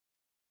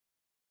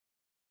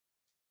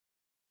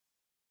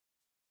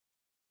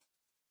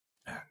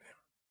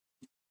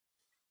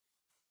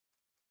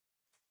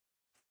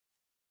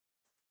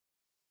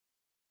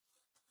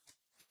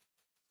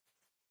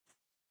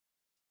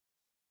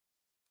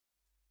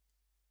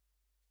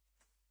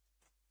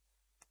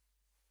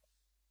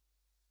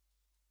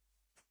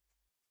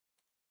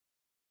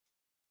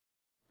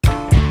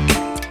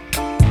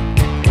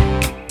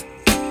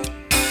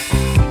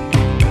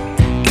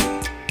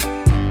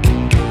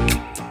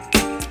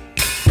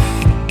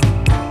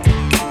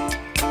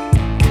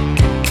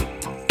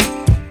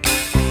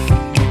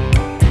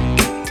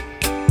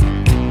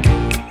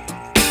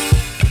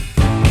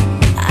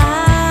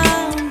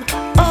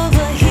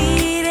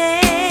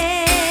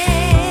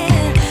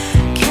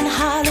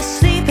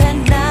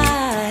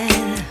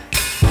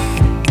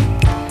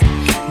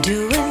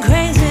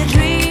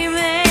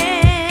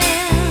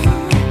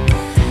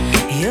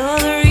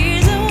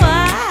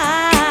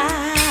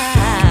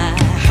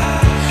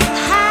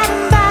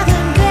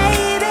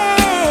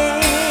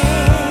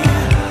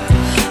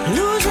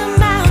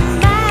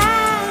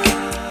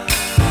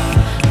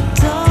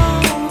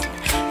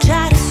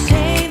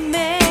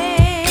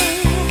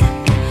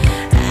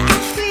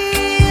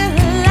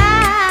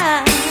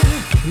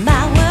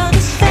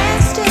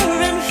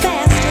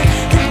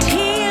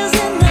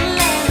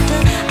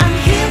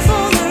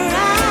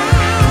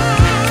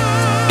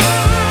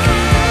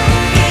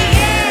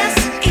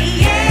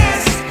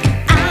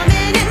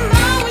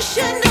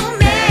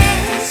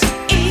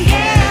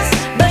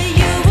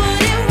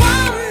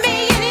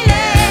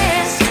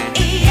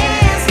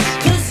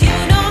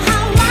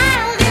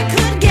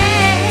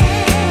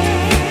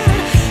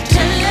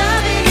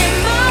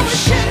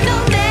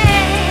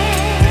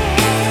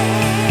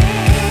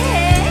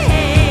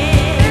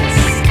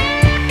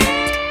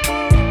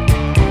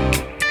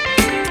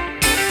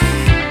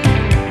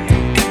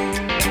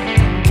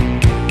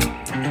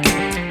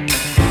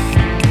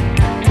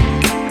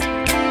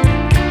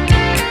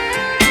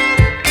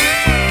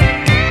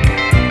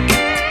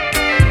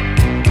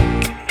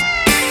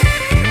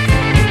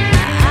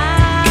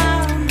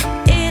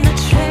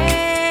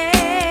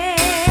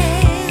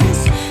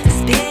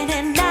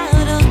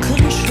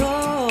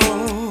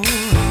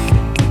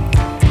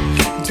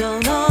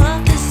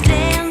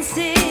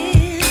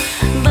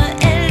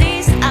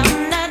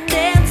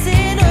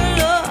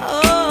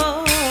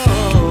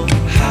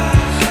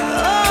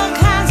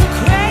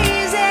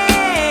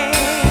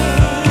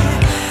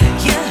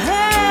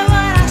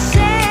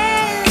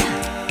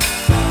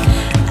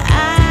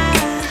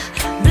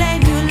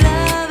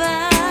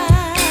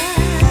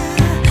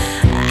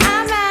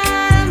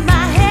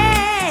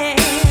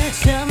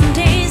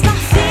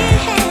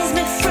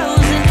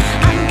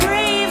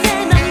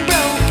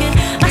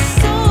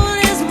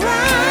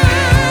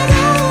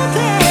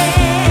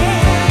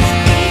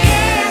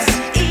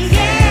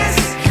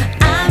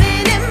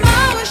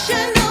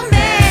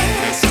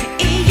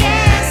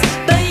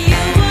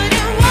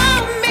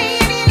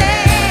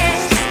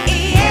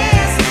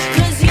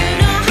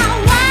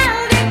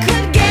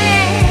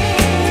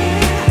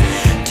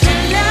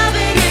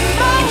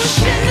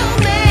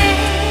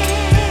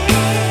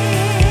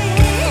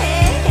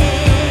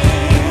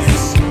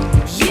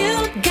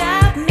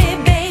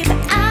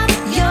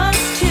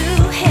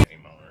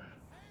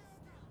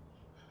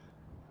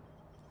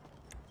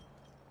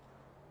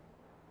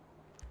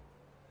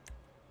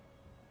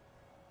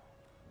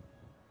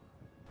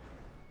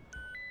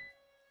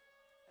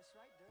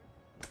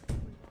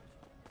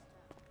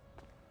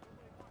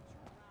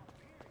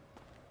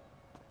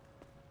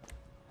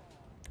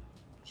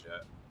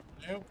yet.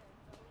 Nope.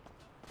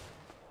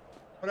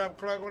 What up,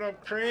 Clark? What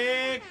up,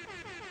 Craig?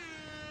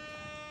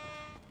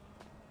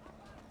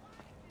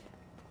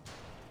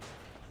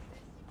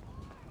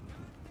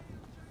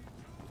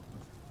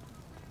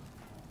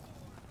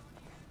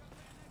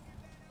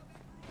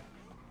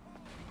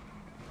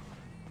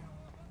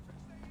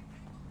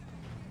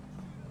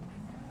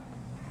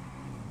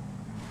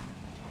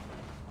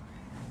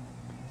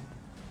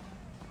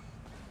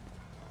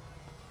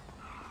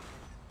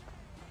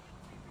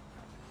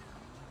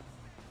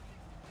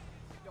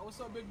 What's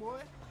up, big boy?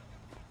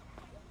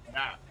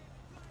 Yeah.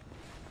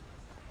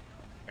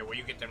 Hey, where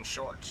you get them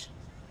shorts?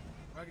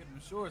 Where I get them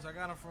shorts? I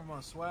got them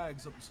from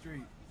Swags up the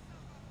street.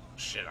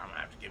 Shit, I'm gonna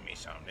have to give me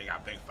some. They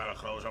got big fella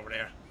clothes over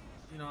there.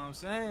 You know what I'm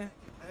saying?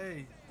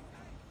 Hey.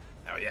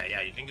 Oh,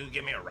 yeah. You think you can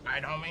give me a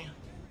ride, homie?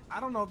 I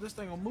don't know if this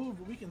thing will move,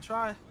 but we can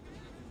try.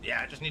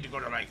 Yeah, I just need to go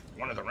to, like,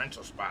 one of the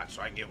rental spots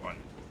so I can get one.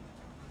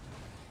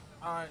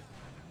 All right.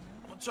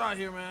 We'll try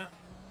here, man.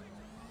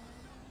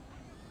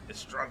 It's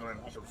struggling.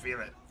 I can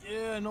feel it.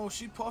 Yeah, no,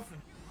 she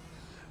puffing.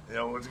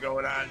 Yo, what's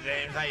going on,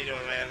 James? How you doing,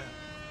 man?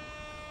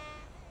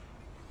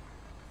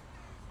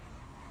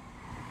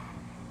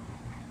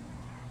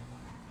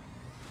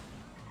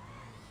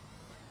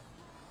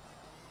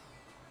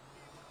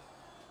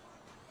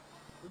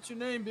 What's your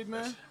name, big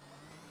man?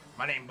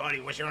 My name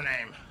Buddy. What's your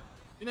name?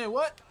 Your name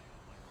what?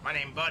 My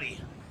name Buddy.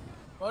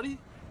 Buddy?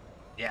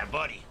 Yeah,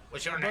 Buddy.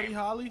 What's your Buddy name?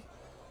 Holly?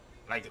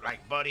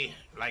 Like Buddy.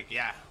 Like,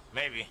 yeah,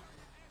 maybe.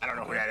 I don't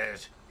know who that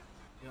is.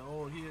 Yeah,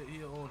 old. He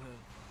an old head.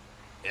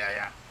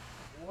 Yeah.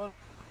 What?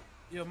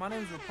 Yeah, my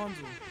name's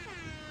Rapunzel.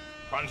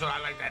 Rapunzel,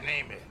 I like that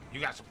name. You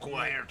got some cool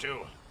hair,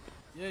 too.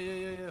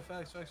 Yeah.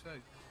 Facts.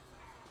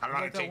 How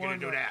long it take you to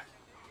do that?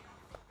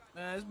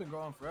 Man, it's been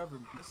growing forever.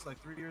 It's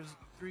like 3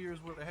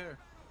 years worth of hair.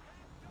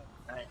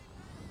 Right.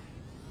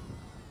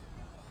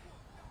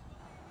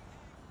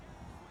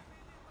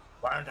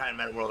 Why aren't I in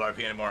Meta World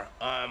RP anymore?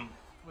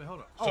 Wait, hold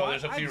on. So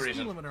there's a few I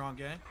reasons. speed limiter on,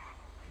 gang.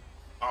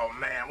 Oh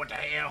man, what the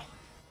hell?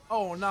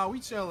 Oh, no, we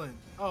chilling.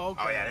 Oh,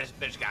 okay. Oh yeah, this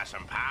bitch got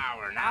some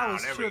power now. I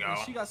was there tripping. we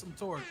go. She got some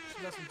torque.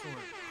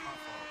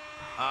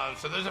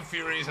 So there's a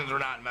few reasons we're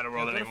not in Meta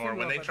World anymore.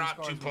 When they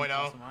dropped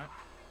 2.0,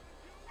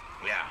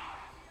 yeah.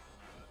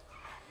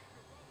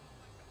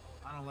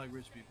 I don't like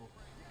rich people.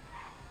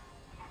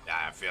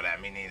 Yeah, I feel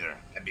that. Me neither.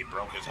 That'd be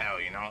broke as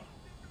hell, you know?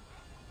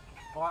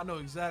 Oh, I know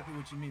exactly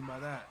what you mean by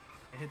that.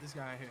 I hit this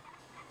guy right here.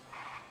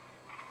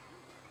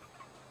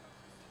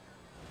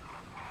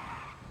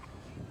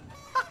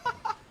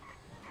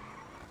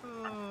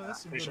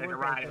 That's some Appreciate good the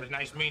work ride. right It was there.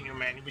 nice meeting you,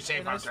 man. You be safe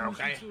Hey, out nice there, to meet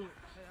you okay? too.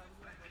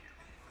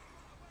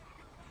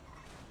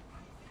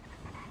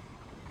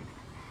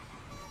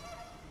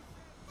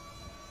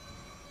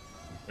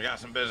 We got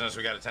some business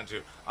we got to attend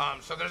to.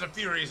 So there's a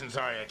few reasons,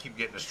 sorry, I keep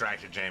getting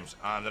distracted, James,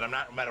 that I'm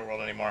not in Meta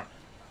World anymore.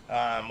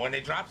 When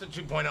they dropped the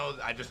 2.0,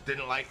 I just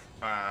didn't like,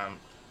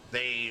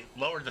 they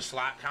lowered the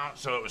slot count,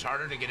 so it was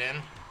harder to get in.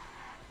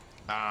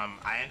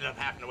 I ended up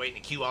having to wait in the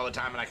queue all the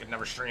time, and I could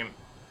never stream.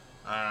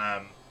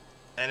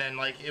 And then,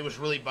 like, it was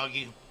really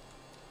buggy,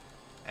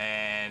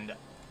 and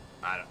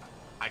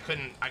I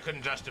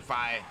couldn't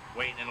justify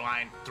waiting in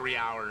line 3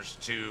 hours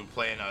to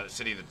play in a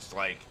city that's,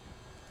 like,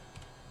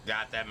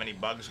 got that many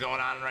bugs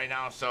going on right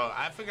now, so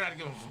I figured I'd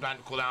give them some time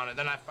to cool down. And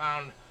then I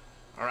found,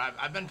 or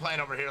I've been playing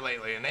over here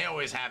lately, and they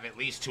always have at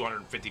least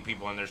 250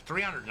 people, and there's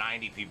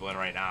 390 people in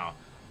right now.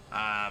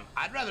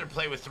 I'd rather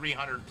play with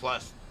 300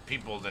 plus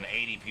people than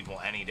 80 people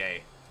any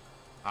day.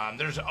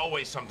 There's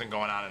always something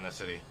going on in the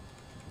city.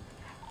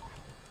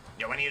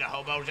 Yo, we need a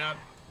hobo jump?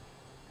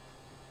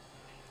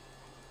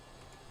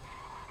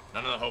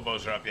 None of the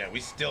hobos are up yet.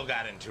 We still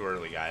got in too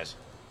early, guys.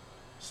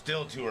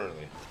 Still too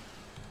early.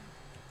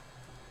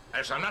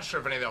 Actually, I'm not sure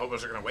if any of the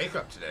hobos are going to wake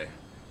up today.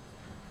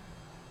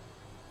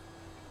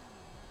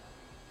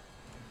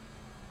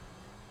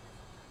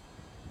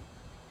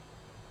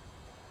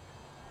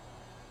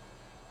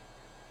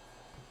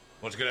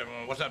 What's good,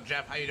 everyone? What's up,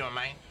 Jeff? How you doing,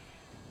 man?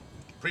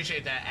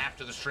 Appreciate that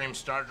after the stream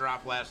star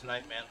drop last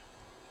night, man.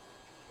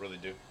 Really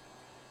do.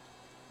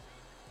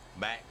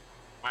 Back.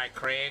 All right,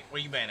 Craig,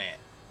 where you been at?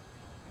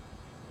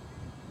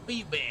 Where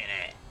you been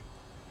at?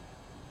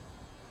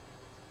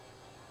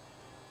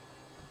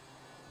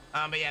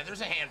 But yeah,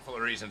 there's a handful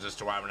of reasons as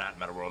to why we're not in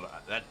Meta World.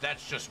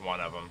 That's just one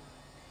of them.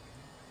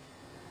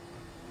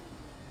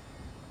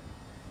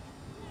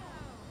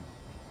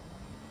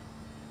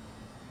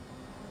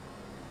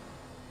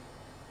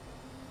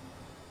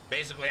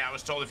 Basically, I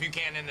was told if you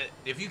can't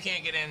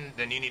get in,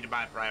 then you need to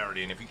buy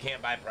priority, and if you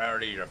can't buy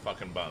priority, you're a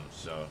fucking bum.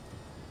 So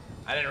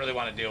I didn't really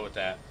want to deal with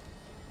that.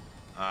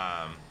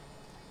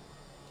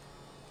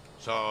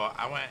 So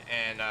I went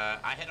and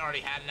I had already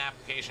had an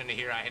application to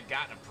here. I had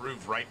gotten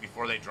approved right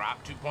before they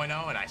dropped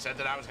 2.0, and I said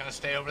that I was going to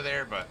stay over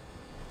there, but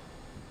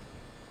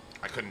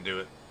I couldn't do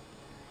it.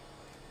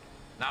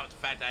 Not with the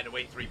fact that I had to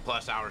wait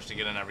 3+ hours to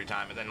get in every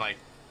time, and then like,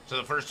 so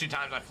the first 2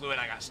 times I flew in,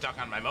 I got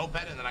stuck on my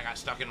moped, and then I got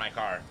stuck in my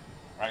car.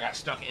 Or I got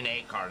stuck in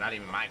a car, not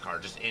even my car,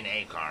 just in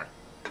a car.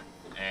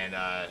 And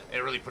it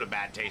really put a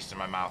bad taste in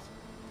my mouth.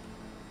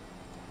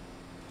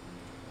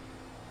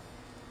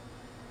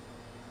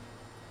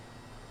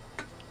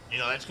 You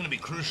know, that's going to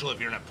be crucial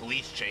if you're in a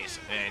police chase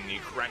and you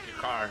wreck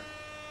your car.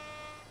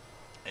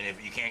 And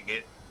if you can't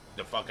get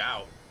the fuck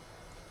out,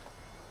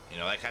 you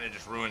know, that kind of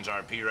just ruins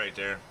RP right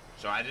there.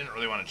 So I didn't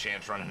really want a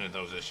chance running into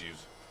those issues.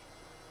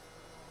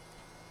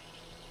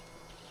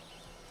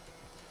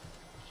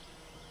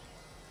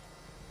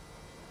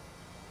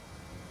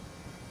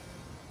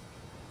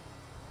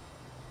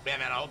 Yeah,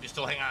 man, I hope you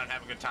still hang out and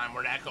have a good time.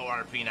 We're in Echo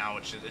RP now,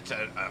 which is it's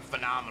a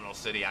phenomenal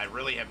city. I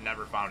really have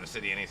never found a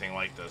city anything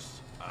like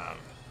this. I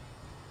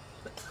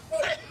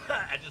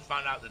just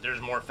found out that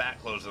there's more fat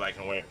clothes that I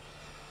can wear.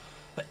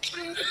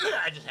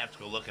 I just have to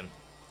go looking.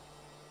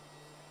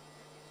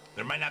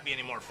 There might not be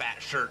any more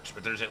fat shirts,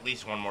 but there's at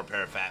least one more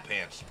pair of fat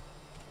pants.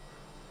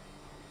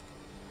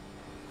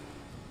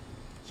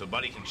 So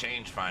Buddy can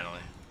change finally.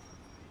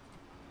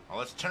 Well,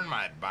 let's turn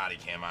my body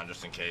cam on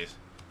just in case.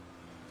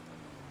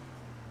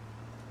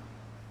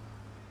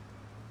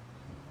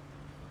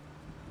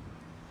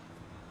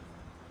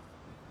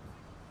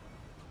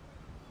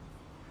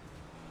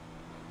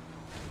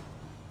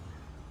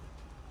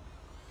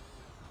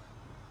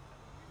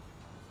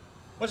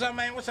 What's up,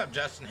 man? What's up,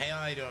 Justin? Hey,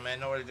 how you doing, man?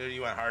 Know what to do.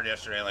 You went hard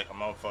yesterday like a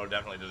mofo.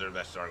 Definitely deserve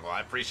that star goal.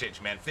 I appreciate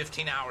you, man.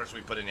 15 hours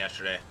we put in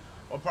yesterday.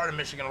 What part of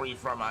Michigan were you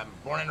from? I'm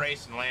born and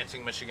raised in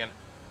Lansing, Michigan.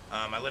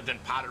 I lived in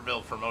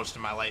Potterville for most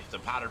of my life. The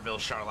Potterville,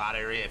 Charlotte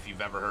area, if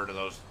you've ever heard of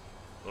those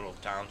little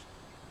towns.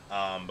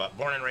 But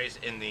born and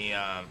raised in the...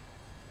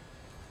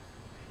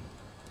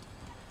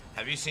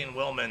 Have you seen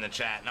Wilma in the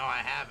chat? No,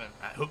 I haven't.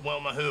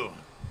 Wilma who?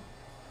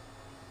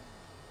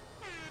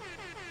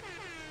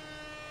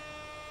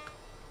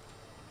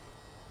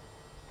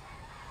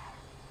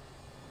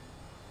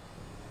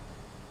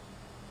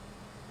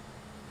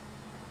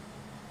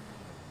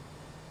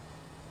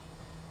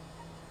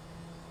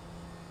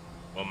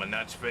 Well, my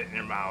nuts fit in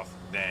your mouth.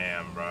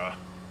 Damn, bro.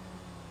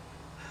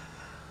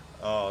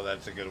 Oh,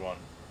 that's a good one.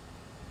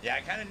 Yeah,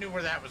 I kind of knew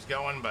where that was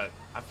going, but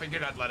I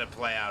figured I'd let it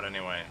play out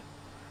anyway.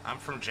 I'm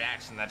from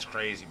Jackson. That's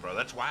crazy, bro.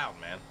 That's wild,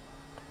 man.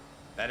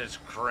 That is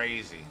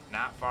crazy.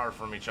 Not far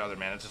from each other,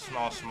 man. It's a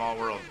small, small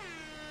world.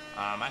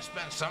 I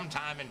spent some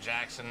time in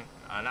Jackson.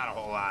 Not a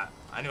whole lot.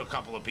 I knew a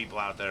couple of people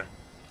out there.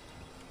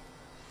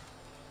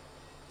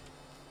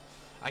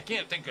 I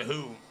can't think of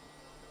who.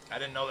 I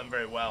didn't know them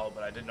very well,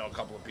 but I did know a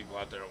couple of people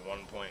out there at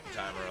one point in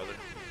time or other.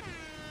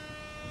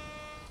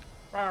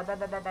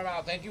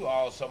 Thank you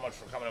all so much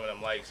for coming in with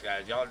them likes,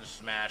 guys. Y'all are just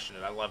smashing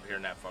it. I love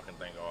hearing that fucking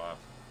thing go off.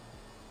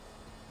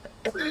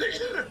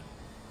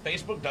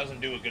 Facebook doesn't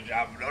do a good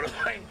job of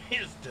notifying me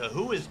as to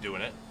who is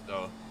doing it,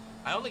 so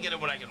I only get it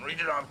when I can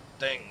read it off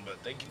the thing, but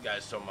thank you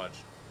guys so much.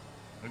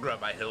 I grew up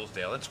by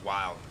Hillsdale. It's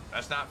wild.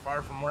 That's not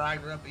far from where I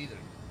grew up either.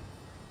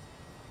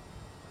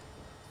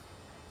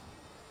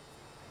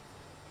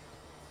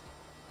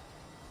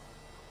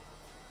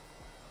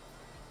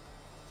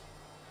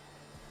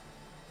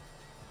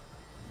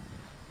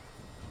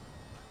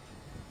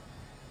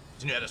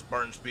 You had a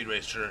Spartan Speedway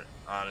shirt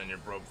on in your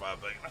profile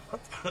thing.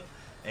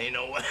 Ain't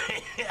no way.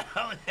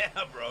 Hell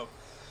yeah, bro.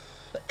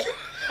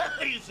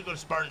 I used to go to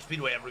Spartan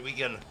Speedway every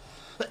weekend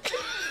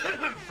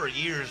for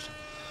years.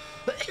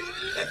 I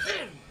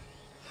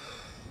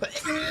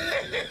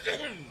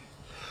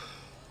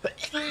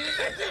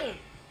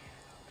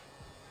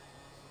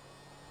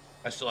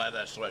still have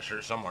that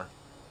sweatshirt somewhere.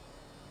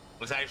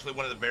 It's actually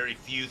one of the very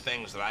few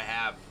things that I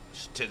have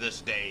to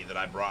this day that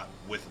I brought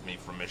with me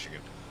from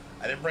Michigan.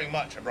 I didn't bring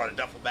much. I brought a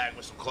duffel bag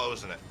with some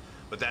clothes in it.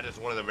 But that is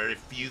one of the very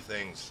few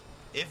things,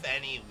 if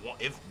any,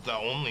 if the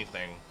only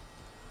thing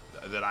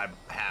that I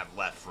have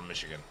left from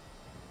Michigan.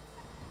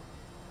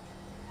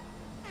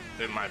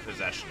 In my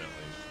possession, at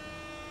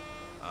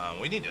least.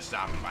 We need to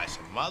stop and buy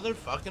some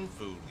motherfucking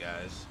food,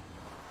 guys.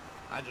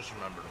 I just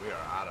remembered we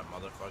are out of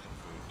motherfucking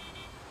food.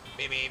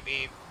 Beep, beep,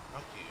 beep.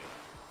 Fuck you.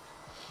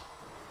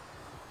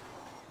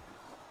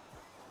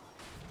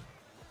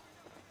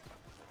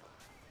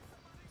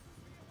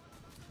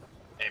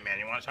 Hey, man,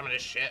 you want some of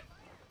this shit?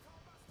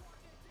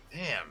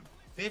 Damn,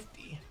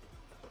 50?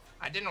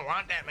 I didn't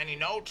want that many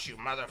notes, you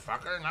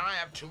motherfucker. Now I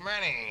have too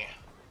many.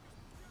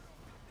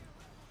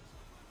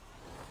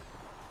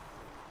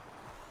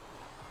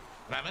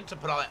 And I meant to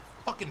put all that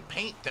fucking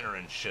paint thinner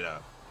and shit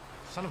up.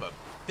 Son of a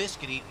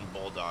biscuit-eating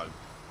bulldog.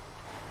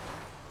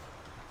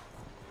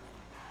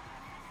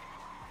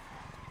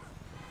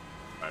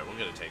 Alright, we'll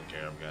get it taken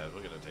care of, guys.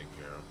 We'll get it taken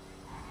care of.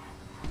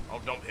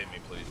 Oh, don't hit me,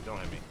 please. Don't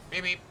hit me.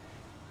 Beep, beep.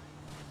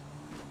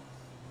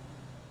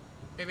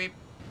 Beep, beep.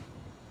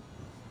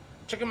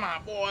 Chicken my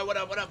boy. What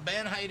up,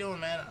 Ben? How you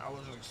doing, man? I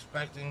wasn't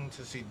expecting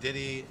to see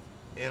Diddy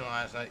in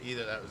last night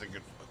either. That was a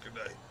good fucking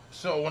night.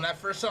 So when I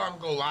first saw him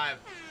go live,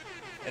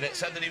 and it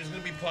said that he was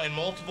going to be playing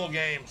multiple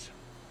games,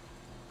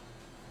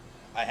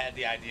 I had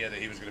the idea that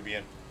he was going to be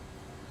in.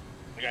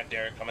 We got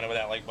Derek coming in with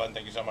that like button.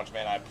 Thank you so much,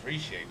 man. I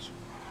appreciate you.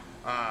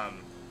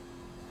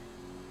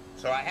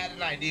 So I had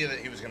an idea that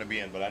he was going to be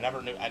in, but I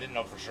didn't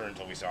know for sure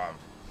until we saw him.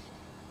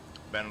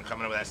 Ben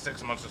coming in with that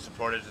 6 months of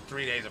support. It's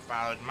 3 days of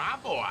following. My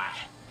boy.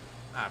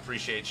 I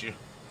appreciate you.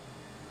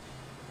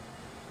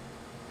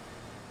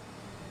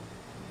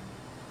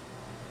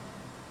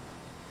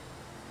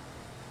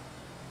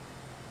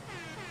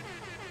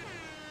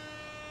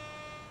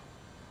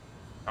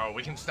 Oh,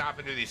 we can stop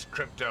and do these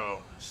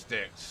crypto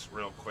sticks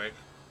real quick.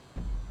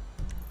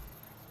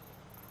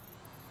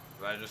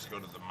 Did I just go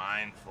to the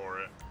mine for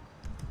it?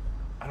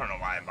 I don't know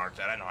why I marked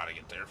that. I know how to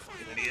get there.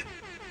 Fucking idiot.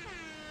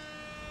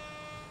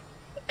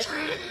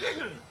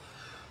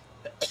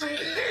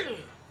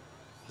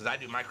 Because I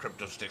do my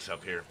crypto sticks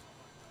up here.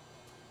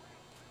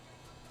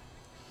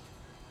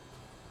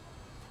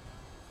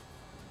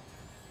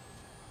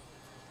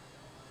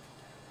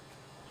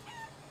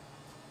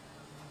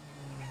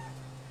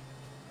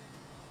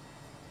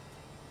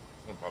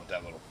 I'm gonna pump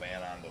that little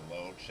fan on to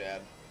low,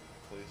 Chad,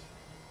 please.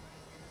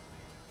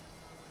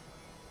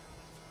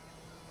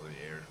 So the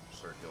air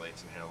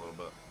circulates in here a little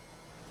bit.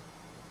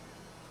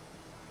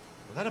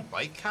 Was that a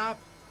bike cop?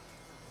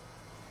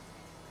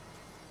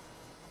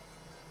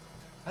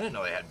 I didn't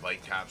know they had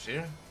bike cops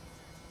here.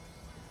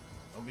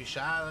 Don't be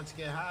shy, let's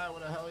get high.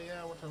 What the hell,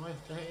 yeah? What the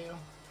hell?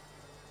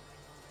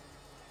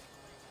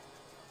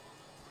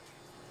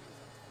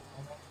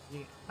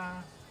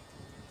 Yeah.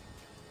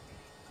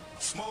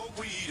 Smoke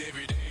weed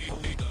every day.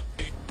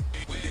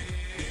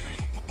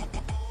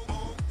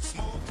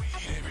 Smoke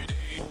weed every day.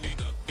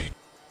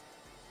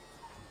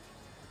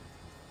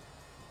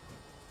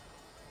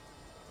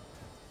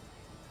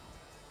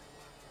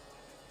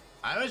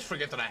 I always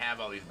forget that I have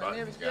all these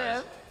buttons,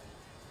 guys. Jeff.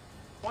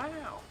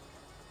 Wow.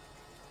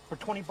 For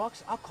 20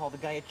 bucks, I'll call the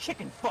guy a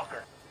chicken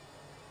fucker.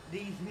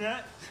 These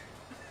nuts.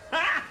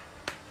 Ha!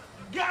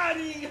 Got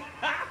him!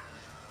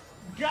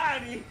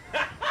 Got him!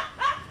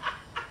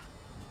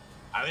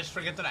 I always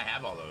forget that I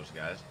have all those,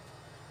 guys.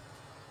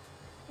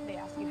 They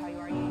ask you how you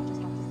are, you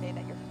just have to say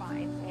that you're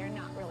fine, and you're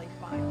not really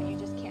fine, but you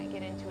just can't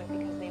get into it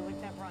because they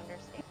would never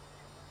understand.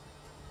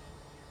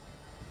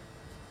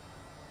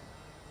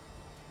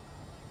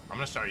 I'm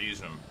gonna start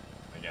using them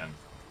again.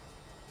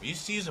 We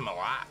used to use them a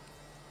lot.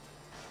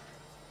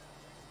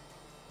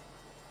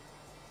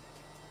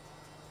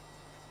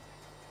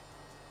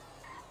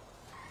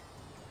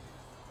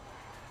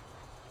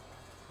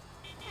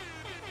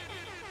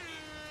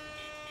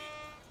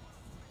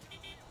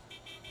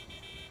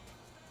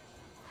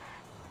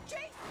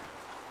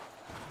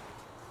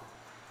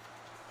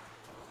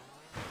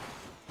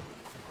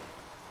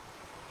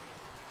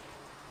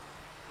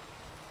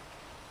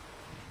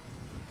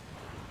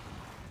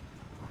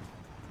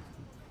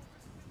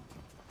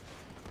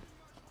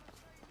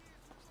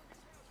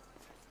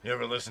 You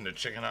ever listen to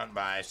Chicken Hunt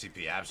by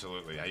ICP?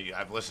 Absolutely.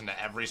 I've listened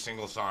to every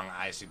single song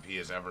ICP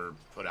has ever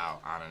put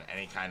out on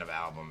any kind of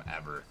album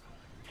ever.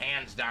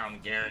 Hands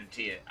down,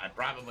 guarantee it. I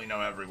probably know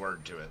every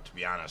word to it, to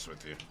be honest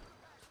with you.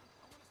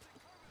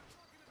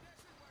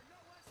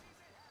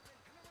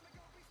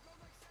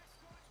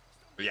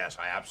 But yes,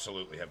 I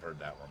absolutely have heard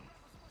that one.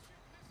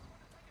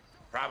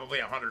 Probably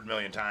 100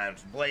 million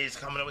times. Blaze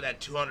coming up with that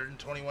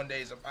 221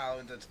 days of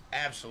following. That's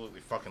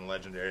absolutely fucking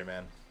legendary,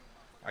 man.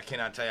 I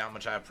cannot tell you how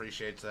much I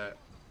appreciate that.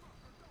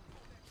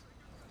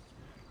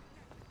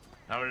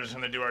 Now we're just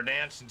gonna do our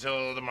dance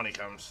until the money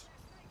comes.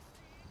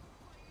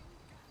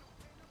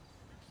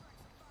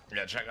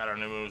 Yeah, check out our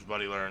new moves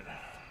Buddy learned.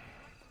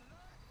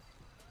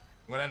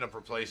 I'm gonna end up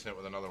replacing it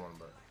with another one,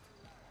 but...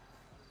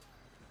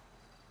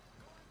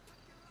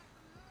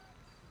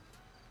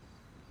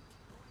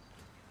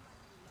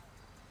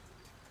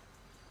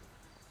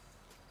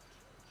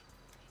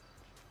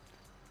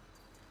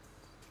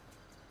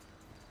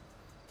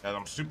 Yeah,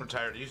 I'm super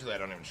tired. Usually I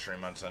don't even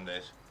stream on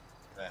Sundays.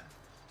 Yeah.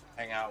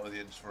 Hang out with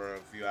you just for a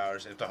few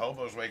hours. If the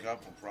hobos wake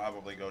up, we'll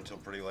probably go till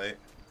pretty late.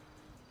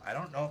 I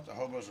don't know if the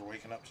hobos are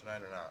waking up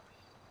tonight or not.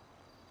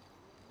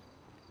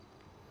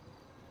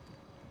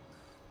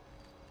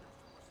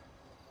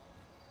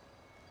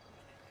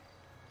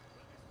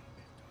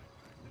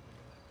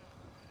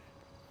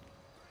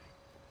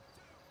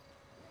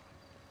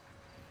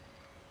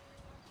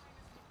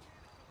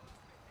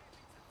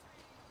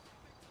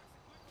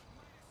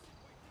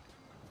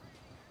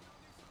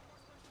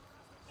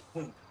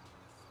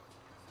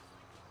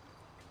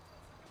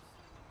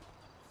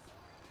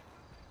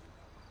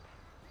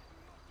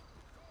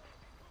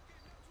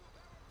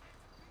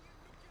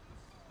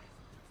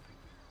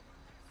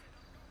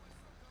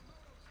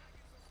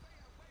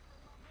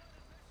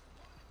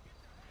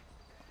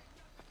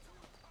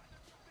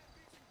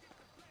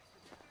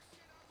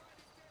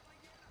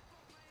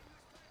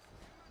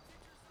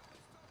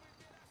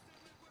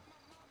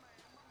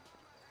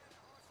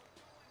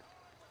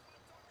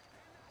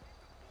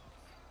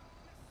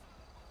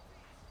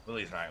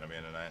 Lily's not gonna be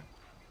in tonight.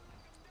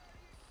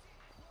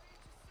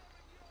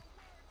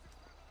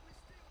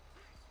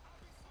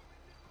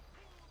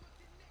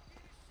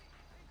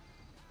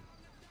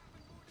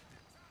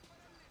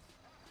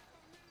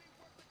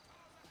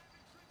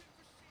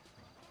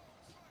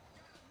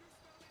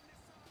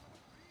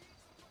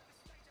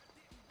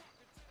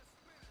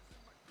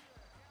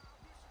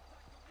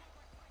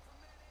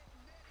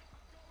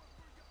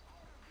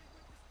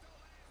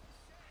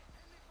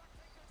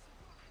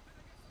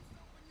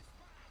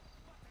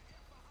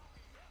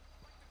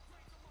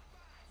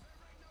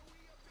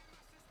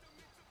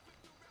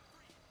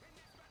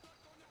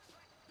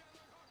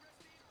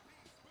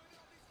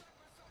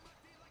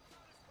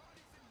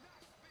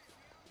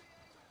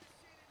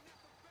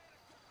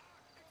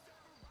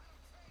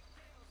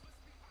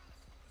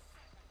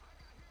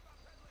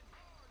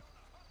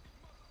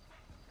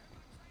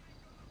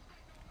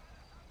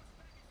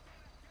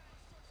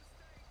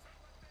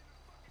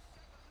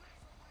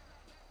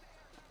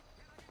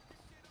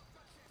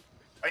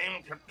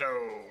 Crypto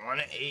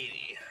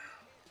 180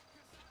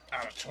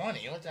 out of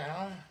 20. What the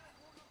hell?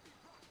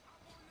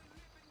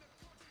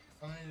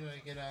 How many did I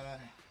get out of?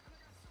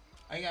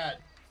 I got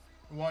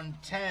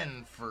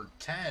 110 for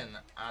 10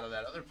 out of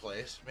that other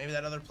place. Maybe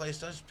that other place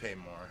does pay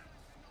more.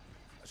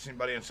 I've seen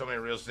Buddy in so many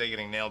reels today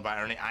getting nailed by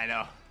Ernie. I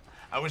know.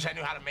 I wish I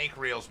knew how to make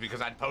reels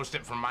because I'd post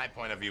it from my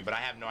point of view, but I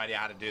have no idea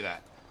how to do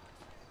that.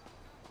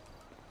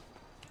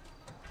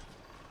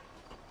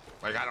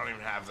 Like, I don't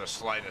even have the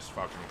slightest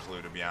fucking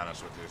clue, to be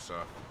honest with you, so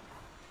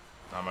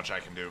not much I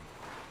can do.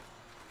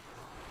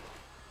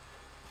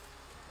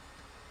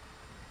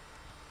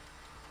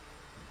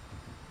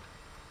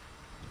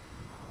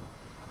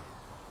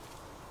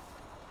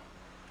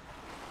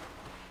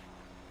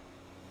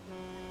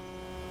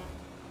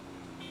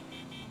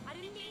 I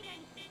didn't need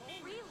anything.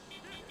 Really?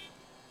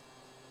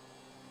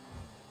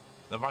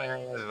 The funny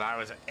thing is I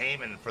was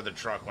aiming for the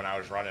truck when I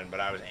was running, but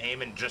I was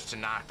aiming just to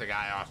knock the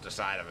guy off the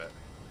side of it.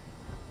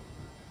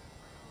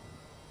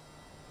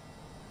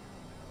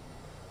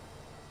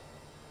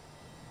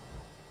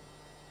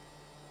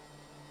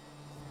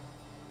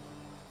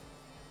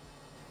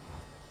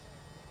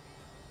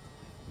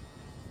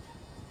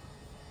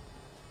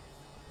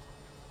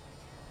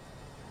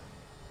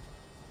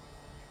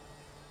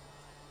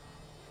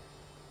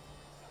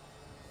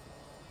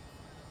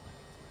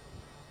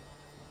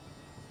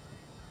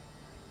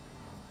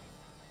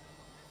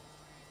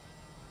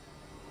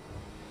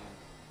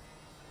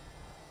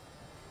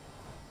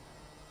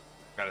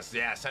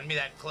 Yeah, send me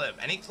that clip.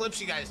 Any clips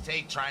you guys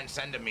take, try and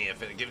send to me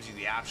if it gives you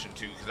the option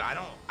to, because I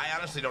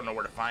honestly don't know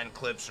where to find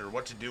clips or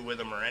what to do with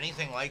them or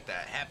anything like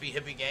that. Happy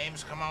Hippie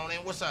Games, come on in.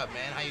 What's up,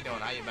 man? How you doing?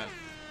 How you been?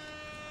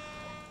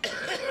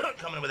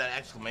 Coming in with that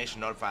exclamation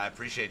notify. I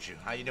appreciate you.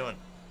 How you doing?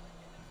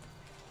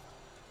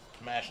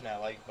 Smashing that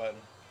like button.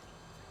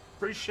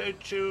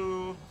 Appreciate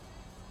you.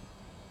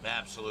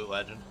 Absolute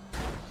legend.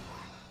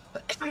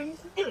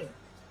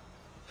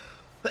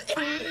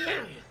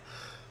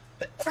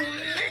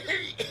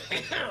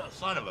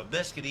 Son of a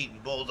biscuit-eating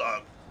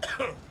bulldog.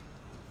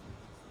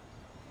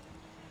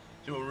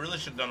 See, what we really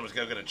should have done was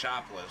go get a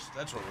chop list.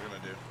 That's what we're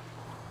gonna do.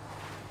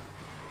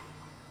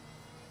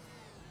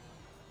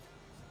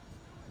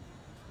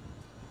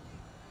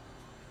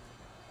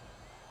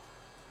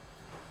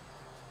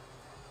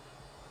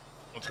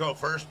 Let's go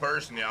first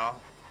person, y'all.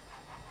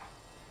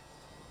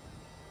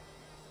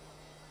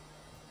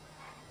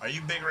 Are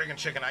you big rigging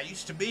chicken? I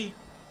used to be.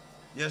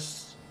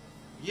 Yes.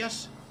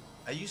 Yes,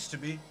 I used to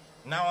be.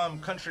 Now I'm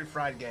country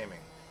fried gaming.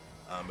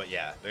 But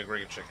yeah, big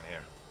rigging chicken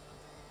here.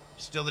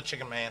 Still the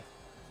chicken man.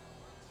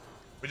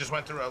 We just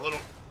went through a little,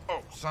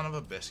 oh, son of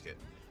a biscuit.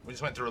 We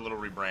just went through a little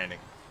rebranding.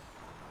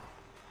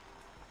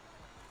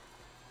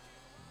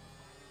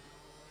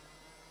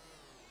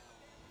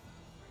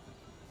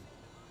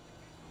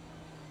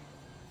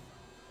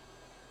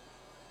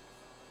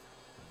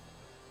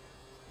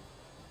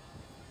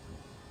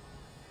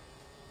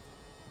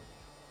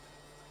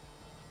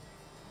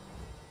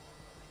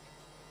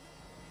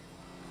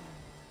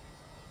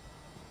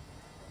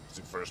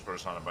 First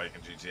person on a bike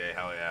in GTA,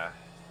 hell yeah.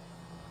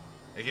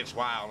 It gets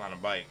wild on a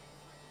bike.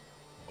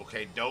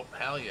 Okay, dope,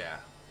 hell yeah.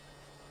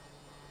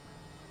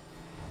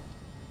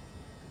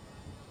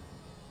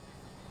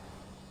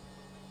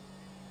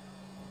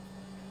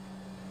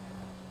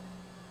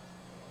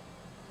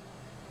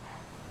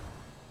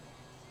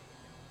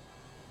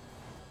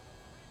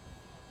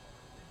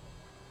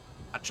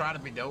 I try to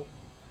be dope.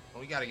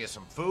 We gotta get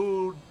some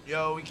food.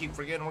 Yo, we keep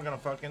forgetting we're gonna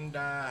fucking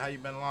die. How you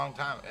been a long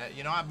time?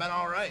 You know, I've been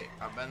alright.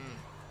 I've been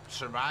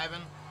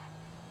surviving.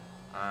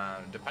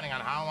 Depending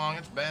on how long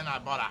it's been, I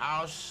bought a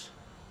house,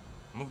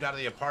 moved out of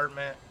the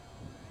apartment.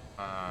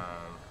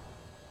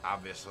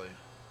 Obviously,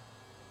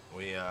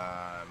 we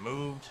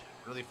moved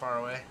really far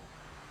away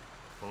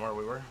from where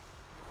we were.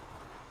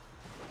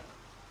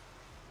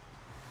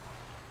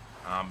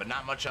 But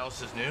not much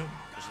else is new.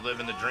 Just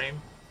living the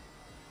dream.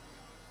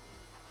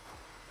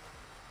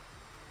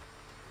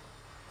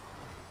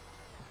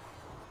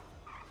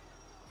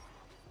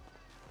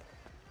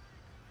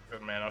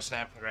 Good, man. Oh,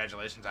 snap!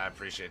 Congratulations. I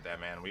appreciate that,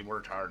 man. We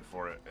worked hard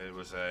for it. It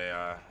was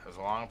a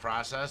long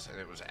process, and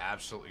it was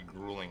absolutely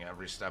grueling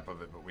every step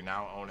of it. But we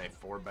now own a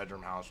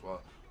 4-bedroom house.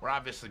 Well, we're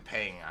obviously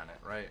paying on it,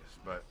 right?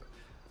 But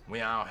we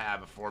now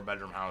have a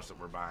 4-bedroom house that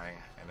we're buying,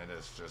 and it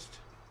is just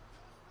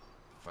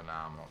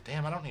phenomenal.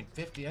 Damn, I don't need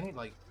 50. I need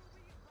like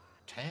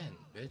 10,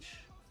 bitch.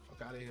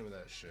 Fuck out of here with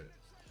that shit.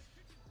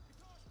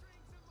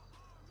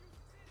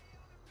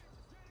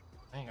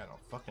 I ain't got no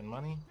fucking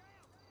money.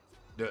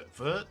 The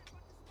fuck?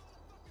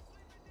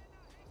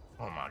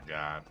 Oh my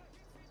god.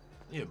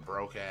 You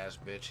broke ass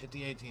bitch. Hit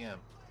the ATM.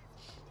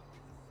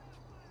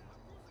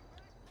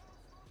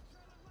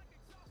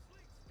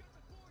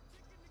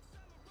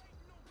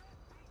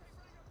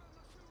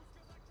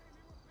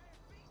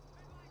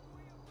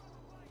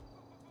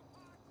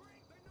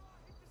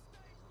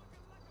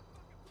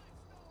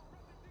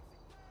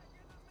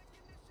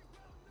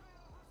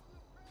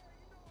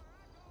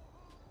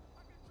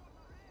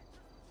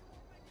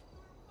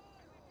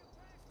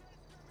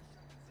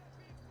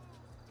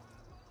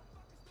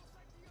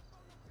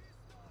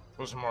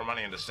 Put some more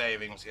money into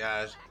savings,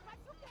 guys.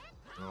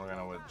 And we're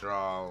gonna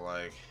withdraw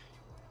like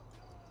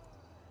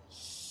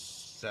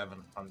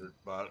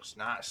 $700,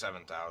 not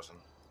 7,000.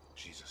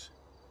 Jesus.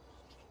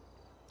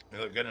 You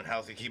look good and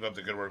healthy. Keep up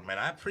the good work, man.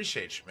 I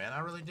appreciate you, man. I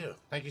really do.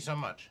 Thank you so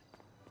much.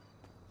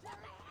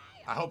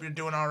 I hope you're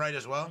doing all right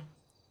as well.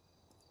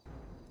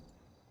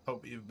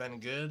 Hope you've been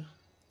good.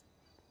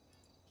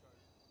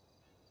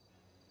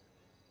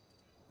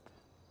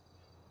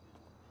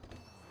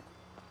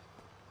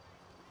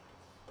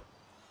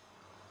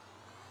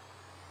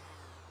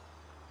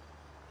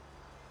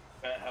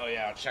 Hell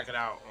yeah, I'll check it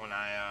out when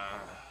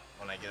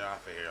I get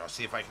off of here. I'll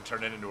see if I can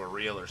turn it into a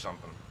reel or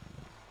something.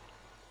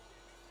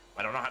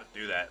 I don't know how to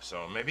do that,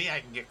 so maybe I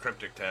can get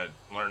Cryptic to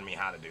learn me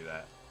how to do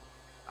that.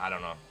 I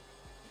don't know.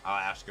 I'll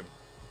ask him.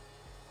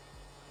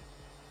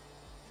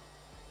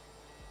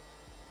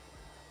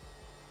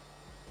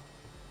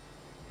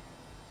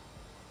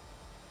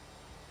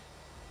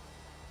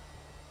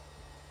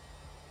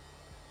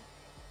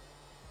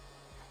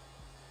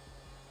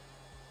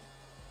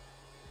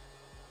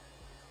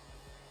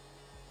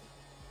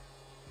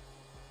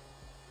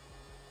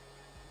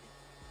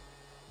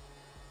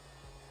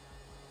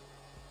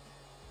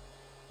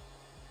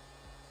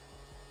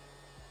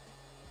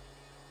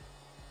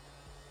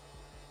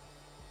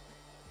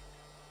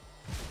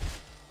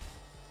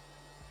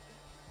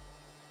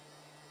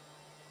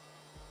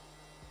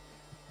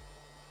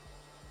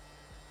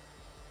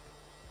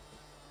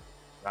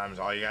 Sometimes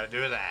all you gotta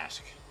do is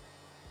ask.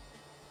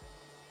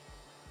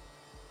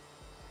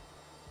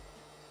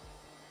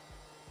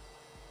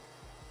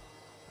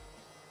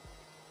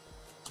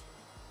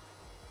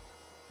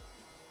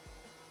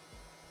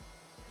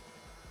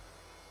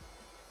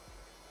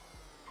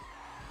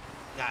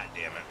 God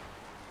damn it.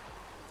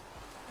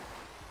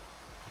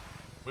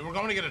 We were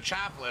going to get a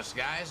chop list,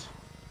 guys.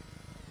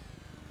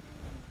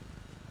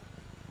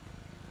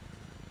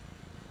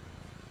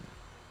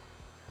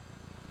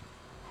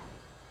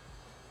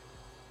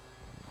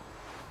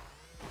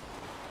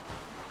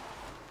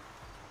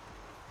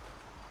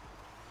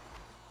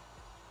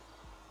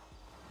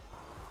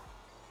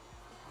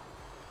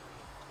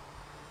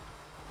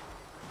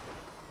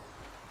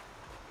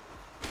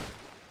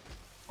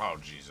 Oh,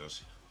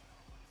 Jesus.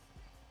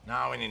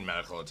 Now we need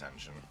medical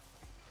attention.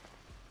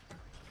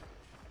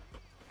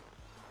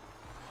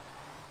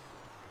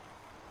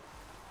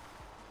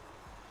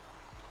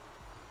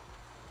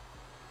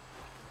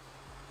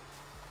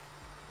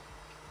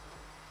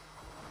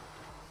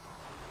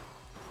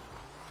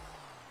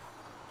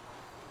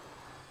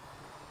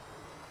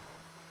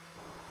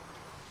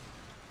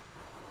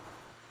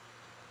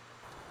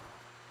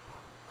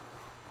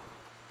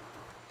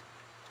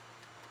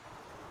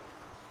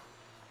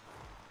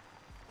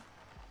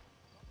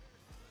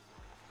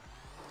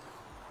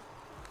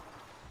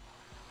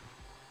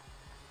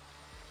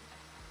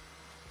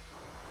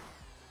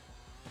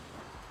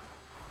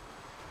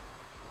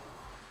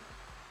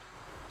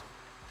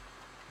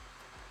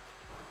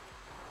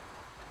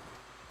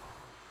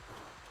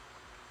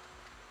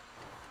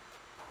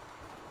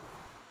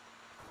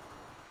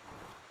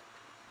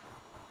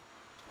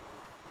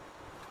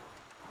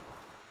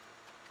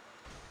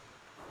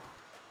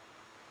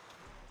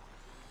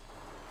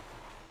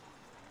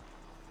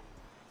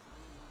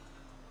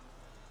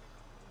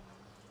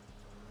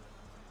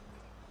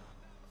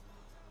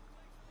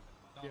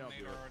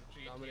 Dominator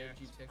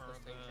GTX for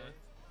was 10K?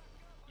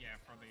 Yeah,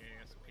 for the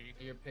ASP.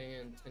 You're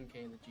paying 10K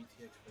in the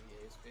GTX for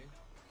the ASP? Yes.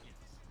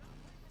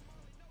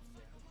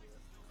 Yeah, I'll do it.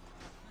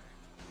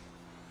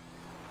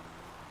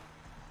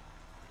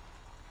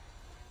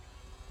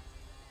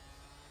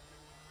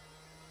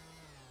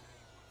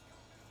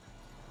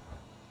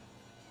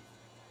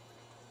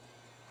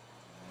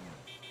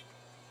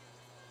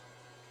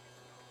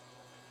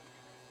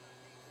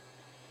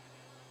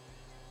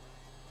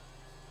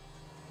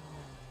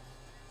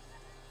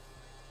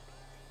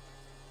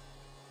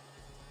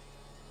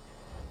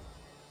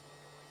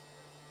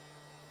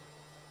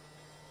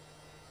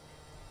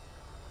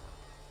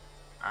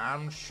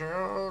 I'm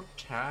so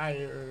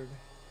tired.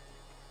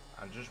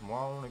 I just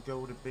want to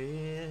go to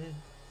bed.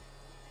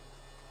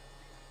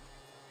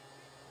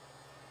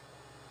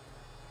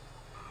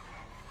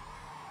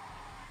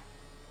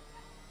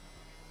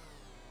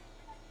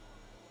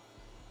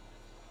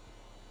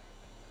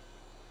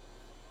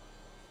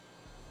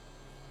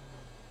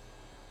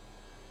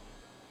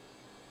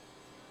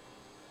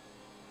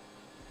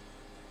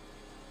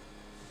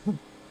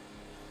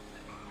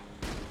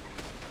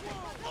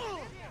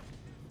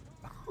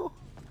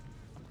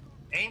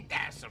 Ain't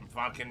that some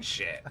fucking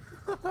shit?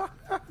 God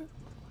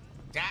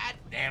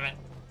damn it.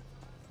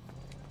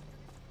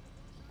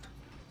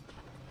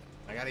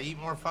 I gotta eat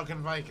more fucking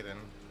Vicodin.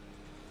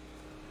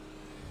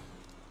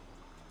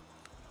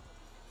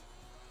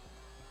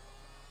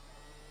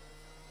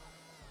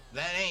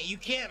 That ain't, you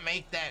can't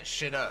make that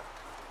shit up,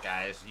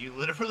 guys. You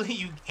literally,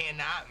 you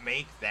cannot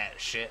make that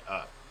shit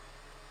up.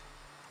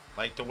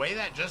 Like, the way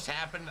that just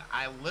happened,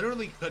 I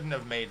literally couldn't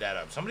have made that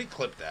up. Somebody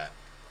clip that.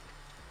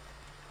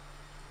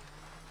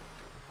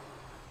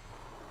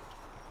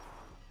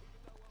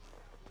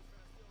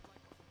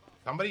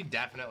 Somebody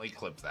definitely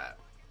clip that.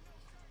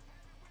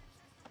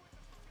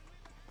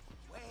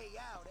 Way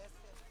out, that's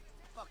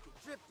fucking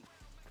trippy.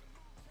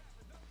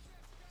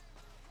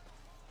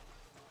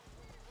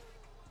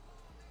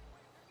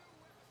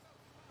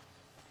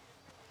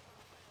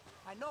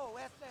 I know,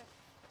 Esther.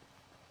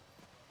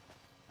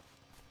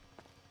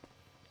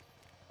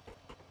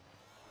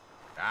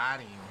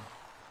 Got him.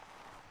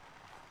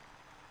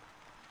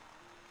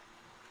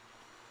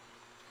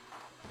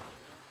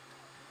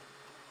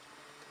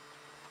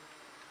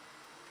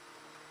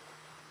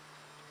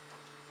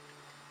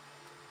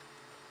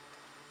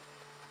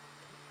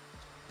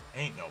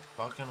 Ain't no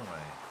fucking way.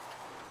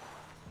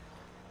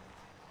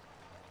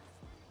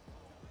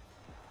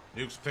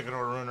 Duke's picking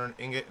over ruiner, an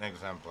ingot, and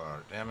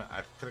exemplar. Damn it,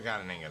 I could have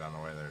got an ingot on the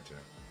way there too.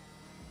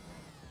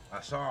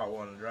 I saw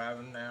one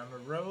driving down the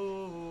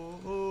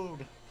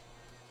road.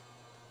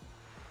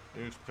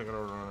 Duke's picking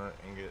over ruiner,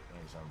 ingot,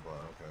 and exemplar.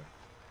 Okay.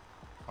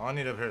 All I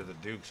need up here is the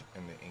Dukes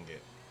and the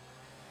ingot.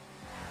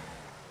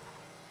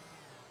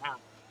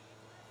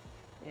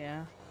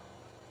 Yeah.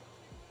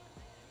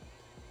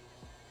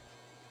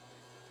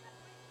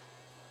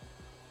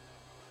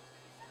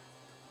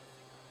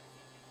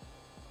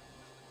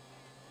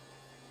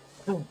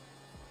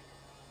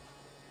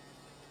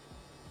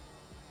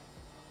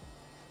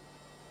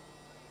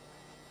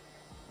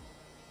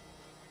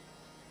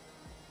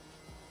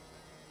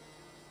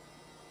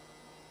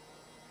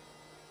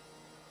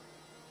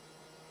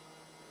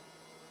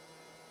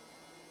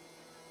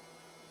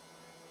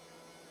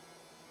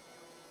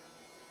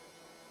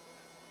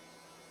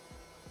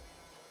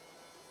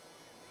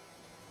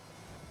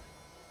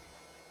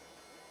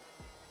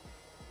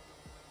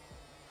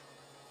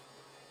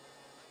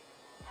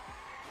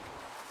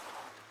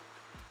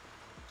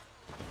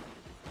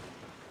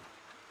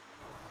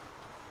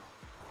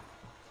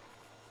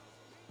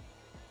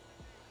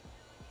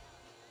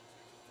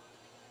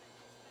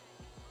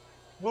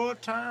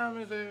 What time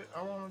is it?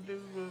 I want to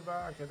do the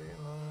vodka.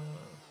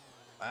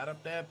 Light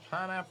up that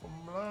pineapple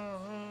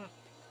blunt.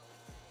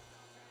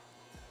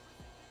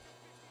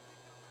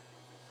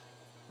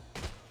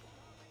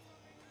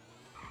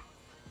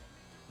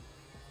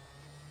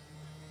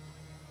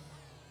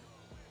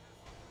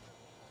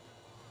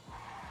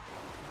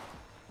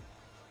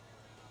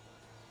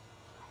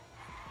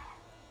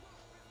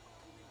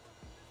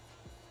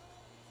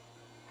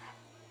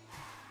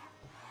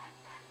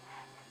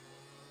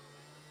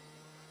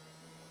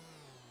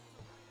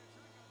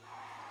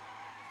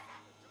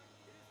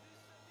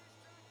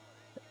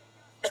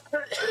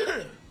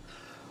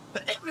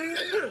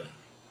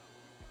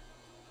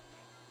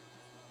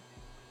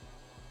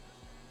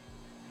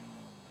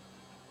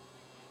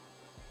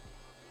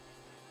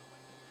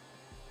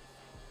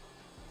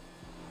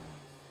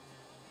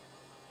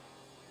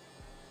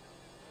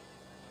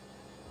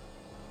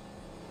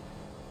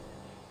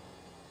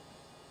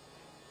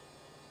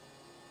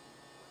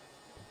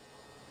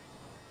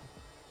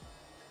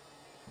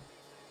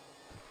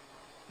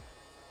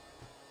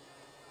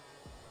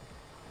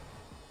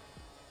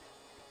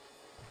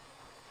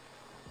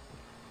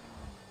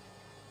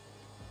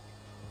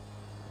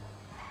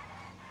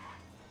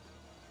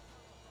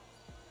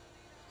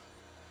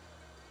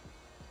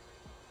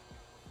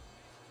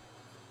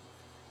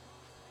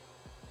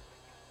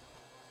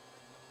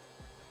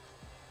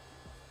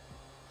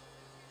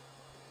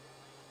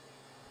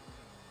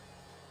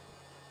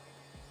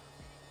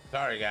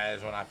 Sorry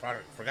guys, when I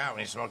forgot when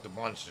you smoke the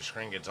blunts, the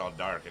screen gets all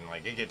dark and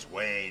like it gets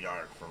way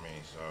dark for me,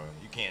 so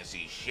you can't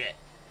see shit.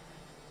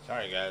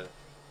 Sorry guys.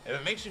 If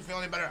it makes you feel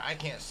any better, I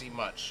can't see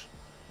much.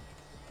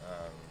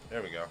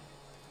 There we go.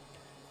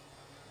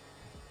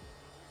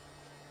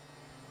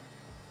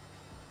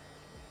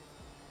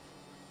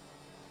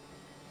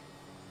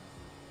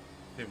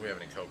 See if we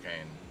have any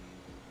cocaine.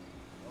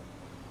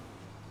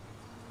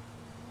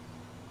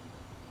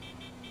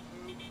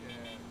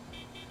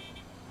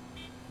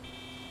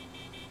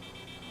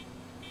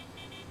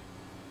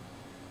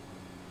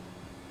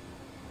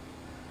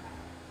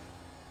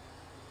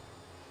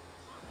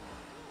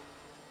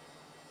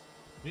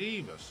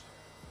 Beavis.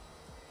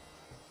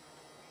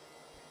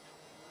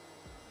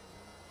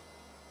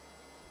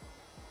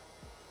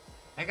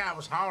 That guy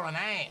was hauling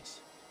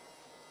ass.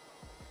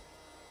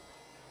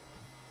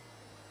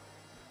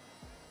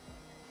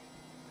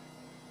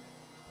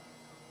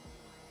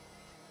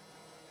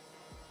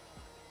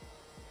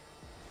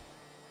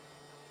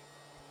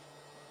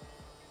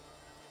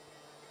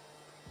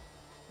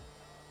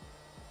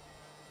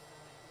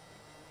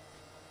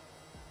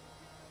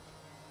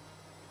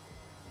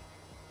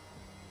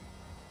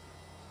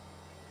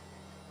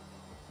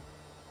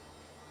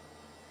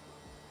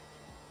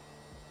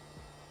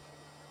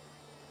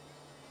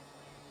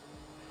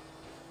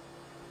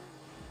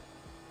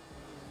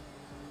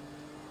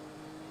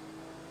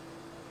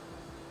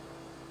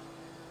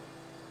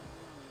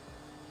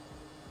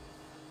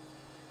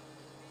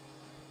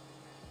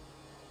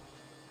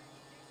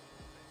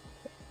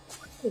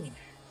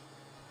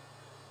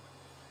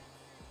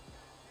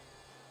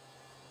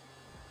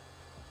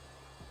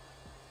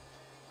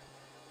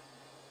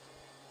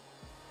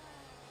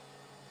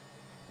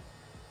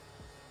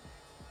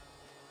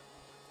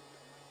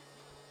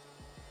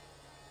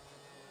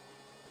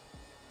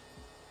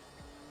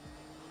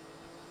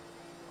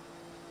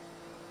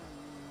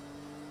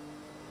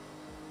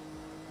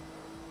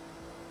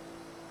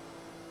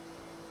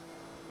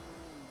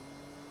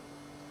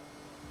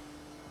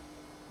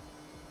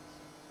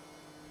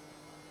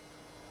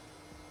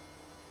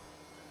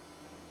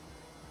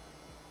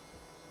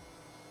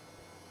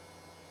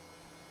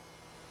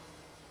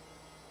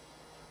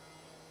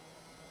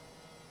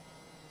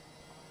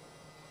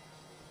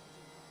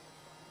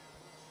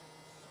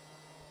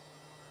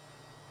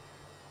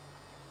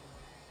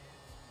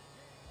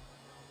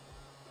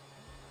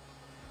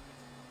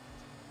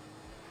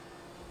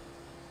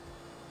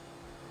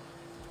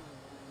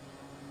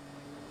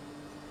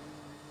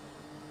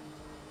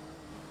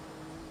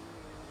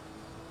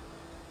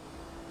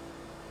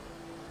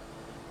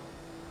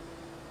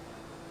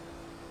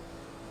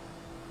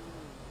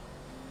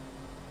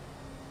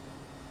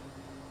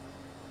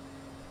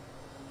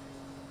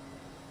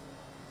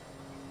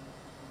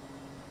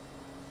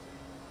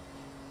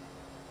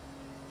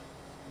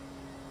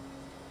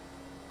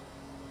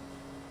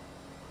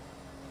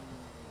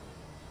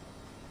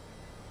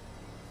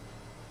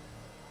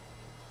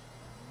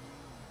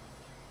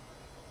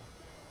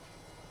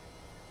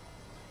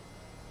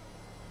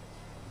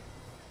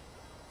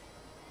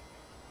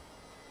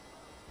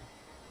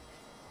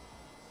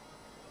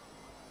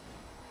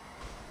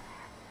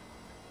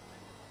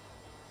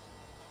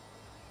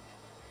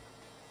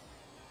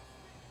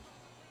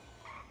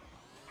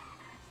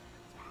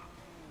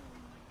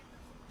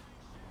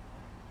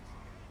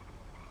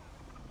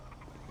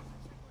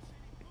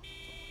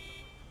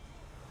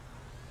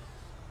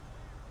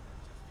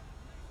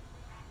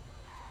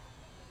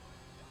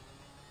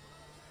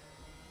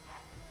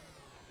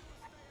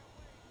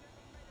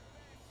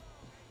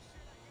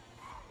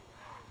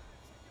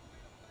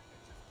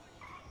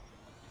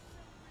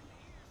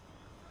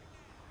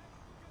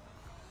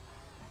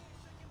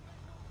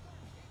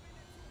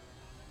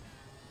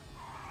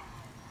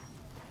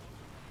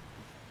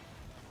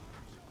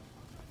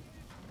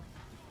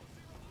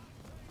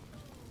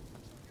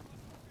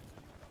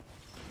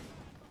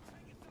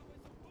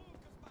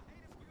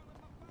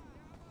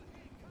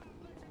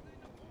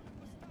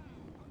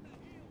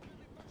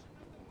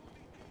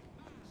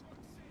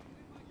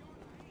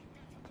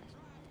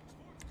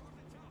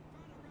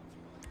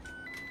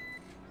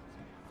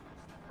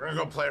 We're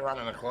gonna go play around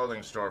in the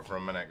clothing store for a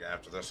minute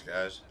after this,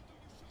 guys.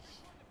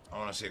 I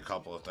want to see a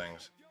couple of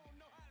things.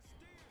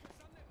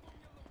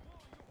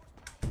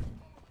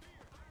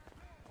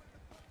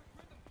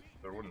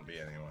 There wouldn't be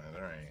anyway.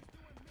 There ain't.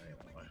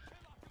 Anyway.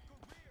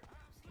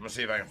 I'm gonna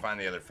see if I can find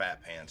the other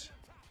fat pants.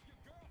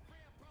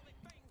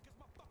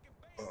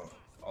 Ugh.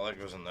 All that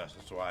goes in this.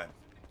 That's why.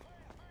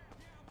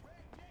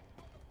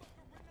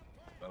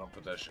 I don't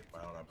put that shit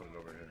down. I put it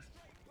over here.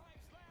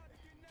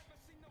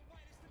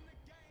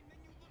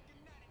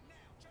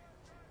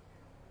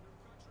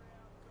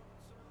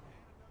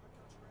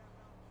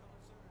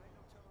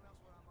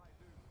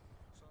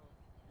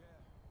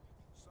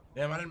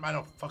 Damn, I didn't buy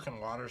no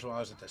fucking waters while I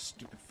was at that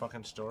stupid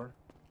fucking store.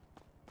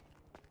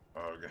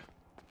 Oh, okay.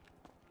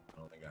 I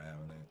don't think I have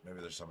any.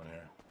 Maybe there's some in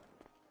here.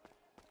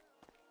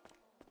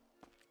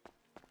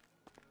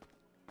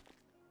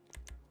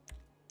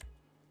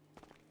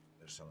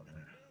 There's some in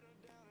here.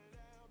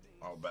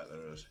 I'll bet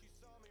there is.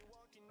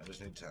 I just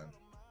need 10.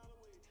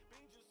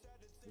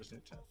 I just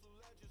need 10.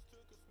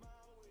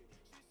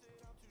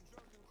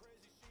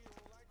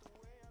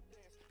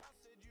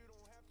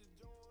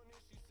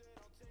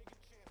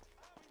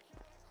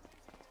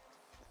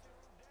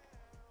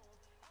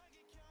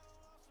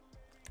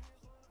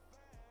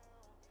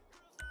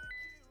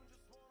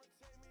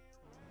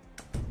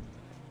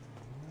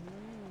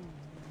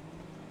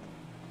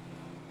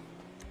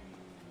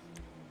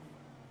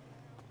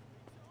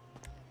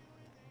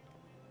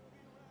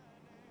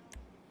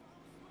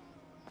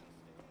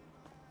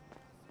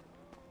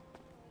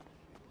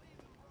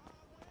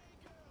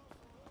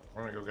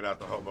 We're gonna go get out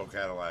the hobo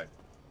Cadillac.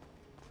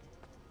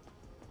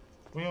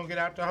 We gonna get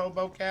out the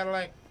hobo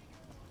Cadillac?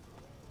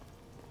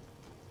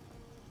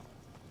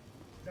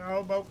 The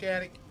hobo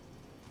Cadillac.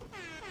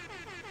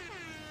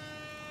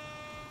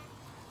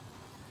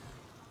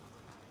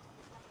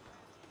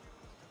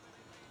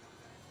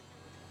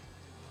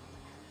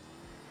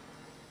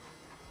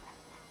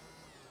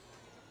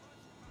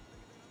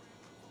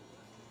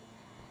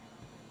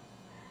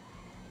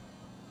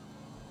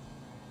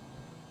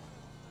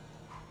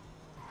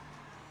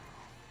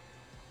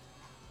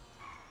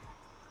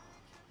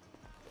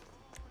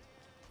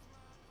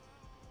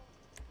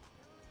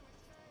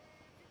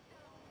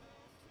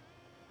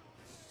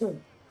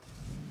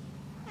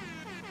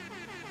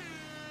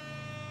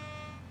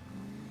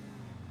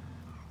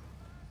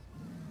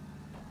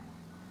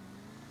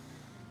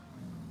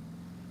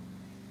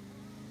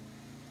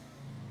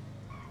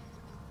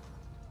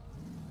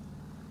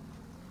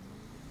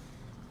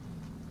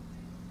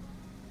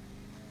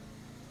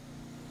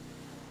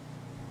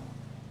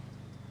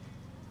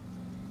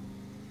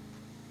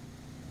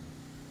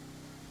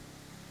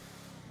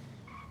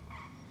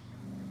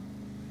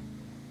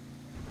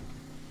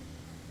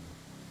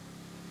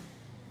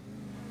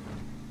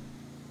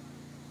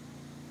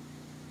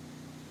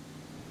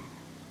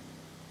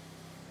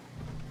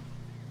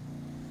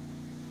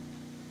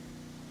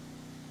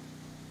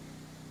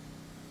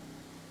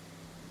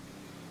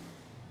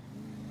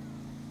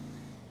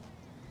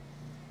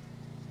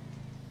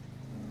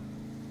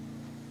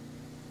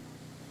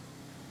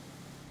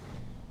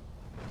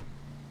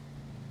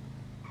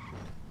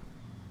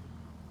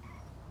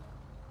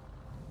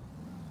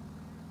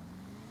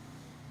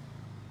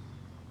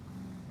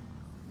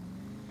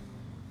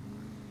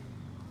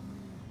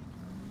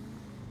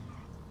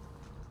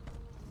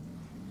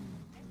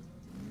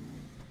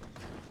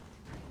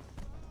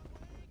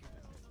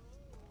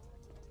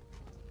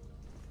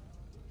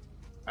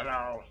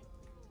 Hello.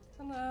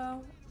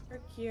 Hello. We're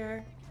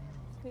here.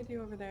 What do you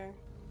do over there?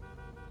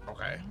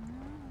 Okay.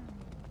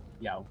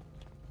 Yo.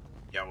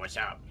 Yo, what's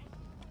up?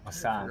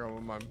 What's up?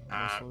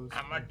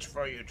 How much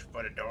for you to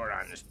put a door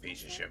on this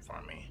piece of shit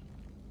for me?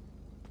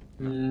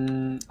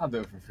 I'll do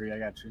it for free. I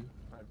got you.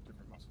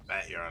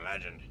 Bet you're a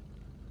legend.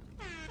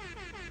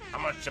 How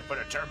much to put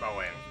a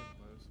turbo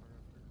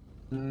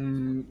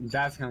in?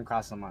 That's gonna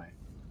cost some money.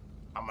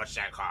 How much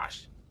that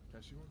cost?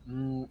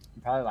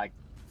 Probably like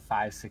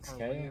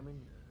 5-6K.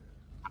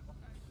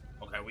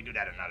 Okay, we do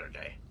that another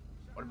day.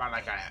 What about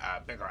like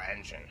a bigger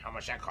engine? How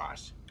much that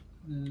cost?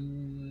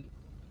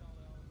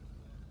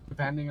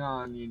 Depending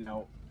on,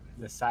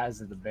 the size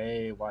of the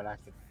bay, what I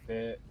could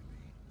fit,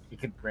 it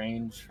could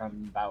range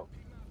from about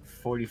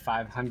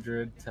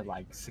 4,500 to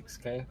like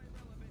 6K.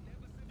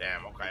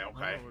 Damn, okay.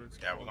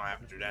 Yeah, we're gonna have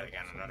to do that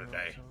again another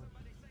day.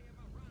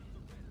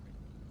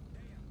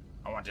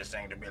 I want this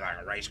thing to be like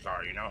a race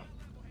car, you know?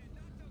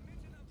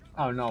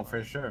 Oh no,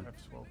 for sure.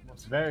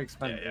 It's very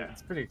expensive. Yeah.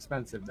 It's pretty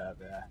expensive to have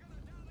that.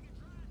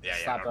 Yeah,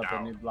 Slap no up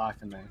doubt. a new block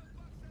in there.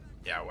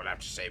 Yeah, we'll have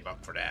to save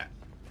up for that.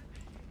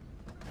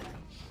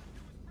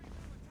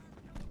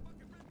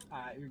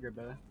 Alright, you're good,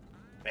 brother.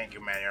 Thank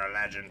you, man. You're a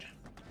legend.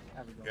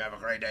 You have a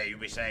great day. You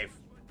be safe.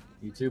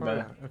 You too,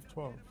 brother.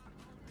 F12.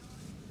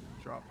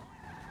 Drop.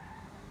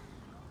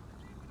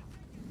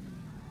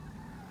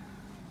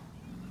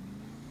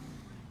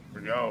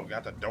 Here we go.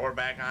 Got the door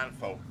back on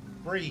for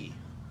free.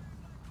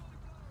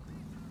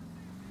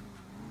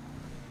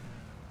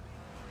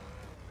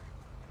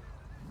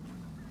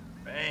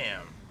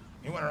 Bam.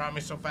 He went around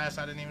me so fast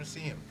I didn't even see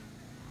him.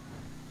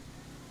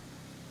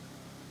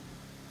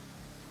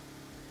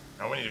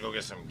 Oh, we need to go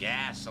get some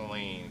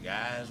gasoline,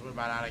 guys. We're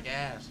about out of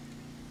gas.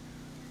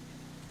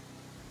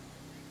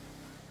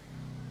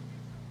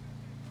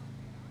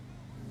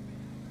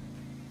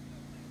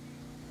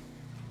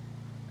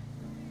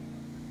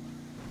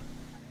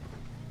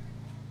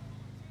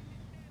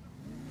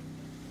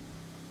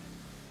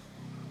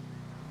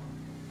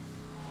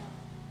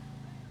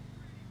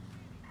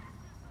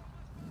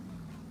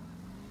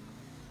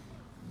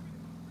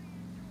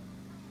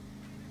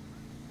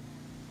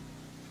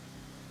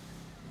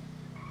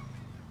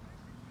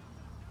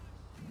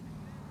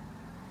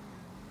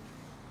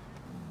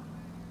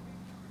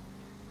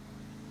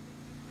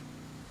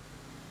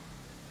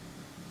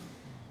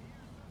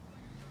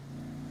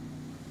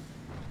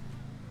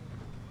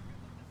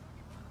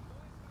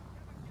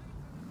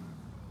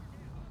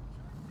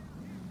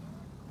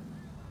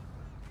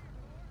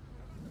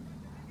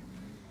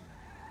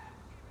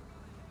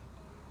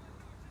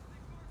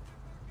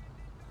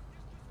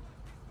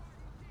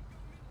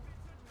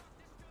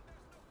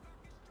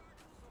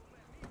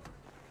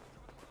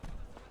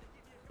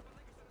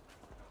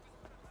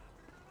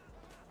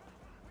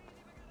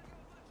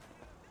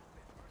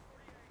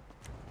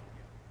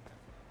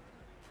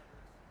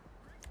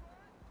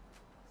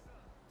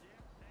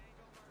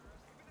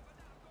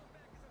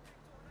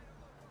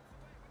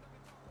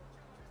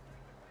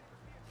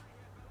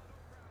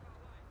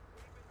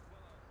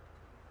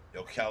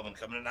 Yo, Calvin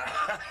coming in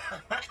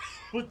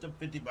with the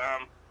 50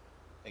 bomb.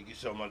 Thank you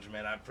so much,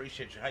 man. I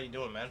appreciate you. How you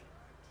doing, man?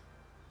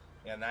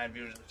 We got 9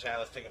 viewers in the chat.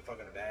 Let's take a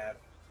fucking dab.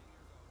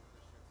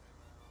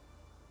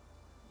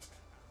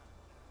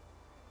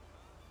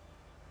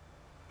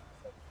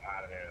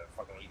 Out of here, the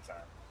fucking lead time.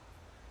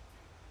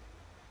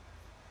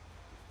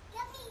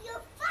 Give me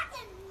your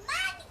fucking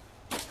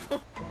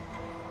money!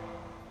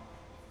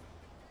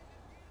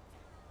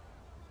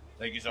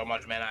 Thank you so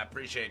much, man. I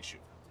appreciate you.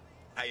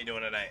 How you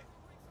doing tonight?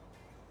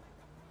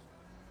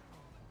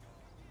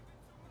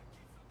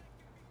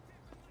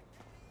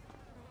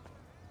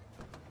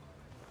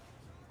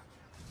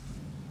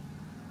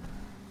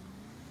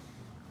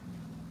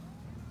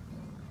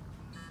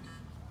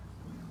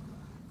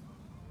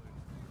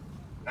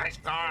 Nice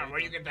car. Where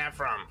you get that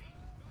from?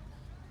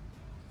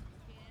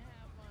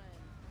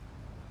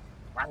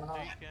 Yeah, you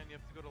can. You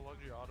have to go to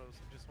luxury autos.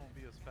 It just won't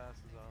be as fast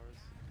as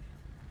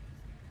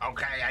ours.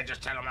 Okay, I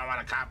just tell them I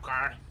want a cop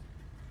car.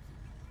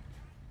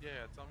 Yeah,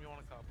 tell them you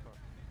want a cop car.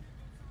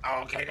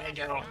 Oh, okay, thank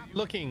you.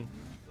 Looking.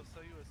 They'll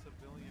sell you a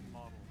civilian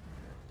model.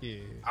 Yeah.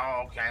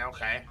 Oh, okay,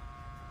 okay.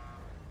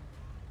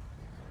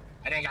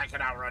 I think I could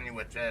outrun you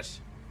with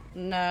this.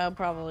 No,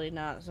 probably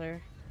not,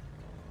 sir.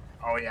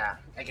 Oh, yeah,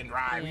 I can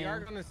drive. We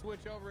are going to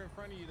switch over in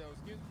front of you, though.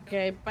 Excuse me.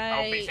 Okay,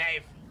 bye. Oh, be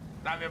safe.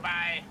 Love you,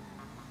 bye.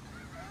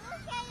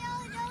 Look at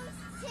all those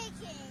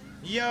chickens.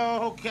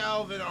 Yo,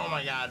 Calvin. Oh,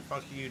 my God.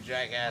 Fuck you,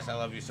 jackass. I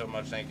love you so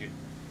much. Thank you.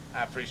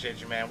 I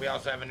appreciate you, man. We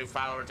also have a new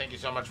follower. Thank you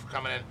so much for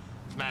coming in.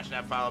 Smash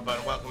that follow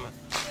button. Welcome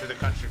to the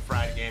Country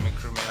Fried Gaming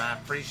crew, man. I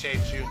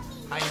appreciate you.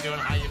 How you doing?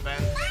 How you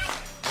been?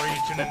 Where are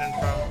you tuning in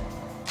from?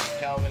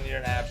 Calvin, you're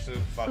an absolute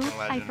fucking Oops,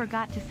 legend. I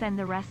forgot to send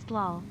the rest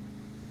lol.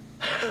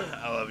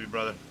 I love you,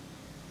 brother.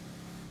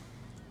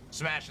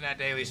 Smashing that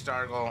daily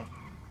star goal.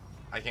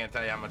 I can't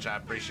tell you how much I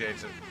appreciate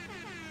it.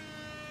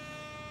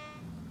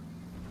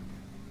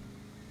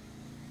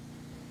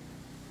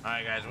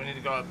 Alright, guys, we need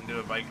to go up and do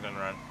a biking run.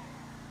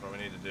 That's what we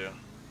need to do.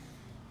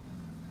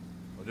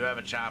 We do have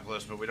a chop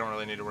list, but we don't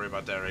really need to worry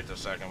about that right this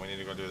second. We need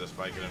to go do this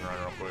biking run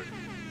real quick.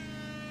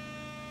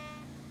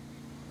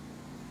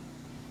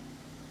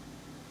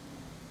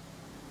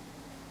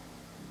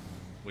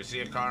 We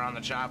see a car on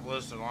the chop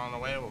list along the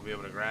way, we'll be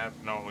able to grab.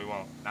 No, we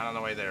won't. Not on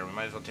the way there. We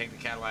might as well take the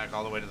Cadillac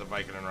all the way to the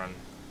biking and run.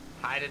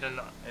 Hide it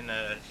in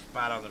the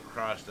spot on the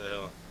across the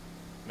hill.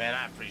 Man,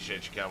 I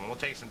appreciate you, Kelvin. We'll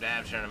take some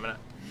dabs here in a minute.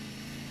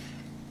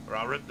 Or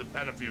I'll rip the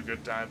pen a few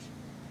good times.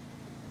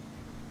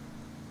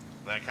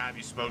 That cop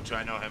you spoke to,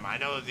 I know him. I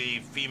know the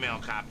female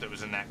cop that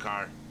was in that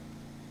car.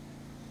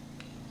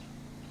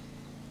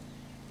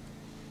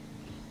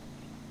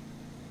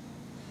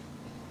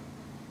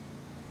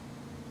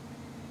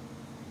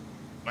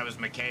 That was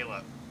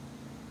Michaela.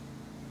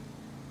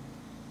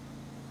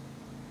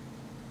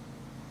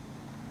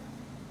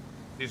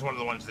 She's one of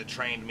the ones that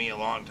trained me a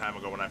long time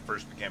ago when I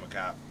first became a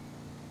cop.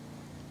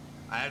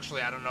 I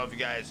don't know if you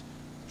guys,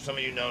 some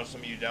of you know,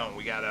 some of you don't.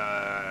 We got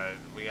our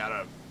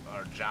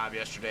job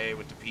yesterday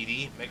with the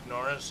PD, Mick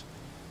Norris.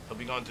 He'll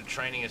be going through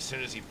training as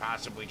soon as he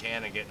possibly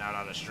can and getting out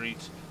on the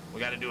streets.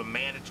 We got to do a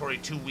mandatory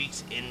 2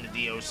 weeks in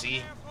the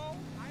DOC.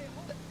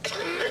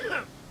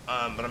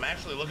 But I'm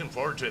actually looking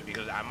forward to it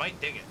because I might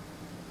dig it.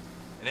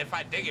 And if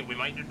I dig it, we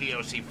might do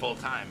DOC full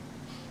time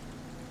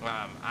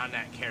on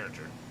that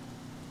character.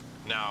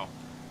 Now,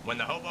 when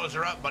the hobos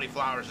are up, Buddy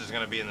Flowers is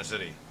going to be in the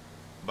city.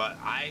 But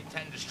I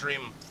tend to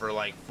stream for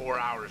like 4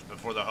 hours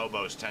before the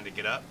hobos tend to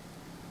get up.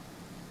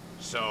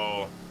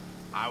 So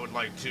I would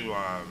like to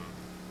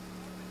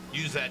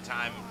use that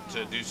time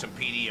to do some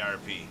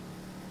PDRP.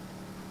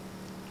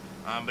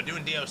 But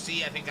doing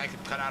DOC, I think I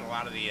could cut out a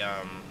lot of the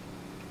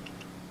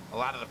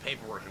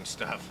paperwork and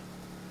stuff.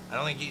 I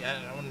don't think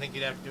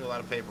you'd have to do a lot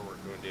of paperwork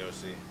doing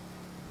DOC.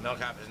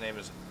 Melcop, his name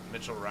is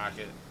Mitchell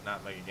Rocket,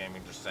 not Mega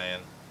Gaming, just saying.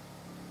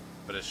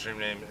 But his stream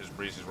name is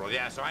Breezy's World.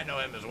 Yeah, so I know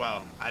him as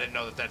well. I didn't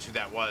know that that's who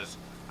that was.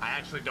 I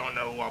actually don't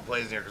know who all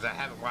plays in here because I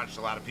haven't watched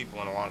a lot of people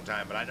in a long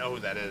time, but I know who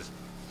that is.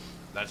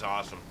 That's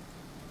awesome.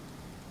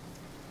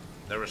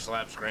 There was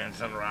Slap's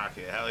grandson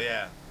Rocket. Hell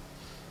yeah.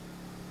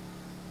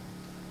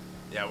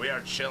 Yeah, we are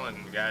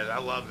chilling, guys. I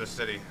love the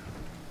city.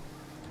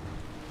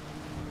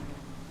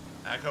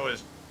 Echo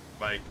is,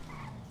 like,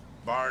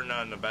 bar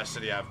none, the best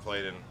city I've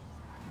played in.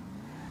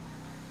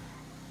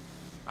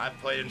 I've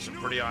played in some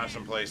pretty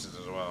awesome places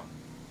as well.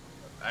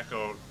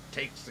 Echo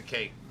takes the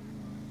cake.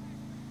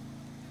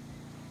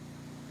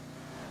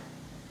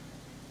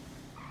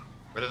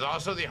 But it's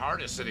also the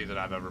hardest city that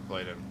I've ever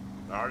played in.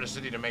 The hardest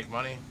city to make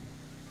money.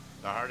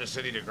 The hardest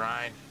city to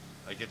grind.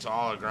 Like, it's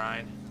all a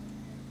grind.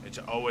 It's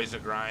always a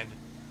grind.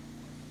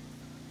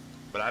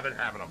 But I've been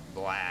having a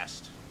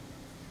blast.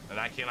 And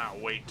I cannot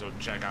wait to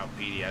check out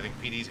PD. I think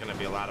PD's gonna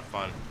be a lot of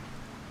fun.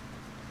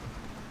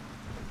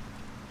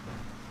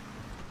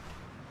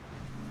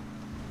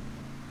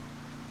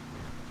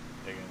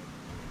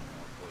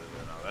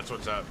 That's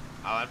what's up.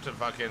 I'll have to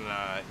fucking,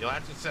 you'll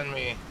have to send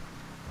me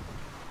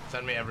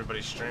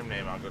everybody's stream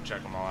name. I'll go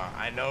check them all out.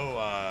 I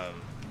know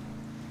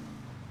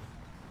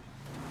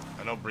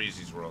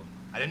Breezy's World.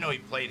 I didn't know he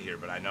played here,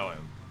 but I know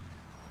him.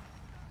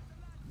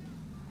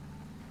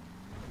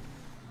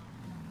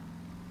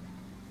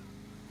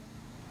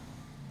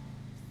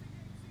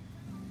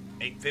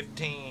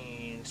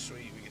 $8:15,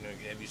 sweet. We can,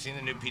 have you seen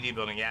the new PD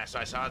building? Yeah, so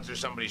I saw it through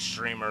somebody's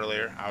stream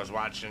earlier. I was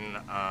watching,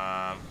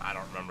 I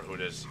don't remember who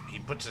it is. He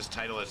puts his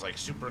title as like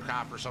Super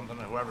Cop or something,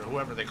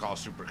 whoever they call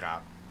Super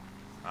Cop.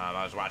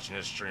 I was watching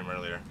his stream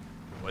earlier,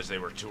 as they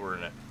were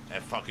touring it.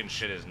 That fucking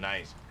shit is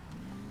nice.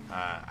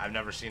 I've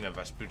never seen a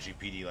Vespucci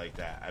PD like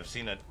that. I've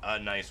seen a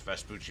nice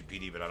Vespucci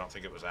PD, but I don't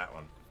think it was that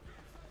one.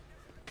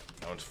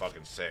 That one's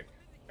fucking sick.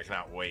 I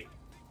cannot wait.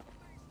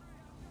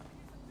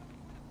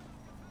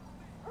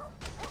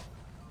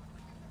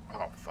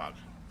 Oh, fuck.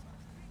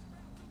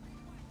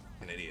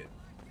 An idiot.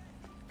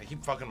 I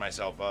keep fucking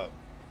myself up.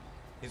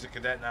 He's a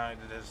cadet now. He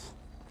did his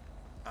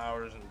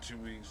hours in 2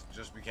 weeks.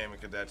 Just became a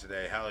cadet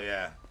today. Hell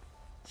yeah.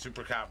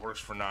 Super Cop works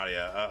for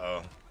Nadia.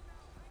 Uh-oh.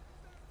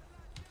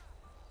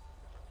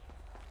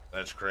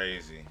 That's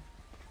crazy.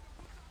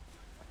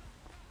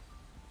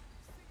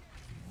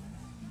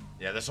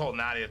 Yeah, this whole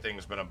Nadia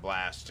thing's been a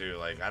blast, too.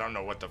 Like, I don't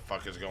know what the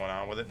fuck is going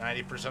on with it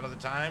 90% of the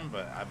time,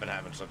 but I've been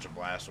having such a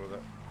blast with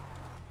it.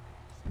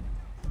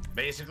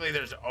 Basically,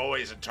 there's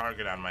always a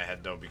target on my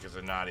head, though, because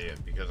of Nadia,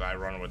 because I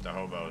run with the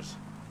hobos.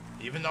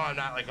 Even though I'm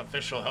not, like,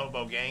 official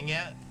hobo gang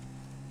yet,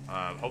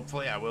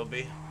 hopefully I will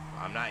be.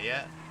 I'm not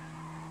yet.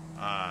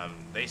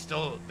 They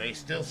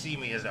still see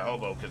me as a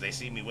hobo, because they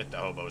see me with the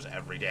hobos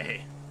every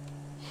day.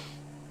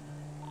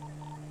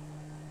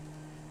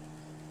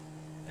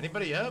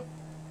 Anybody up?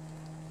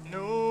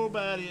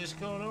 Nobody's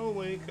gonna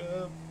wake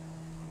up.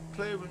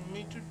 Play with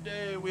me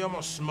today. We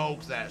almost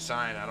smoked that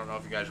sign. I don't know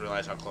if you guys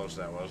realize how close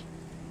that was.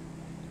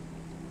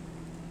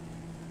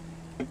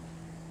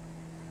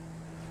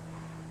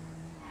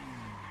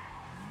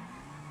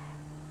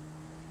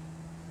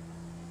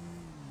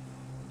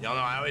 Y'all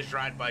know I always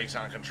ride bikes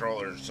on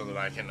controllers so that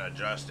I can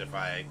adjust if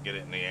I get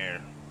it in the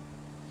air.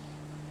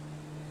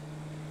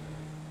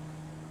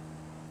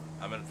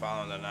 I've been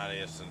following the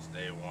Nadia since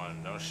day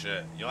one. No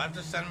shit. You'll have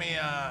to send me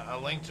a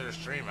link to her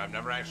stream. I've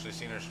never actually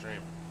seen her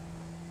stream.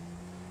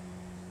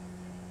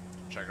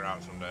 Check her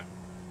out someday.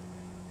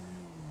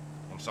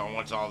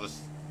 Once all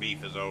this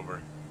beef is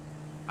over.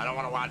 I don't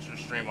want to watch her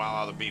stream while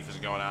all the beef is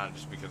going on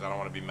just because I don't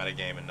want to be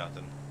metagaming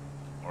nothing.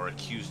 Or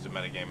accused of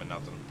metagaming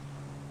nothing.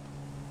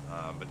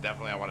 But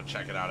definitely I want to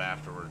check it out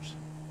afterwards.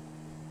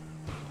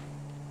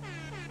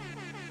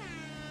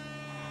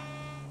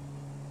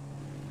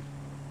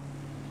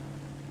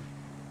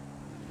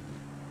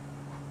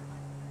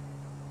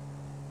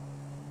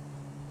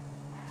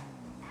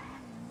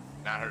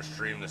 Not her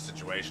stream, the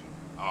situation.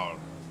 Oh,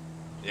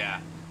 yeah.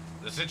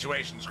 The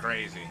situation's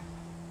crazy.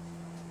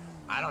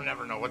 I don't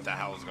never know what the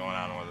hell is going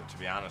on with it, to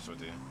be honest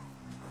with you.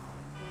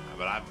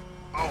 But I've...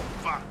 Oh,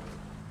 fuck.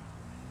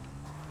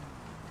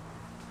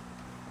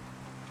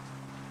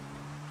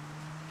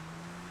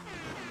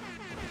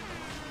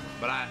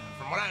 But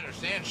from what I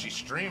understand, she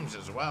streams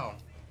as well.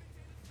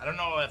 I don't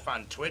know if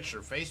on Twitch or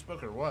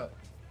Facebook or what.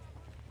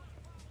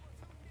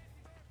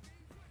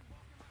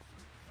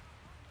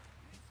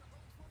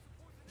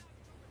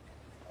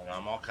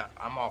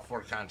 I'm all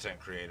for content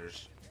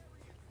creators.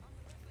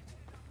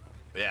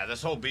 But yeah,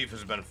 this whole beef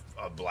has been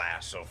a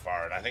blast so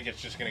far, and I think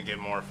it's just gonna get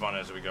more fun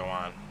as we go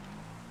on.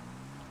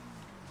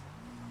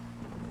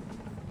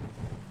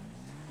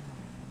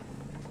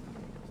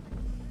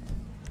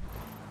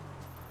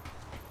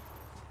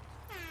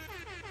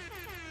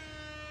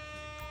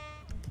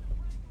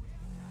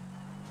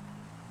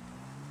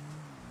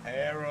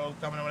 Harold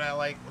coming in with that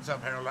like. What's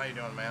up, Harold? How you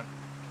doing, man?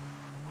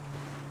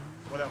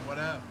 What up? What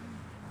up?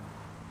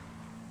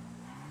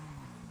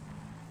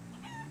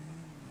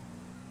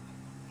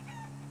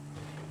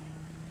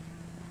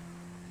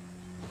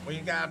 We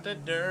got the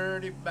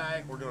dirty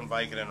bike. We're doing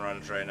Vicodin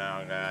runs right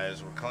now,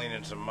 guys. We're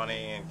cleaning some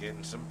money and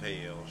getting some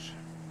pills.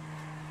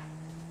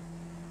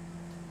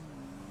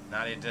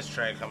 Naughty diss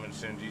track coming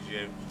soon.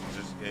 DJ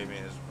just gave me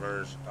his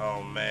verse.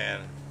 Oh,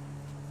 man.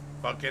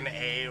 Fucking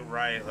A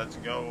right. Let's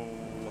go.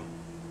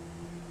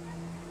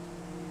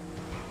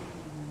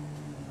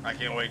 I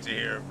can't wait to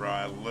hear it, bro.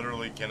 I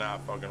literally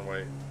cannot fucking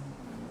wait.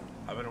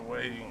 I've been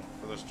waiting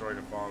for the story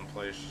to fall in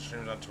place. She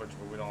streams on Twitch,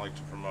 but we don't like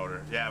to promote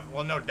her. Yeah,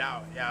 well, no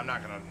doubt. Yeah, I'm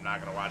not gonna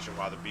watch it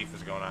while the beef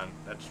is going on.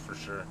 That's for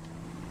sure.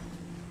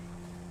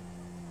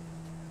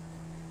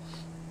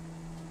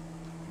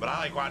 But I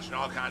like watching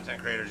all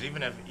content creators,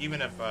 even if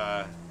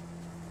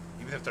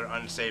they're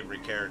unsavory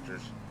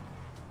characters.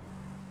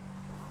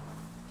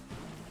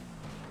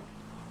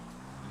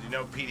 Did you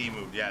know PD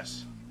moved?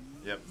 Yes.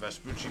 Yep,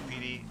 Vespucci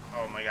PD.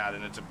 Oh my god,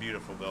 and it's a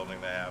beautiful building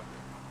they have.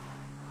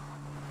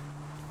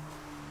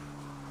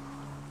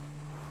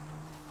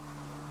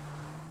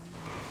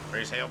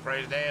 Praise hail,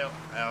 praise Dale.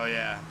 Hell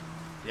yeah.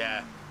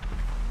 Yeah.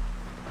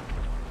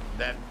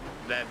 That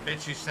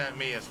bitch you sent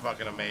me is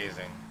fucking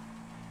amazing.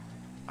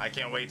 I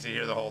can't wait to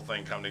hear the whole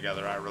thing come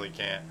together. I really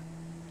can't.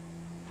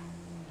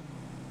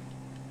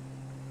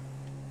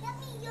 Give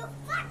me your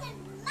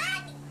fucking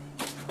money!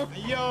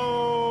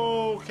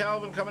 Yo,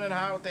 Calvin coming in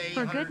hot with the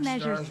 800 For good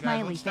measure, stars, guys.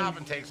 smiley Let's stop face.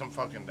 and take some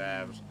fucking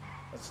dabs.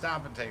 Let's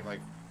stop and take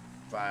like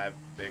 5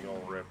 big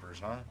old rippers,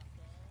 huh?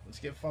 Let's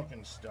get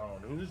fucking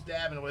stoned. Who's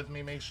dabbing with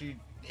me? Make sure you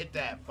hit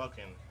that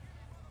fucking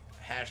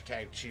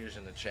hashtag cheers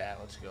in the chat.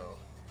 Let's go.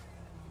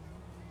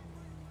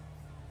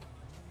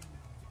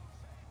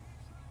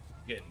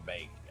 Getting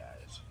baked,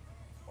 guys.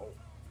 Oh.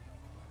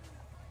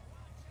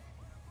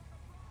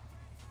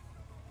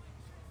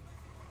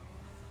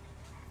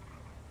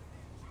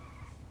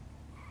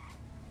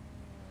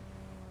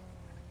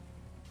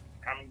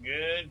 I'm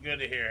good. Good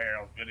to hear,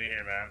 Harold. Good to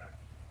hear, man.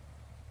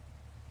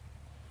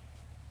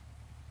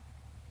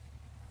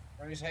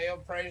 Praise hail,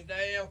 praise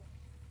Dale.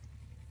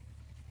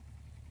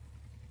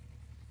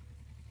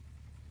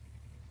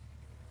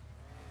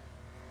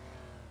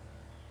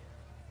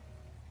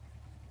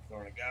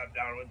 Sort of got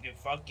down with you.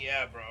 Fuck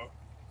yeah, bro.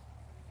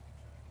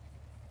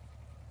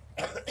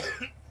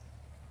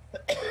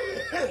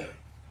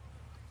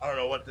 I don't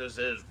know what this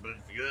is, but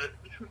it's good.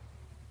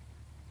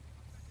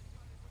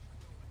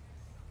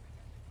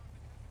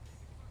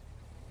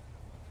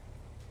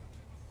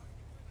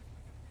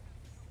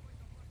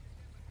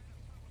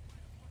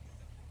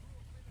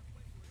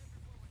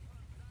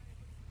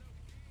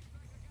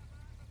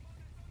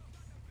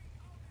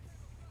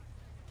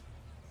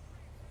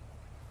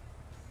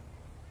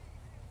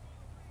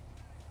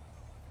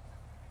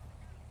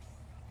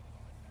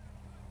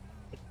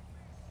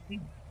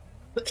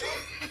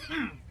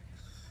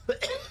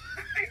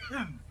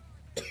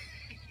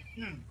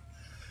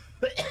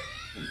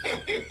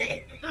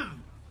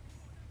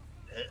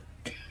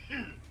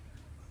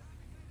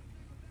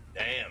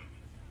 Damn.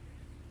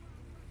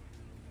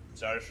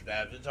 Stars for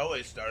dabs. It's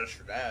always stars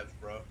for dabs,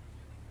 bro.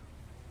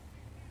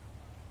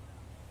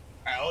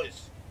 I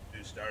always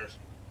do stars.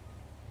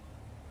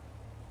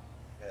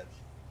 Dabs.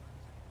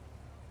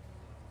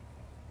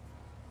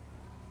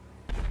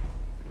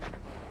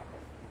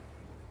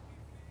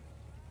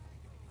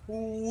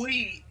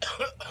 Wee.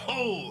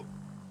 Oh.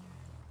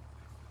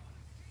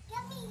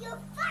 Give me your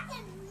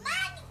fucking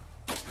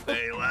money!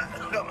 Say less.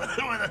 With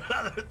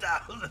another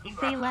 1,000.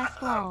 Say less,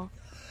 lol.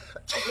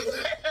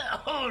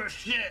 Oh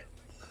shit.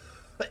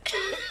 Bro.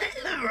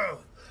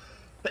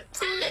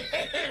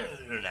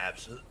 You're an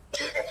absolute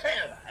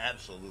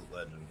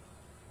legend.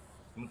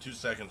 Give me 2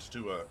 seconds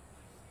to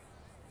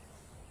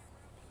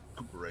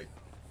recuperate.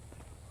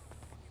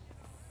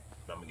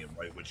 I'm gonna get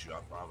right with you,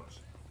 I promise.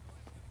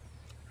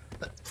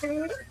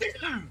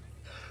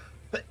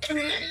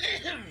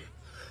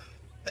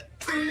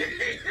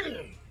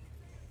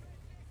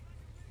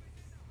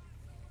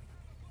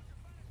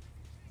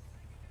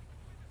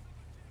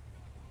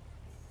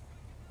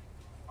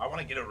 I want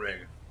to get a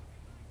rig,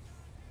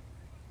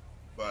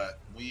 but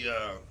we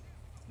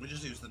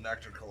just use the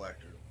nectar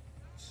collector.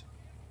 It's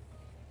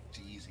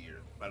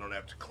easier. I don't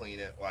have to clean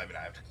it. Well, I mean,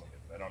 I have to clean it.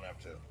 I don't have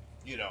to.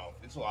 You know,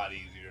 it's a lot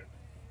easier.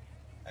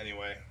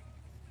 Anyway,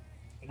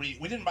 we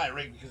didn't buy a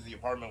rig because the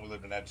apartment we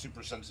lived in had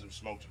super sensitive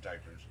smoke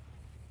detectors.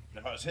 And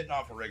if I was hitting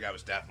off a rig, I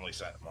was definitely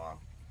setting them off.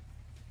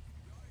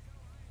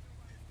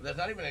 But that's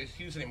not even an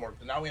excuse anymore,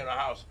 because now we have a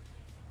house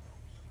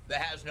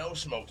that has no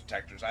smoke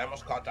detectors. I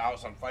almost caught the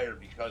house on fire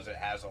because it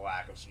has a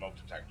lack of smoke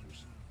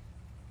detectors.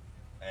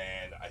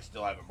 And I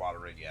still haven't bought a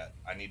rig yet.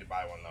 I need to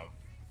buy one, though.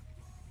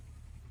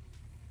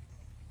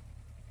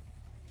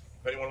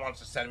 If anyone wants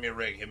to send me a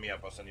rig, hit me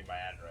up. I'll send you my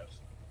address.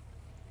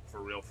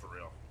 For real, for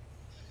real.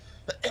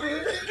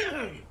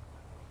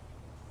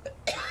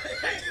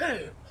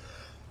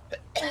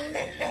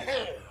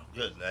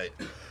 Good night.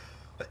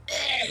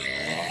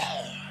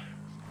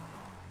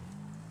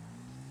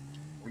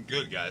 We're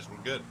good, guys.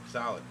 We're good.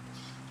 Solid.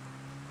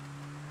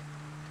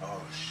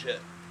 Oh,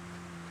 shit.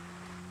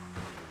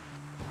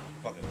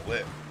 Fucking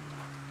lit.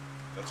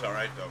 That's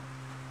alright, though.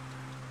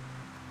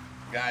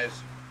 Guys,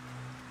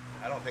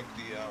 I don't think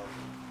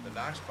the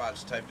Knox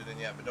bot's typed it in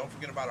yet, but don't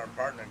forget about our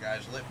partner,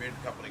 guys, Lit Beard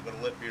Company. Go to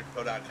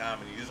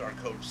litbeardco.com and use our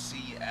code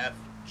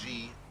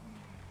CFG,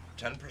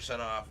 10%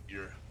 off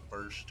your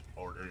first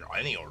order,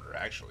 any order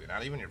actually,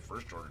 not even your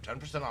first order.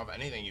 10% off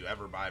anything you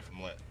ever buy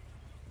from Lit.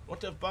 What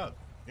the fuck?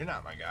 You're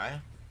not my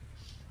guy.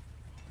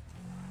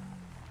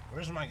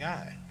 Where's my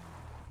guy?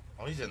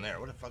 Oh, he's in there.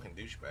 What a fucking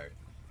douchebag.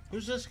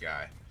 Who's this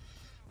guy?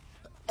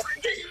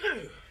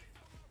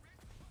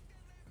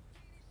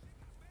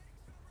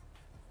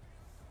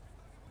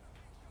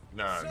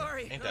 No,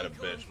 ain't that a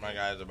bitch? My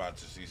guy's about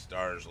to see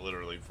stars,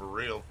 literally, for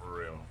real, for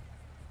real.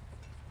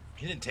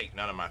 He didn't take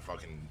none of my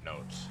fucking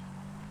notes.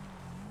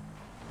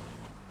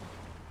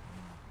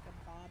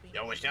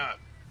 Yo, what's up?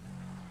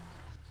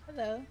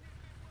 Hello.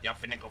 Y'all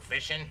finna go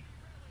fishing?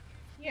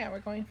 Yeah, we're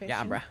going fishing.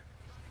 Yeah, bruh.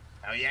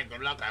 Oh yeah,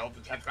 good luck. I hope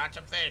you catch lots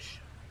of fish.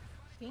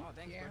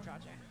 Thank you.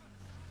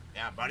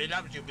 Yeah, buddy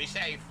loves you. Be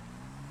safe.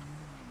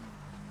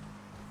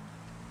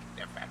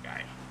 That fat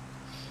guy.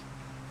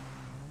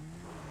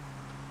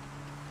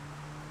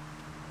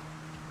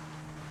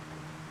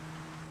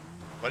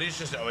 Buddy's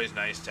just always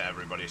nice to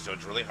everybody, so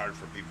it's really hard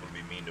for people to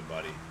be mean to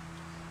Buddy.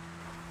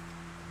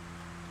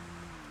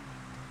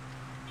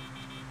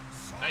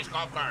 Nice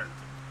golf cart.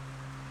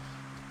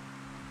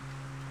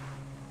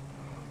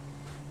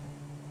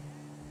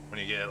 When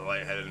you get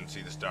lightheaded and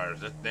see the stars,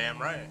 that's damn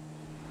right.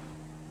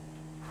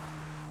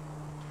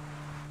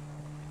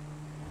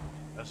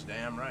 That's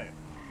damn right.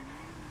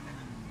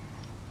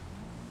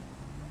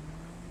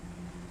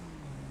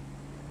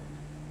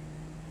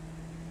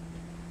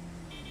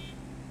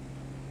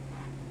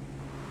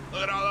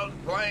 Look at all those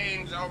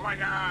planes, oh my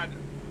God.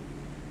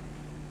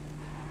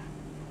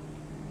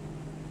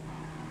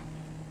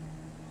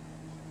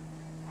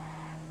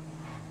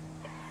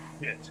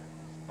 Shit.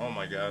 Oh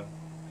my God.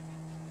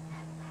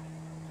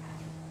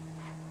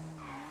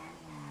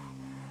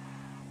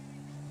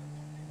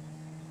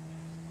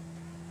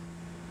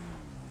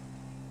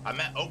 I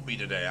met Opie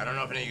today. I don't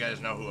know if any of you guys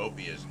know who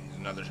Opie is. He's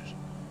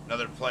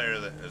another player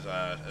that is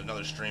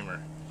another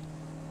streamer.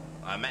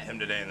 I met him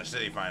today in the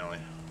city finally.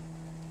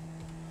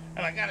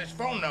 And I got his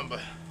phone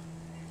number.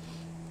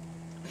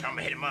 So I'm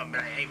gonna hit him up and be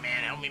like, hey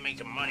man, help me make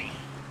some money.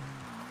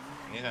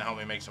 And he's gonna help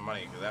me make some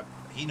money because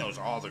he knows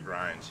all the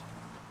grinds.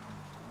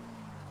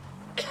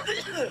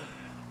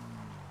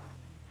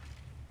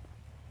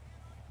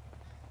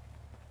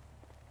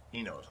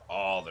 He knows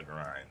all the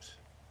grinds.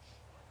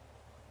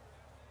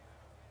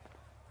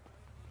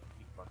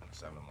 Fucking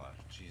 7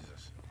 left.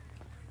 Jesus.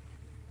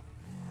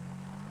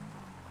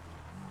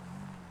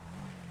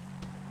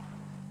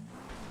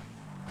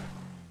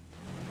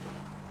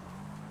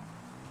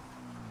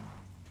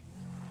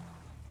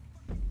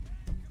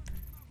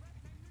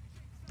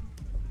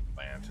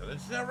 Man, so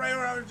this is right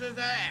where I was just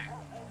at.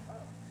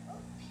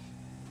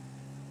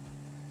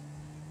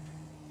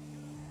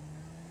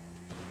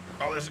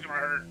 Oh, this is gonna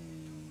hurt.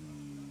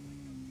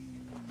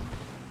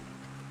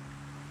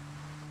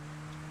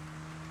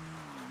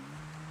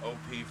 OP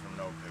from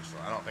No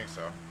Pixel. I don't think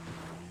so.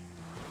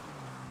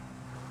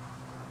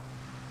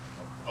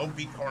 OP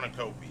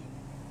Cornucopy.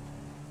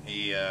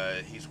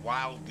 He's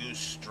Wild Goose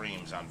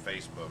Streams on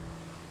Facebook.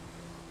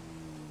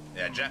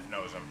 Yeah, Jeff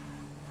knows him.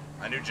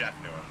 I knew Jeff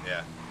knew him,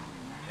 yeah.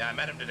 Yeah, I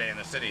met him today in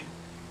the city.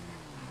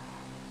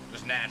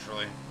 Just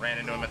naturally. Ran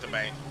into him at the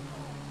bank.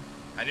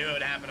 I knew it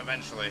would happen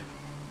eventually.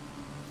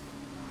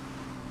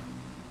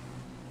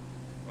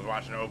 I was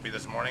watching OP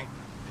this morning.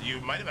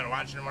 You might have been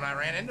watching him when I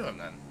ran into him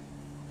then.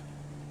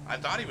 I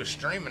thought he was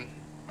streaming,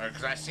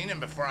 because I seen him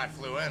before I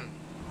flew in.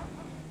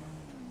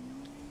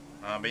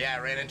 But yeah, I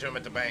ran into him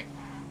at the bank.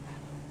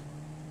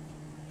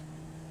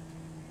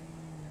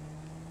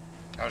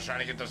 I was trying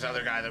to get this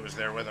other guy that was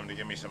there with him to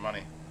give me some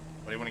money,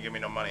 but he wouldn't give me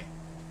no money.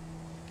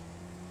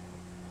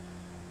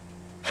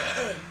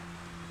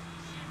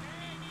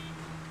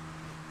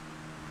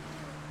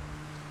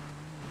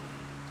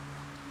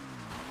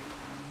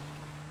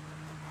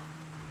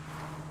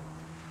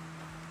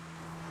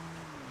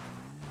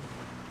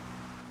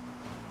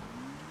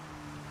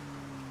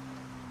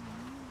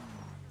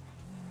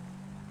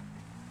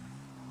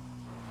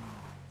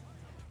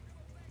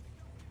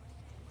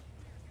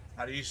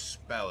 How do you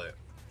spell it?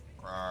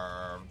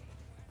 How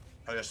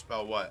do you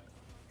spell what?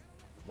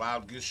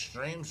 Wild Goose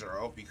Streams or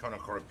Opie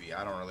Cornucopy?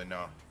 I don't really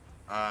know.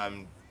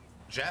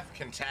 Jeff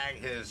can tag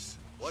his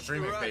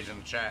streaming page in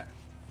the chat.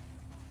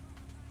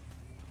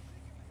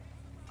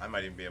 I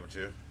might even be able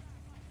to.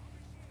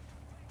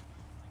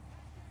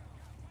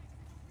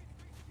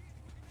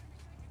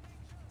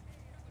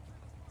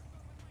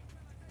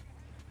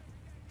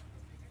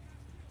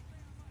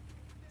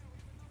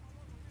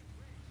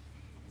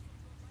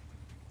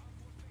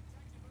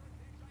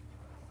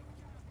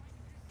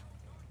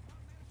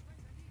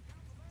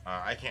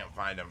 I can't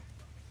find him.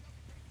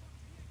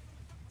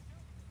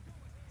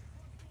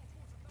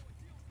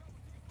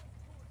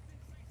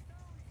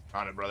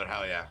 Found it, brother.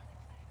 Hell yeah.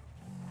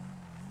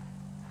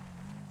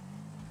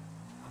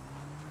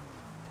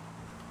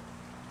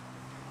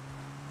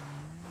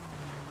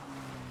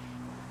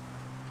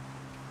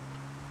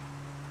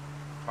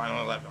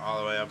 Finally left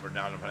all the way up or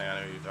down depending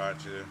on who you talk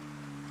to.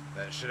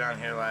 That shit on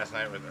here last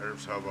night with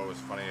Herbs Hobo was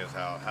funny as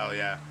hell. Hell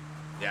yeah.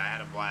 Yeah, I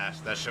had a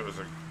blast. That shit was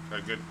a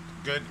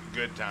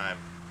good time.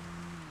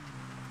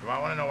 You might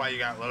want to know why you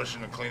got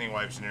lotion and cleaning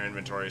wipes in your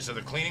inventory. So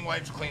the cleaning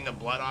wipes clean the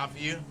blood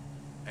off you,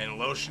 and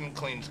lotion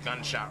cleans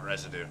gunshot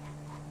residue.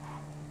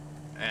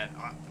 And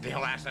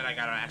last night I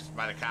got asked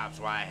by the cops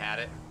why I had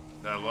it,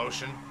 the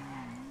lotion,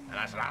 and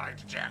I said I like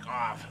to jack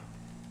off.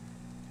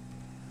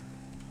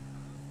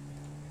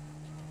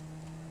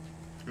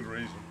 Good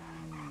reason.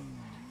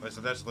 I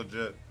said that's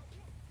legit.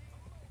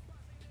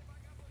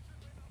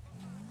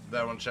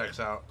 That one checks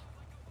out.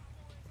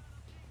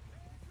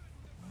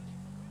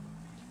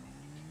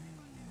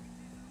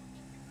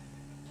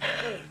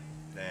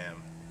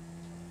 Damn.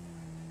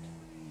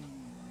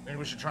 Maybe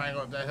we should try and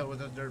go up that hill with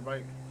this dirt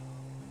bike.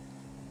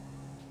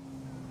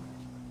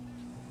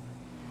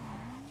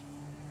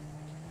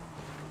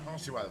 I don't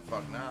see why the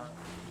fuck not.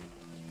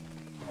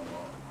 Oh,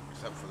 well,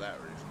 except for that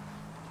reason.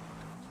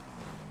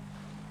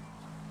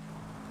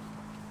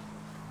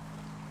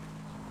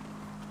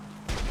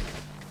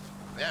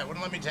 Yeah, it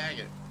wouldn't let me tag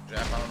it,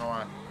 Jeff. I don't know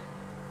why.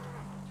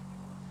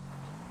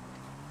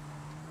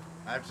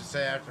 I have to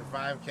say, after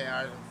 5K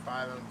hours and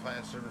 5M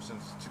playing server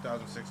since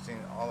 2016,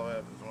 all the way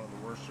up is one of the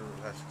worst servers.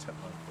 That's 10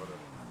 months, whatever.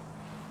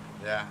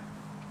 Yeah.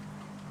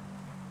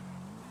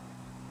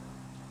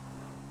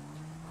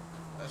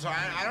 So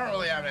I don't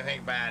really have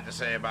anything bad to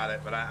say about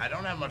it, but I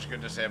don't have much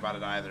good to say about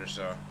it either,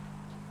 so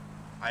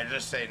I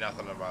just say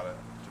nothing about it,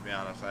 to be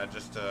honest.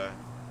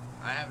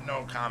 I have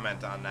no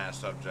comment on that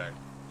subject.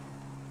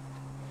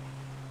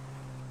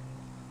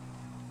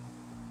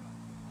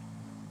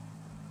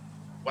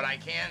 What I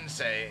can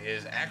say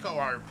is Echo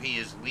RP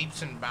is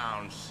leaps and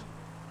bounds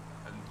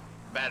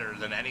better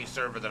than any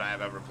server that I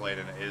have ever played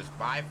in. It is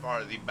by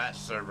far the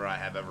best server I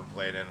have ever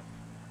played in,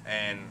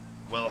 and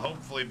will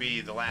hopefully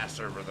be the last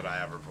server that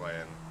I ever play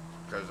in,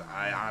 because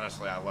I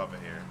love it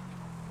here.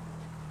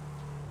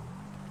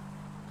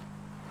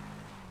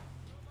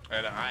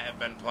 And I have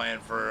been playing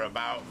for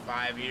about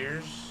 5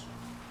 years,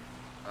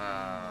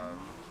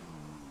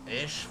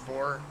 ish,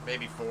 4,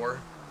 maybe 4,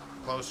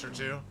 closer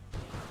to.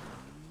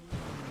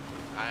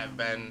 I have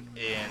been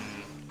in,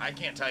 I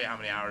can't tell you how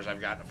many hours I've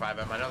gotten to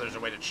 5M. I know there's a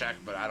way to check,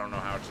 but I don't know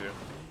how to.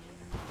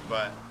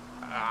 But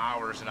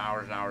hours and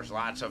hours and hours,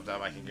 lots of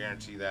them, I can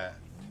guarantee that.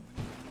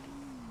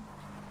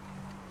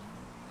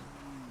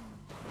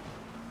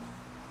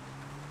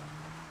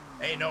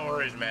 Hey, no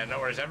worries, man, no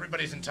worries.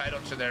 Everybody's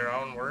entitled to their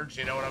own words,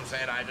 you know what I'm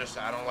saying? I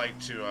don't like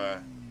to,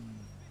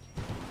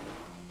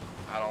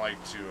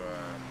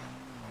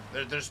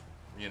 there's,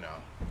 you know.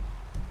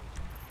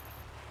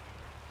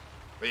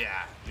 But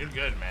yeah, you're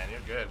good, man. You're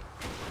good.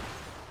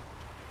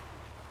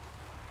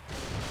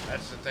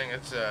 That's the thing.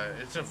 It's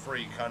a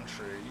free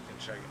country. You can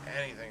check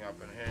anything up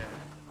in here.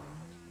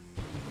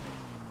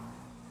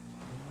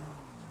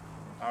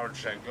 Power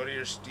check. Go to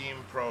your Steam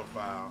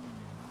profile.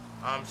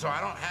 So I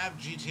don't have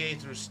GTA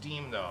through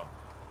Steam though.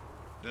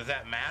 Does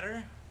that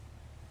matter?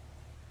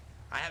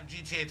 I have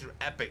GTA through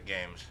Epic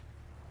Games.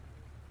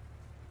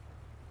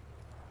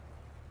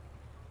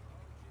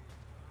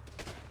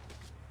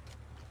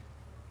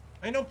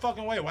 Ain't no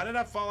fucking way. Why did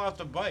I fall off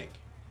the bike?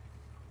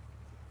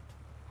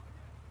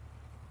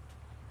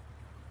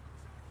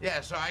 Yeah,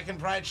 so I can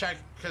probably check,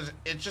 because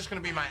it's just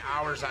going to be my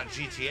hours on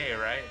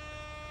GTA, right?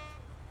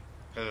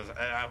 Because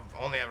I've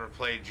only ever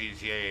played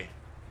GTA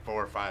 4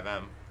 or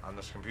 5M on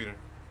this computer.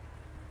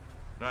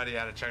 No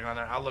idea how to check on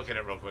there. I'll look at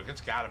it real quick.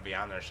 It's got to be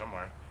on there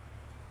somewhere.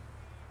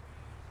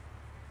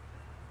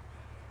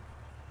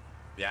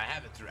 Yeah, I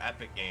have it through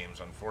Epic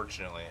Games,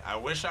 unfortunately. I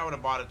wish I would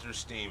have bought it through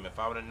Steam. If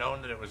I would have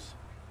known that it was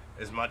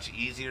as much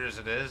easier as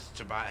it is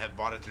to have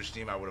bought it through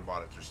Steam, I would have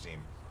bought it through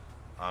Steam.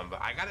 But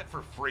I got it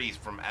for free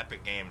from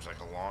Epic Games like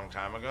a long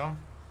time ago.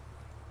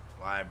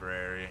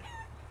 Library.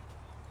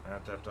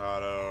 Grand Theft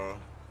Auto.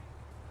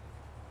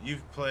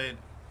 You've played...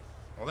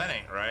 Well, that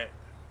ain't right.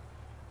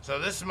 So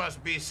this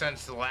must be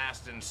since the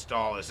last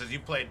install. It says you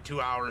played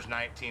 2 hours,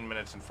 19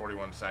 minutes, and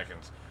 41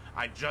 seconds.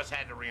 I just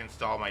had to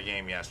reinstall my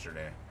game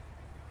yesterday.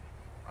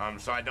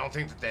 So I don't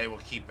think that they will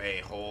keep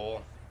a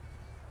whole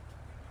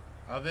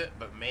of it,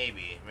 but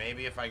maybe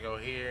if I go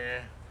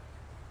here,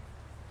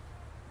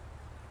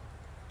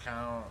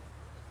 count,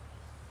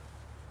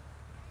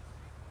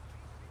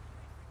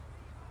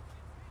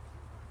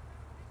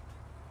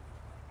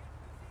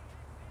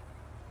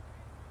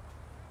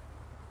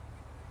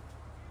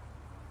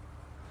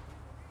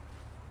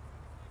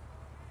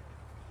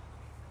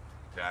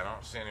 yeah, I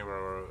don't see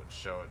anywhere where it would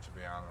show it, to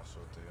be honest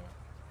with you.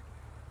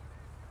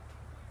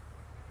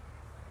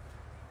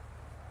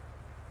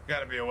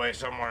 Gotta be a way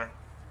somewhere.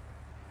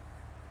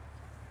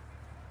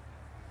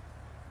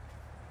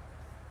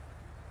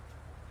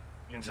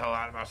 You can tell a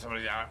lot about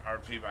somebody's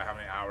RP by how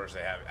many hours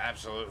they have.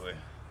 Absolutely.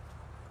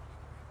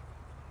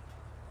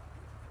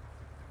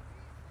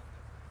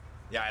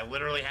 Yeah, I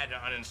literally had to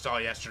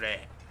uninstall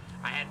yesterday.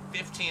 I had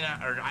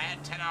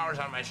 10 hours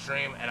on my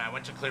stream, and I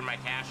went to clear my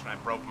cache, and I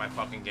broke my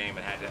fucking game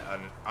and had to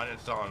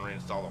uninstall and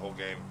reinstall the whole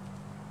game.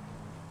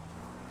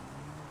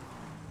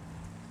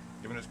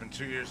 Given it's been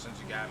 2 years since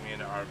you got me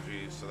into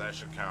RP, so that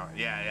should count.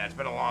 Yeah, it's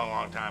been a long,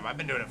 long time. I've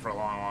been doing it for a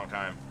long, long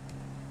time.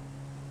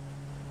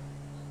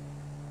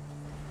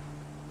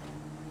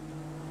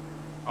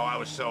 Oh, I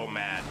was so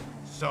mad.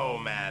 So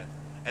mad.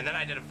 And then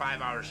I did a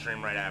 5-hour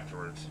stream right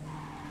afterwards.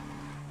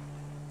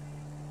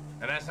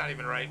 And that's not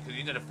even right, because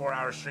you did a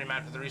 4-hour stream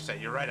after the reset.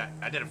 You're right,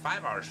 I did a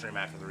 5-hour stream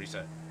after the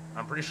reset.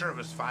 I'm pretty sure it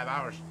was 5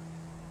 hours.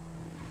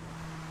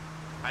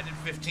 I did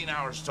 15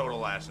 hours total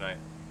last night.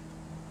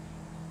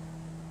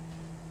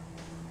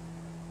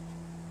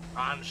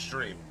 On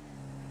stream.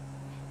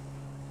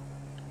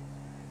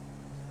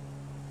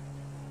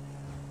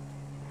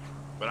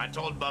 But I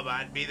told Bubba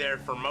I'd be there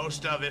for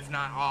most of, if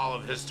not all,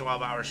 of his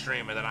 12-hour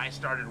stream. And then I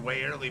started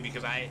way early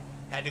because I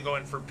had to go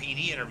in for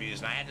PD interviews.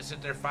 And I had to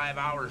sit there 5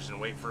 hours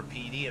and wait for a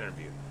PD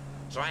interview.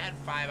 So I had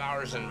 5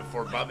 hours in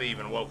before Bubba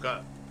even woke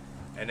up.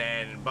 And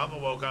then Bubba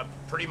woke up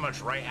pretty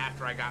much right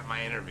after I got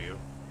my interview.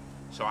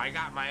 So I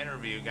got my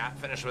interview, got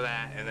finished with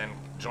that, and then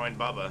joined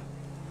Bubba.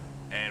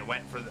 And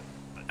went for the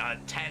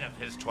 10 of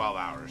his 12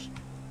 hours.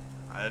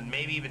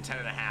 Maybe even 10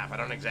 and a half. I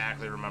don't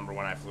exactly remember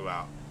when I flew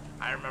out.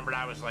 I remembered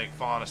I was like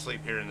falling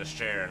asleep here in this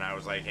chair, and I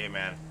was like, hey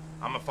man,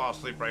 I'm gonna fall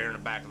asleep right here in the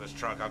back of this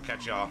truck. I'll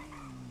catch y'all.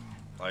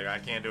 Like, I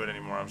can't do it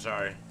anymore. I'm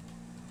sorry.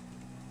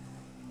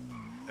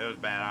 It was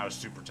bad. I was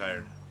super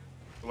tired.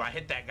 Ooh, I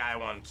hit that guy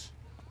once.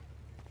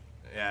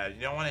 Yeah,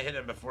 you don't want to hit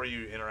him before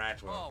you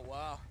interact with him. Oh,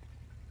 wow.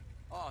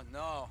 Oh,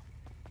 no.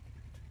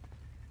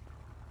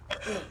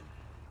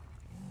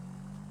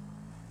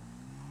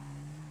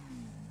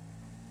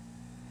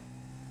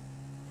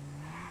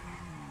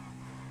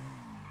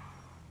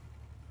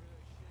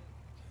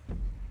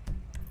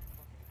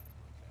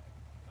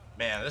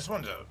 Man, this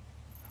one's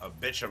a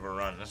bitch of a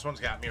run. This one's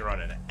got me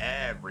running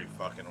every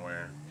fucking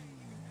where.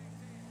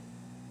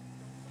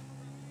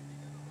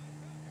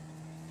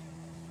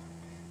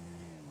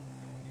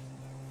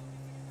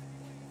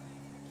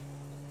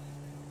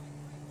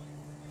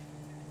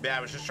 Yeah,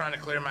 I was just trying to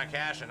clear my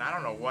cache, and I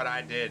don't know what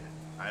I did.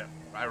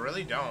 I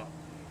really don't.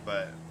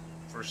 But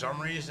for some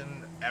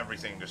reason,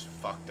 everything just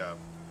fucked up.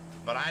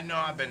 But I know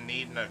I've been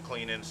needing a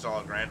clean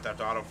install of Grand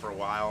Theft Auto for a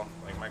while.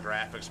 Like, my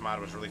graphics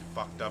mod was really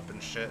fucked up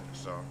and shit,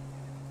 so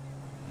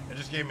it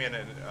just gave me an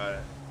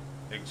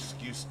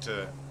excuse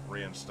to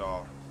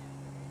reinstall.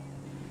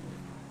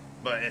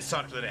 But it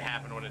sucked that it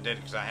happened when it did,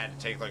 because I had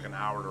to take like an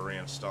hour to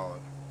reinstall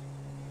it.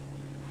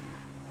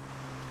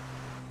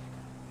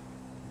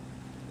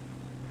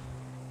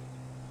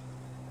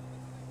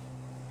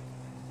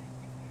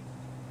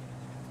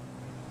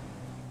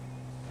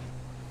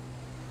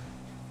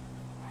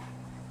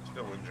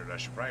 Still injured. I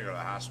should probably go to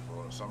the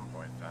hospital at some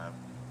point in time.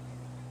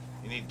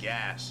 You need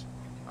gas.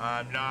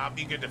 No, I'll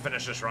be good to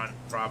finish this run,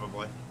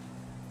 probably.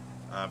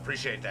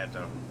 Appreciate that,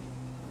 though.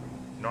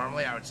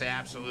 Normally, I would say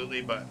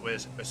absolutely, but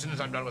as soon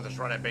as I'm done with this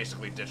run, I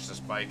basically ditch this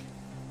bike.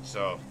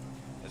 So,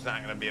 it's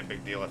not going to be a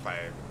big deal if I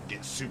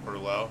get super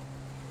low.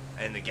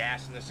 And the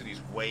gas in this city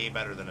is way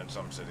better than in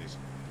some cities.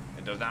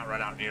 It does not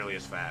run out nearly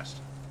as fast.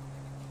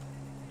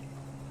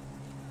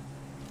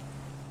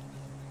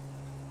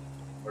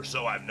 Or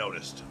so I've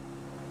noticed.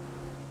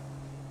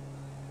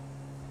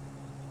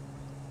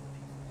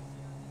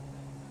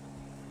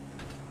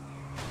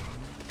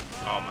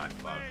 Oh my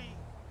fuck.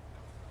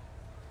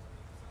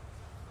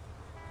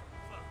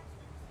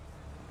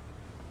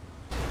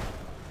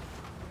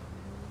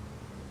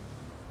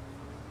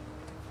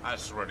 I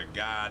swear to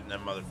God, that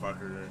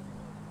motherfucker.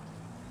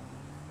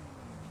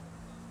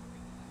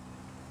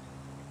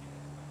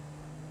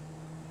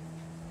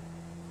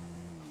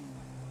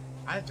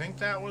 I think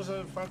that was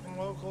a fucking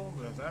local,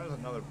 but if that was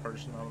another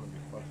person, I'm gonna be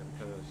fucking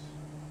pissed.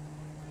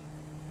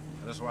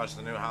 I just watched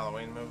the new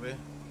Halloween movie.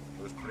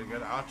 It was pretty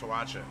good. I'll have to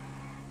watch it.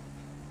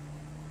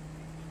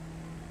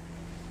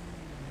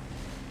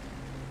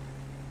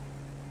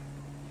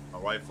 My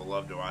wife will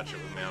love to watch it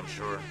with me, I'm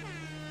sure.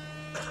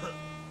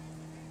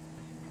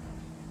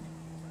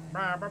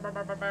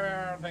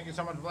 Thank you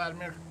so much,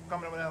 Vladimir,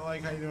 coming in with that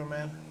like. How you doing,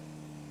 man?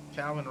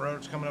 Calvin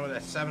Rhodes coming in with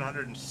that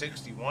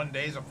 761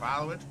 days of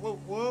followers. Whoa,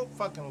 whoa,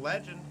 fucking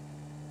legend.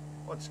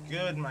 What's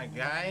good, my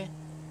guy?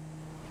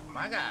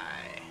 My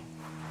guy.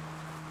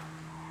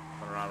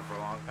 Been around for a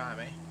long time,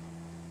 eh?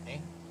 Eh?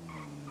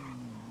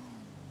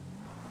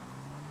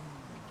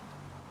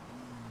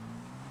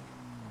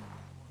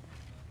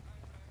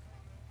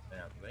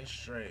 Yeah, they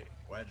straight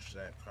wedged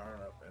that car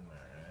up in there,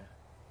 eh?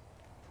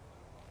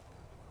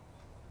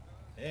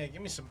 Yeah,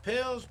 give me some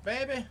pills,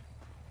 baby.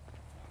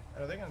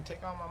 Are they gonna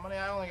take all my money?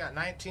 I only got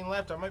 19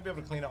 left. I might be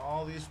able to clean up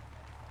all these.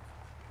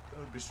 That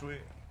would be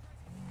sweet.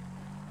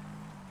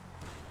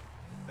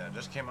 That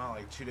just came out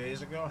like 2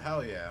 days ago.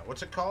 Hell yeah.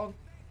 What's it called?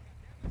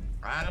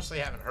 I honestly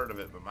haven't heard of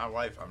it, but my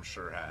wife, I'm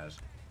sure, has.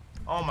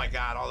 Oh my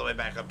God, all the way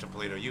back up to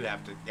Toledo. You have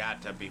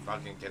got to be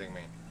fucking kidding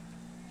me.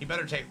 He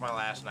better take my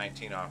last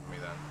 19 off of me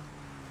then.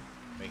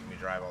 Making me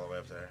drive all the way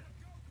up there.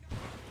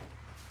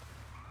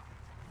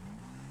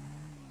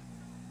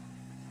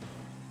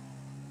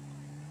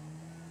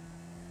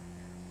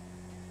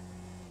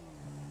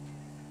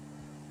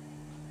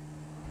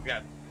 We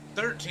got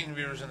 13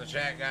 viewers in the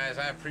chat, guys.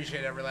 I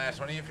appreciate every last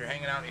one of you. If you're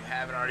hanging out and you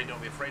haven't already,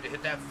 don't be afraid to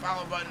hit that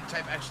follow button,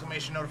 type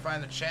exclamation notify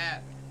in the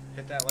chat,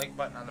 hit that like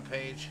button on the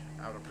page.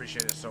 I would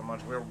appreciate it so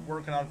much. We're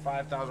working on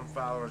 5,000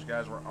 followers,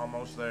 guys. We're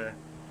almost there.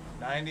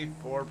 94%.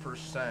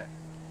 Let's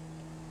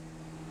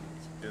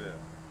get it.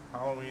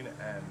 Halloween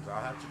ends.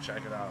 I'll have to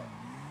check it out.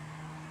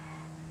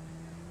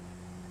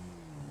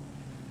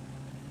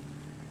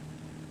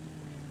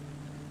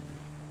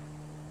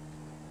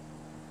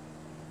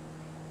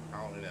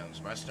 Halloween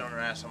ends. My stoner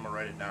ass, I'm gonna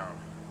write it down.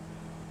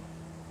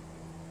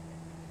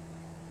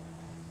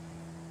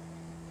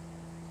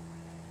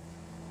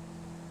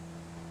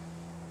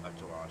 I have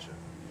to watch it.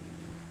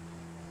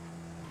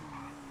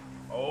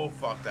 Oh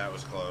fuck, that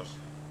was close.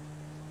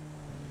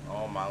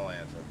 Oh my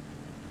lantern.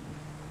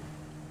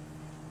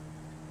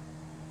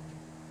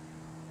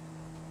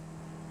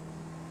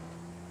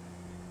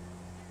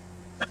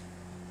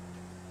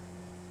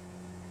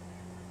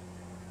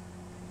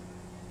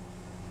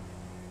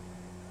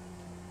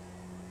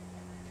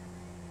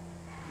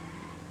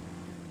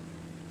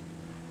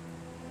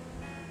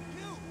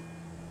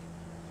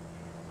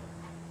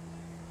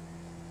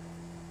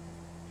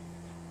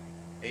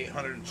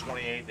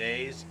 $828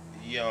 days.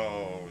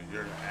 Yo,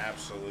 you're an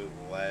absolute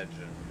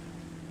legend.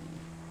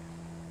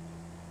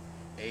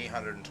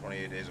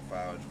 828 days of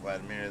followers,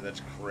 Vladimir.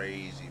 That's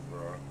crazy,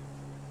 bro.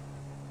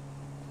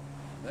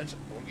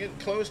 We're getting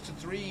close to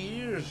 3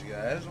 years,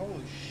 guys.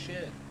 Holy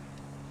shit.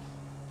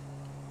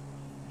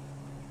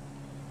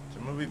 It's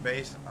a movie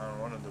based on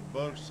one of the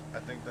books. I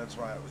think that's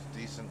why it was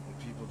decent. And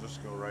people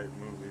just go write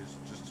movies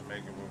just to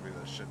make a movie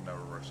that shit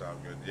never works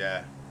out good.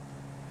 Yeah.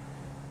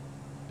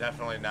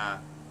 Definitely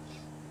not.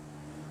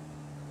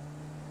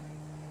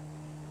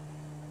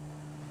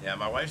 Yeah,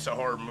 my wife's a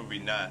horror movie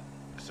nut,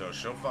 so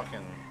she'll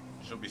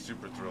be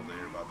super thrilled to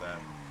hear about that.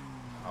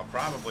 I'll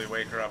probably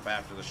wake her up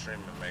after the stream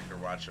and make her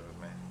watch it with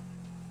me.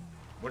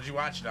 What'd you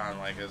watch it on?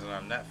 Like, is it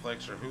on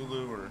Netflix or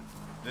Hulu or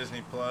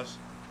Disney Plus?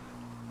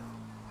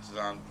 Is it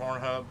on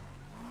Pornhub?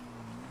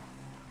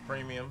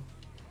 Premium?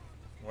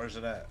 Where's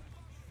it at?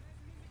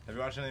 Have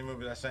you watched any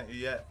movies I sent you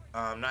yet?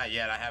 Not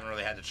yet. I haven't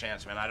really had the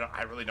chance, man.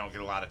 I really don't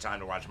get a lot of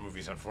time to watch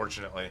movies,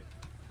 unfortunately.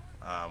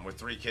 With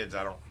 3 kids,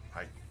 I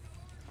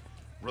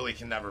really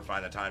can never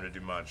find the time to do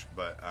much,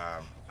 but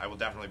I will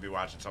definitely be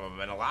watching some of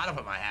them, and a lot of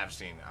them I have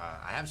seen.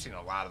 I have seen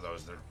a lot of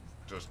those. They're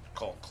just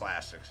cult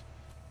classics.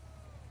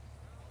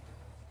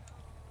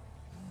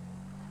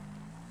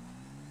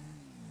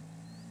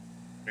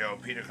 Yo,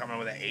 Peter coming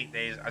with an 8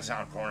 days. I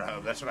sound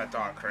Pornhub. That's what I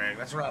thought, Craig.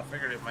 That's what I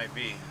figured it might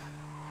be.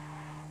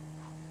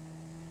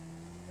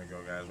 There we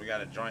go, guys. We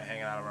got a joint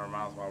hanging out of our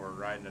mouth while we're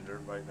riding a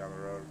dirt bike down the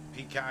road.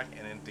 Peacock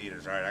and in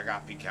theaters. All right, I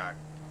got Peacock.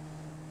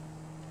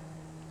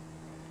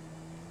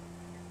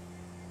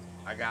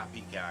 I got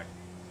Peacock.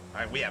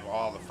 All right, we have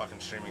all the fucking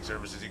streaming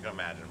services you can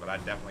imagine, but I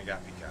definitely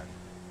got Peacock.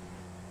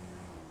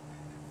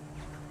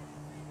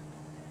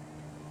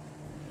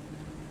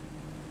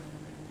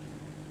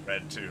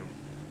 Red 2.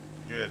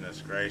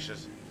 Goodness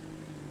gracious.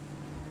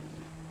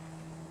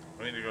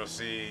 We need to go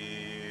see,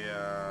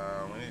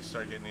 we need to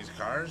start getting these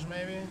cars,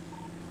 maybe?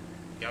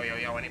 Yo, yo,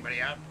 yo,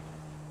 anybody up?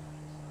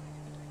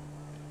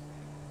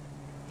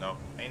 No,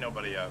 ain't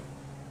nobody up.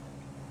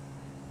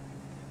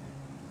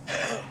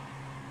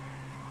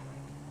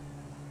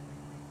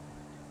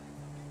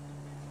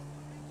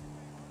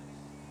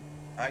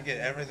 I get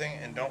everything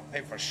and don't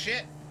pay for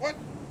shit. What?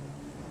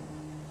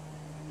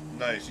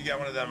 Nice. You got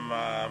one of them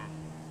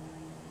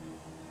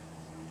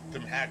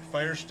hack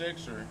fire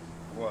sticks or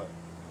what?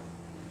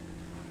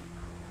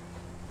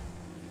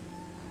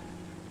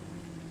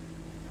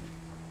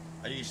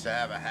 I used to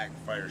have a hack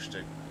fire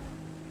stick.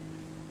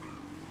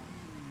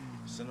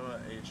 Cinema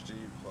HD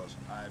plus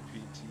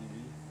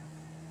IPTV.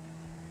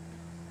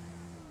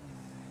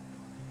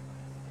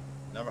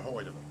 Never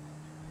heard of it.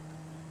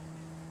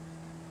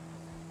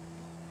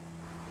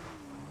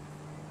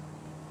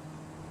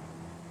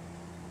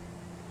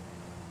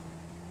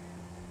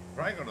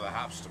 Probably go to the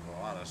Hopsticle,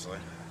 honestly.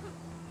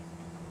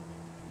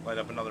 Light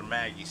up another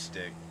Maggie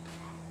stick.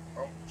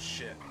 Oh,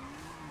 shit.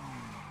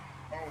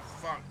 Oh,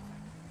 fuck.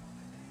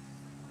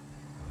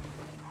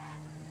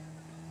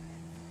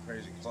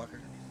 Crazy clucker.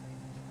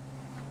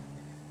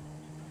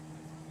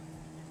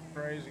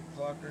 Crazy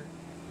clucker.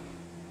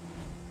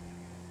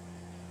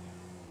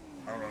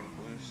 I run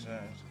blue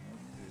signs.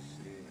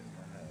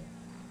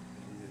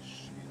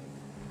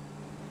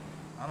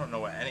 I don't know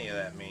what any of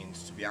that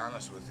means, to be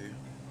honest with you.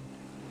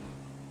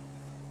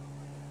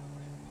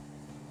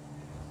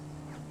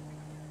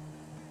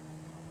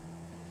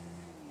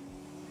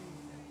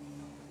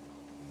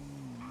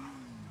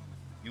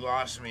 You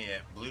lost me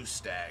at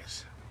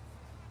BlueStacks.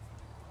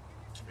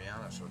 To be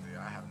honest with you,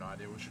 I have no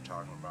idea what you're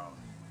talking about.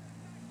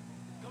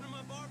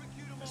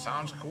 It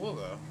sounds cool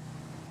though.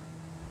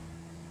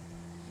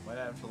 Might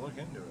have to look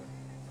into it.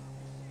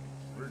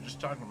 We were just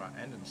talking about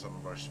ending some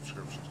of our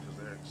subscriptions because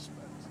they're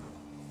expensive.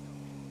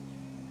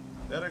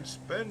 They're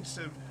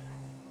expensive.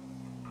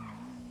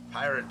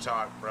 Pirate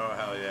Talk, bro,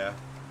 hell yeah.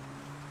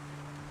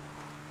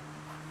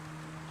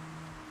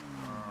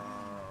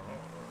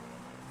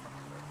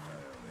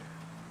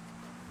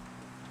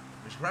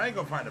 should probably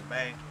go find a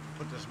bank and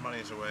put this money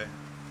away.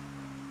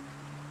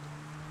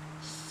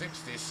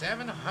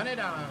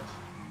 $6,700.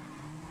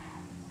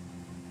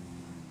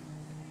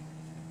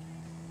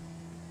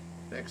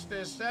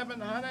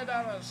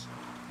 $6,700.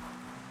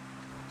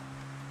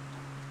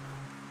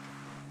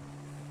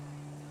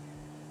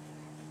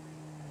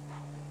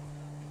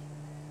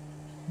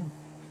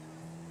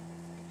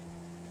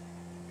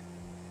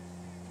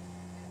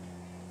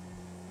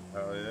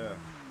 Hell yeah.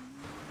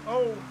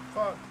 Oh,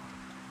 fuck.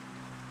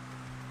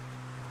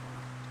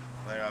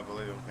 I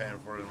believe I'm paying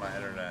for it in my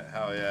internet.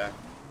 Hell yeah.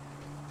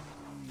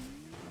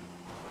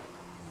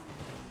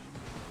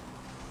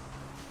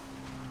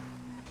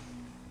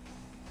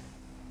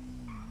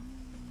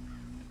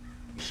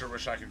 I sure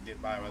wish I could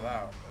get by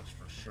without. That's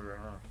for sure,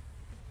 huh?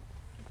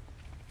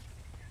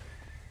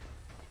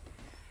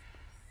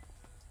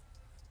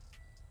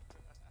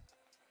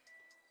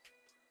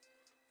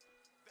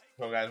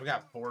 So guys, we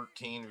got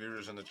 14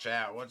 viewers in the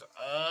chat. What's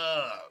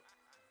up?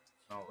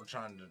 Oh, we're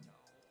trying to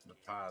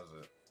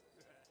deposit.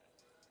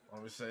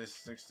 When we say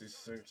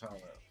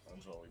 6,600,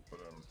 that's what we put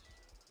in.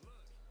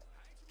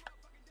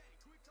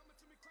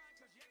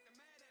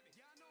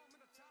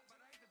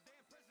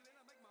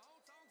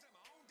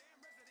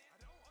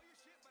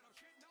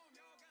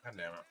 God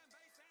damn it.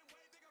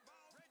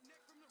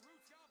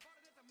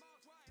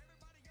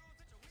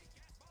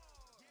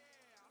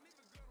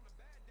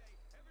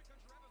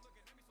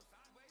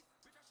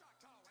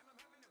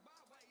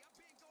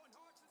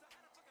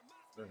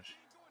 Finish.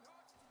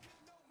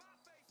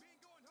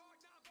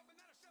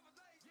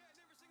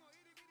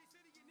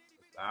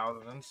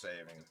 1,000 in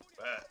savings.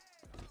 Bet.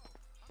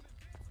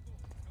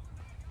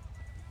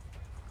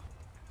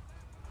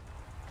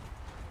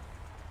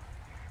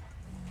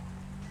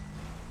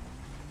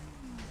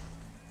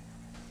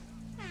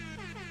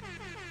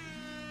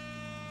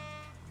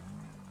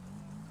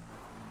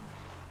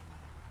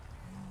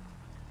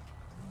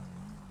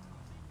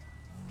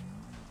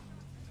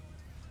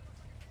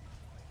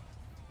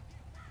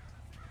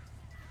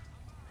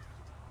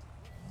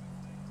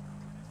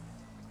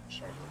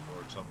 Try to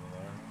record something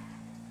there.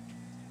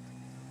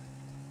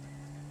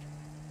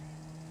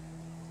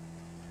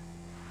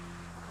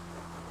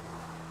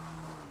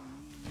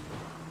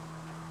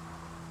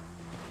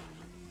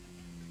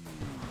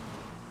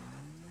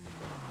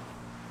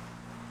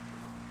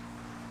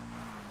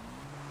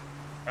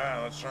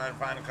 Alright, let's try and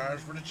find the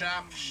cars for the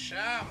chop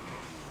shop.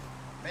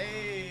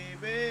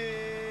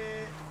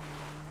 Baby.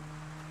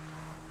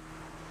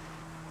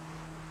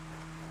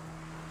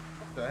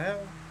 What the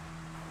hell?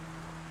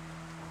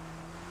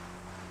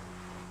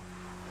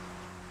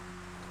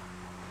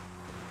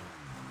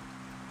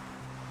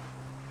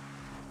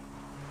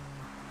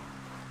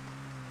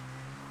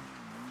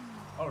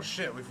 Oh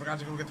shit, we forgot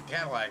to go get the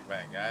Cadillac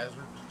back, guys.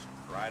 We're just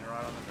riding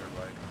around on the dirt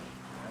bike.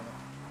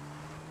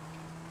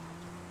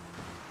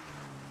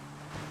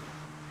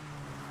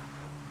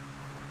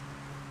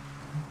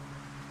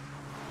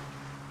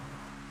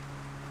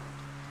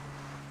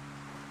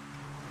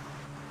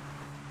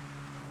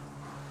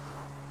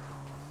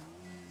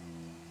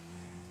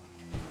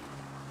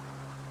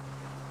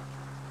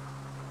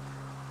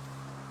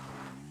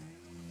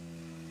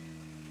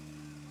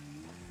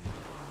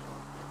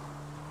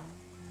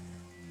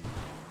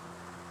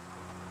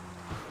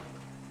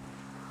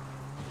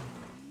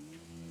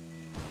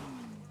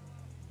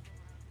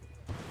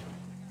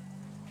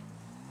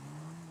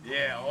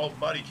 Yeah, old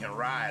buddy can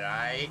ride,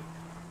 alright?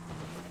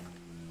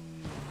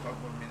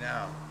 Fuck with me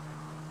now.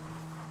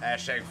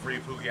 Hashtag free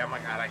Pookie. Oh my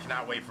god, I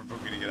cannot wait for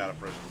Pookie to get out of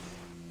prison.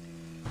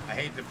 I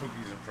hate that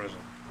Pookie's in prison.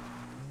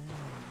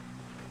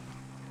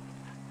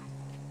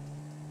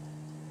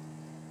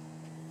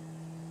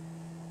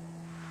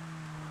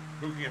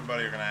 Pookie and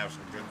Buddy are gonna have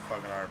some good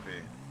fucking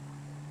RP.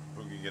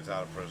 Pookie gets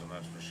out of prison,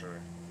 that's for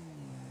sure.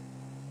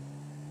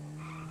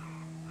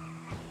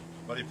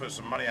 Buddy put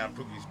some money on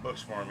Pookie's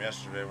books for him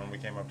yesterday when we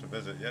came up to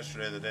visit.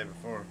 Yesterday, the day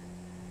before.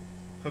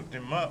 Hooked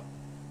him up.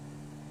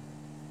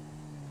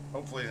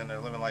 Hopefully he's in there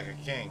living like a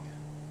king.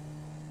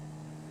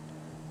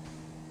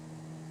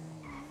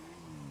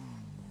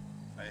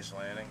 Nice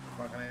landing.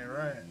 Fucking ain't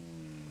right.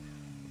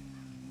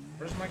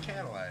 Where's my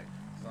Cadillac?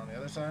 Is it on the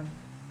other side?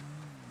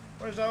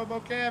 Where's the Obo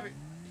Cabbie?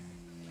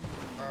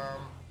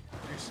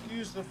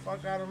 Excuse the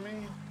fuck out of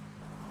me.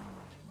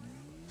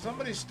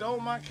 Somebody stole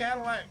my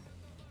Cadillac.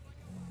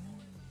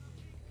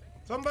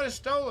 Somebody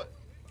stole it.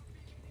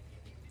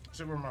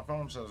 See where my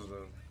phone says it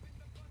is.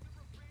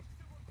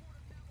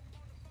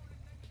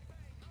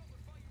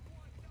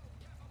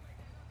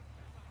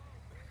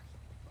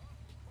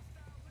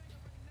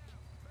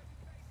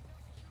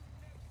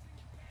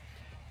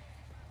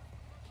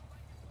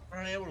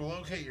 Aren't able to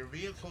locate your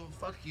vehicle?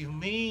 Fuck you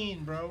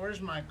mean, bro?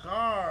 Where's my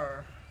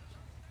car?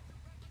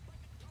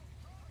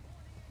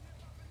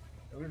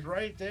 It was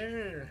right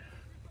there.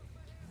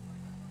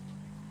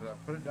 Did I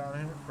put it down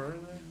here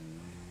further?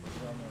 Put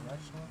it on the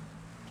next one?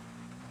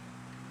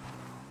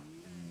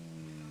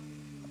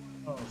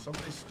 Oh,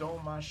 somebody stole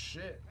my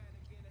shit.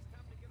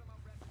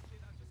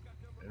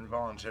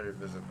 Involuntary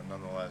visit, but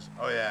nonetheless.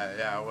 Oh yeah,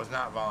 yeah, it was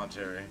not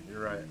voluntary.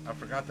 You're right. I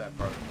forgot that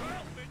part.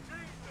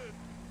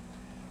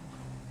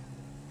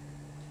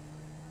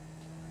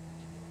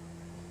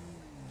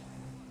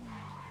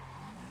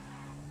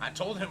 I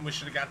told him we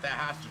should have got that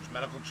hostage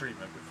medical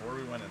treatment before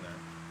we went in there.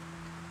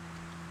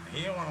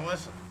 He didn't want to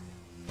listen.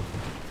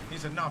 He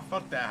said, no,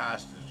 fuck that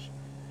hostage.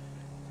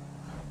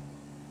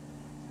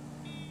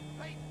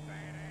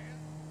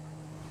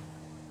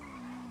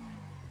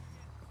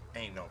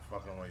 Ain't no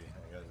fucking way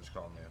you guys just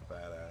called me a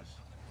badass.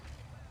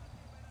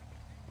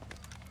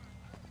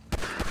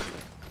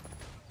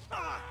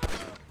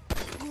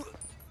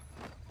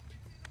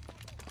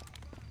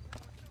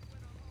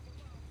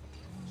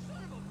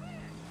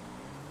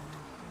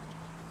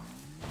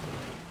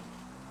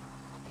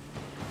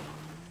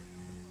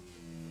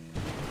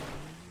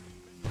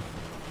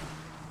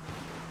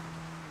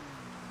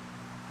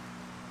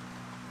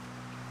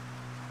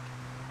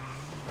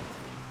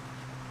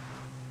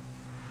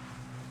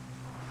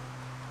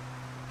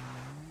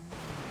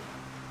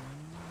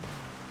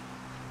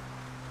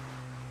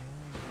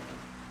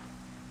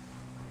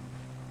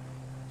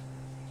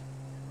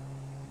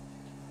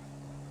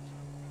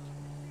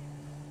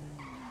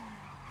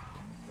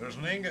 There's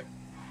an ingot.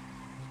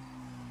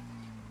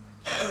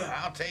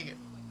 I'll take it.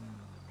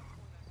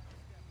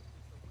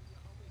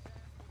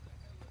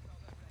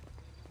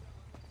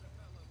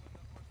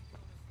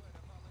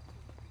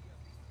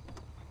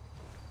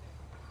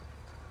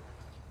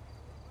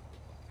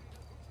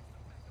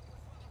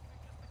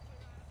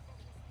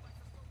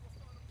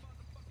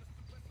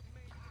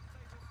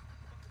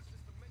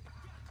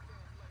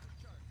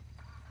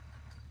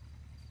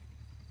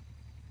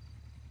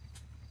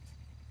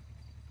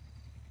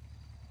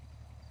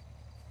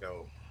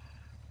 Go.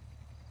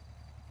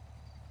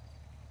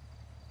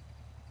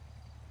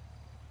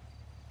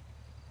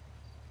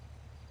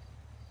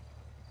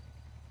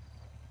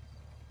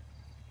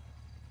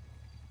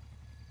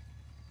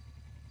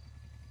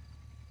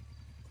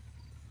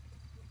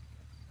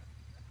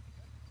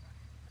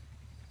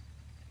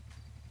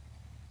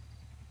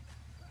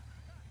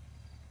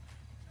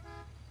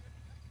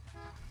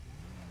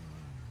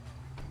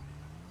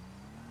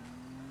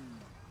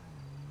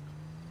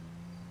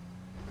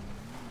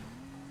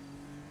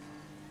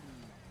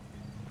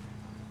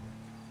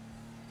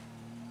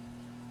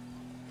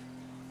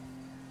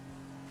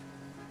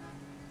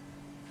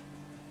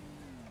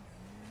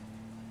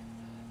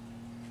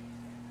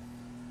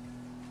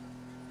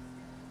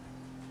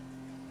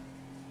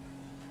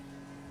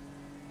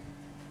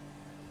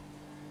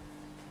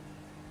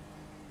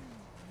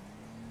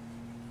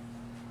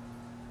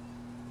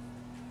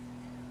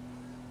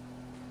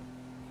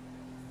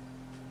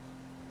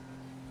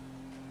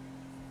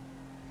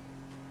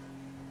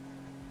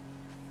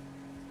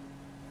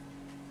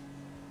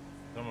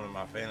 Someone in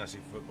my fantasy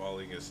football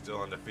league is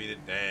still undefeated.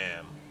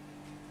 Damn.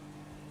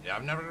 Yeah,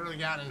 I've never really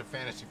gotten into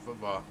fantasy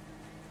football.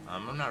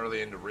 I'm not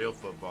really into real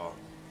football.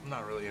 I'm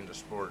not really into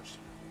sports.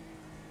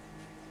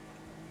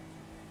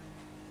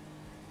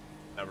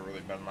 Never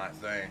really been my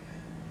thing.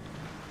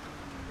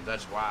 But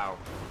that's wild.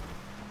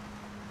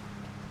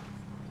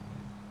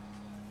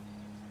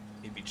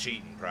 He'd be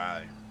cheating,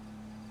 probably.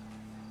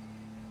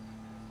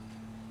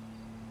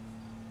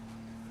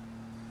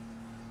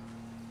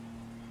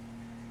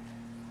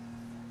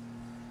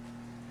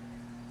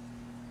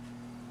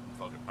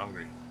 I'm fucking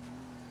hungry.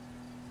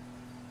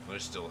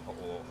 There's still a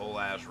whole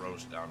ass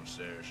roast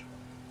downstairs.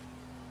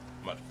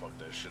 I'm about to fuck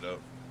that shit up.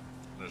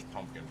 There's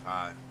pumpkin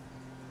pie.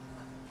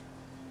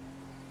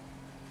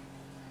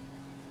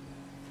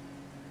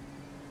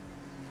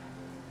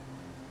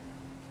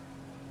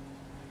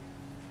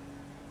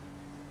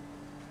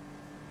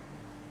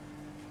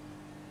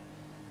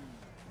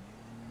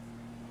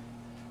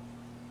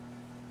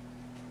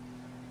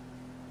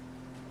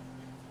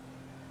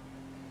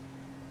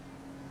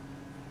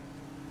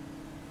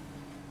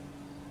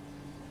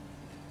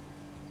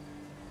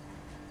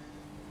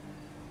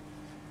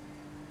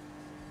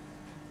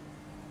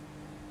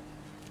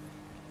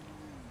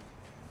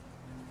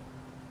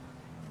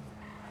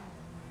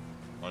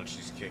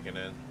 Munchies kicking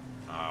in.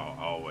 Oh,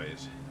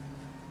 always.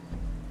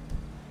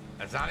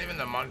 It's not even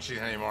the munchies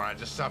anymore. I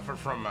just suffer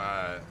from,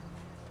 I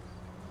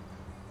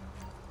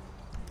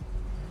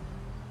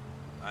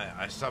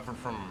suffer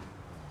from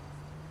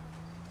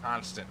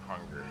constant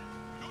hunger.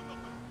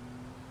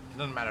 It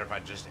doesn't matter if I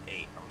just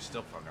ate. I'm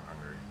still fucking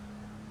hungry.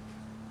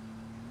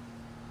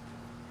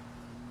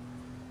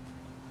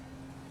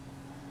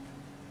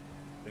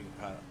 Big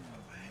pot of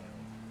ham.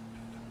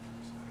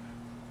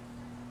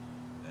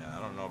 Yeah, I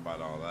don't know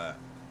about all that.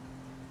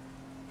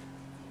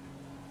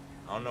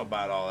 I don't know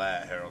about all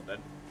that, Harold.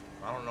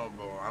 I don't know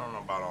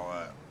about all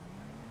that.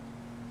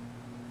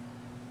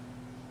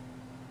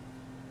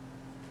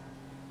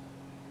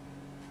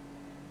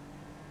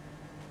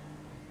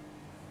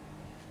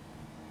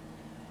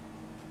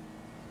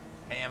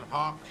 Ham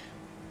hock.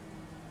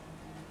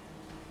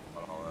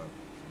 About all that.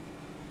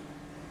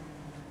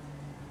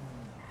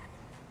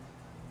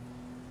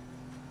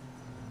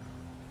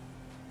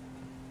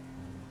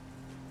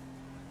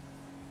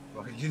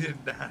 Fuck, you did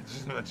not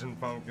just mention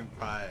pumpkin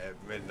pie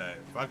at midnight.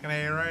 Fucking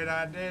A right,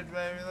 I did,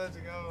 baby. Let's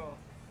go.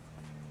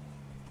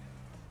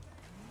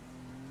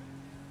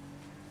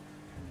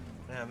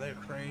 Man, they're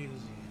crazy.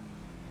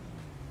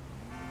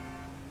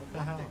 What the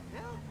hell?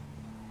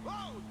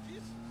 Whoa,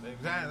 Jesus.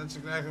 Exactly, that's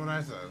exactly what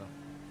I said.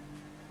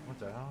 What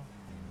the hell?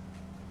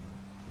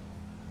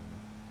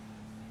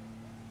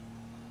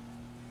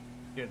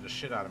 Scared the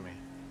shit out of me.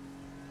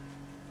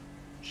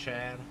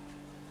 Chad.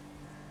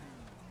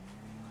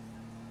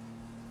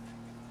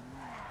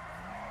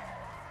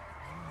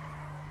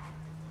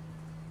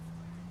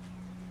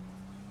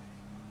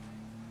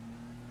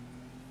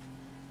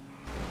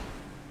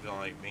 You don't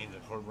like beans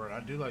and cornbread? I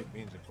do like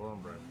beans and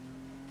cornbread.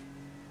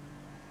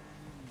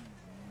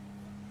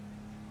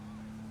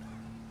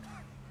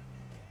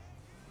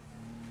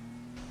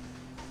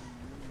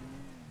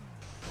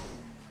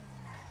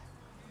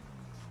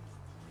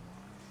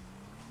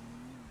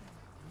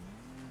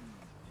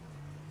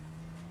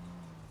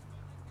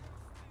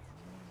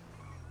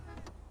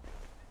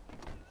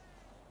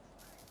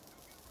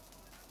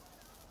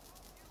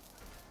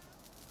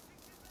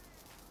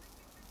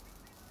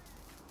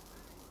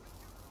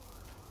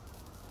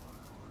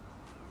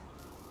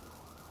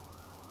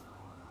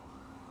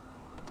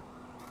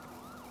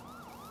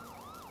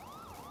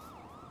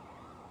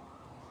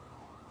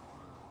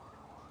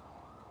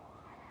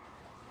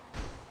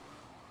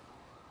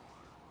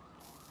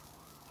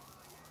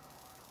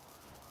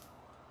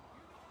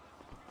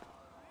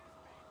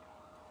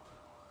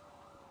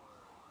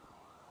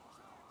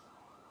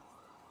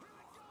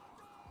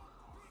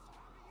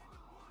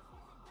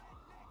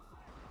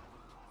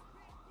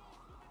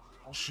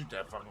 I'll shoot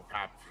that fucking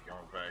cop if he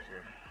comes back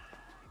here.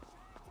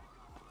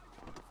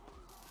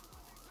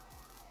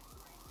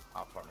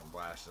 I'll fucking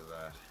blast his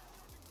ass.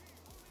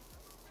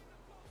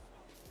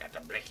 Got the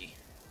blicky.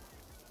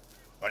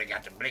 What, he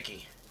got the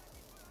blicky?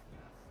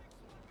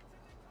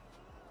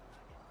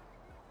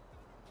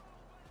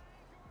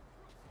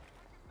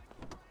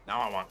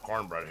 Now I want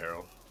cornbread,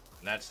 Harold.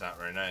 And that's not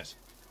very nice.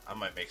 I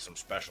might make some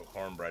special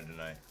cornbread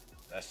tonight.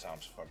 That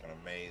sounds fucking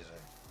amazing.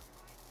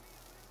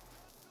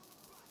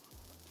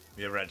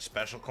 You ever had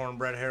special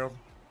cornbread, Harold?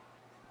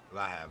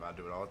 Well, I have. I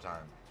do it all the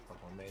time. It's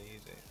fucking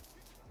amazing.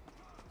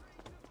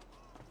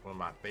 One of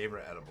my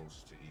favorite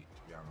edibles to eat,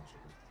 to be honest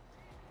with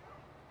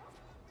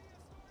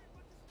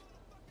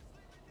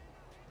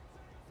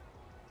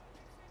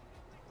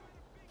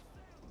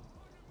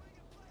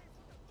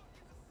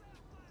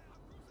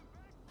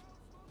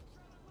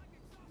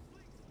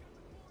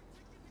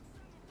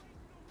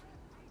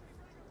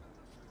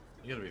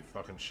you. You gotta be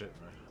fucking shitting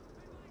me.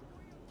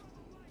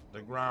 The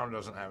ground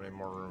doesn't have any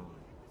more room.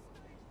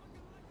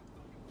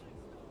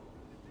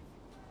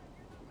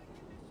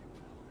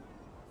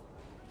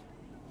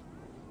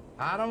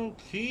 I don't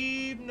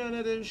keep none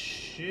of this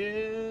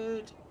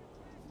shit.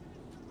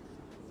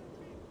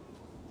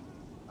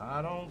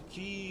 I don't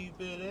keep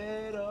it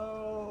at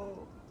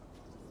all.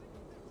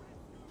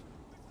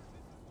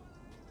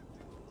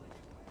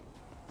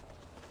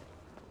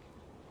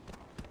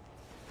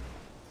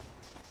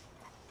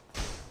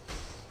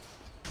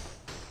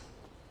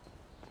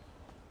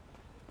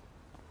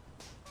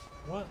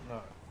 What in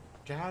the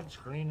God's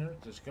green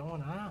earth is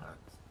going on?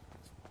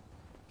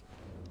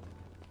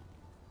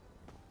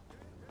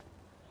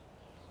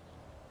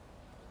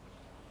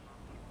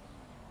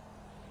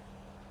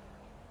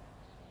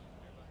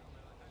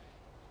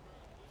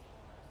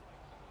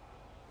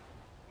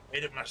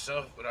 Made it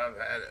myself, but I've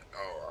had it.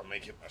 Oh, I'll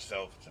make it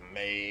myself. It's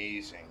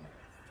amazing.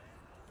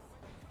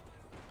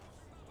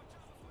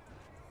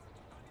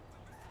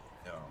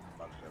 Yo, I'm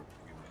about to go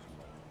give me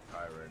some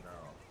pie right now.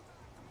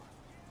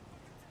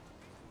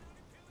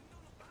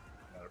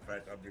 Matter of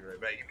fact, I'll be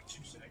right back. Give me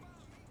 2 seconds.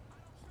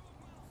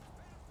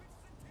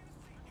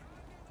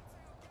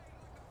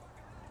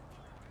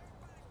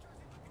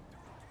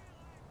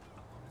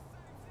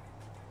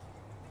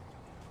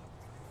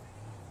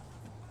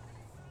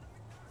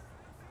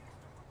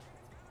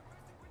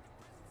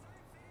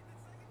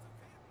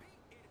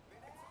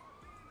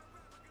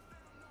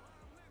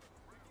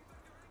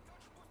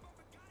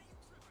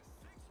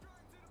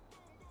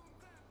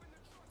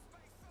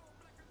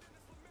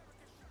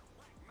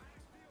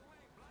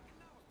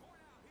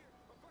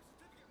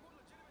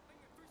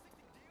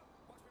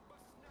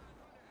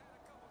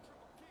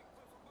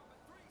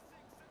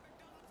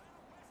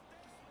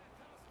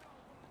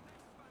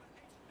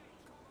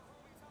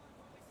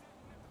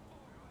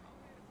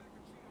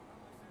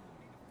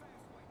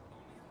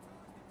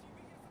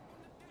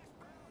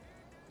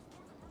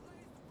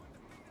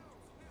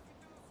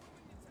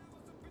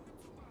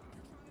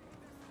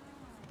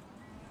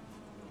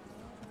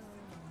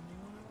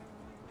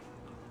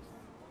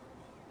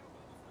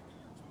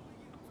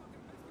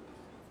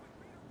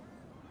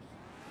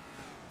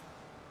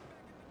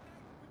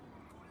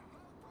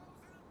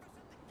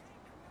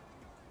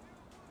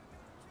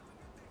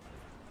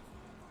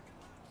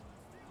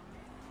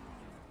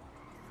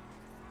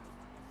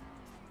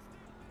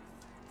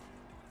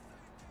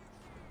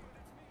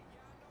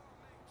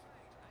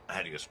 I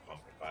had to get some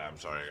pumpkin pie. I'm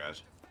sorry,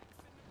 guys.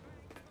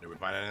 Here we we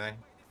find anything?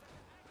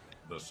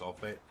 The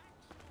sulfate?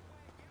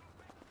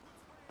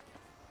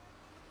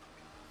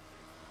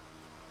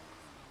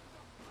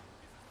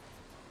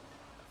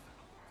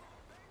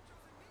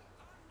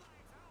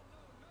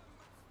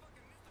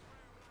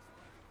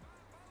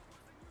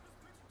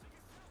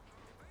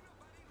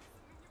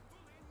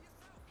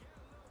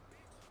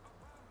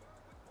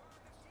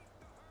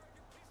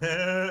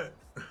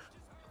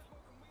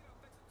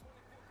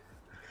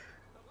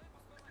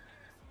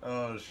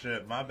 Oh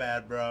shit, my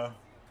bad, bro.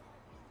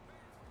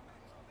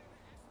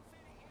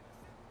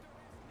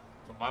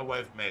 So my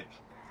wife makes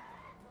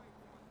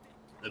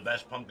the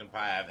best pumpkin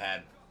pie I've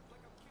had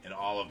in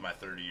all of my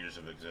 30 years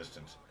of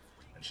existence.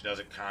 And she does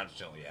it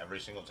constantly, every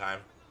single time.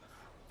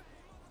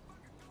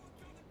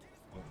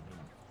 I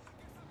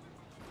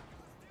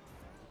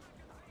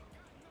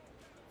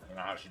don't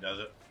know how she does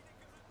it,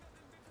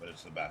 but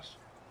it's the best.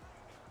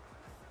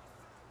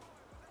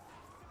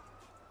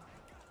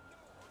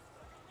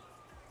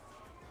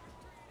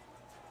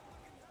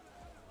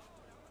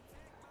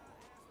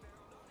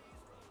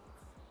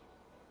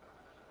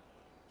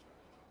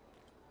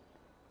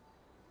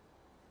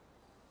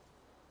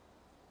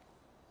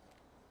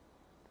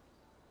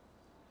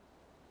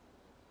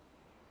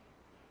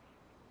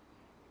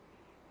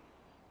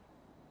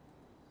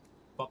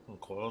 Fucking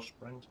Coil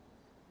Springs.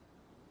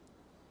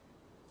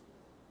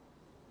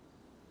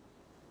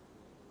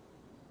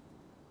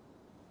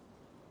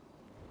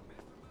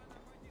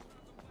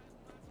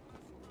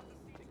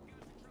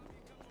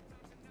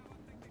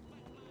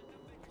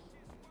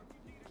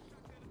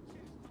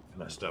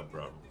 Messed up,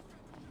 bro.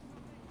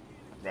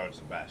 Bro, it's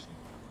the best.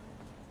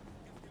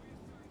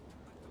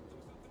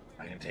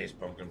 I can taste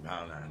pumpkin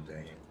pie now,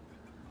 dang it.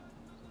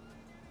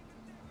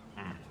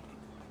 Mm.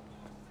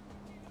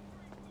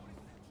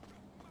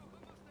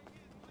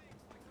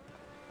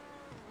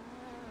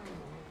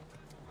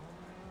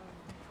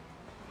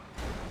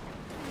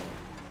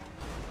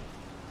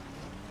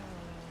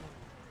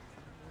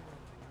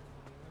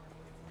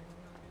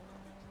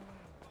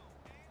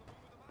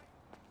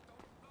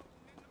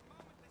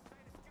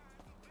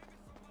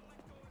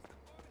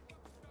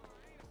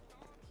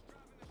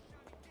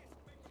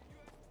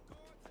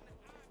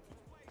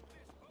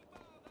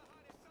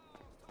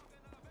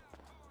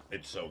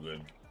 It's so good.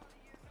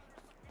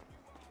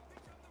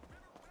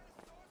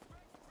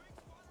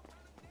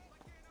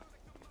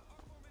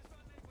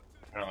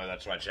 Apparently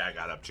that's why Chad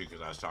got up too,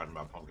 because I was talking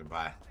about pumpkin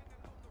pie.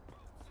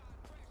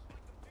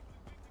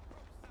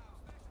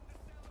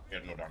 You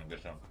have to go down and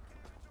get some.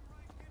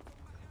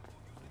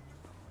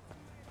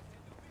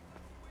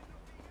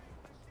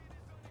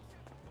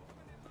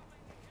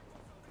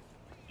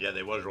 Yeah,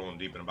 they was rolling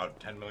deep in about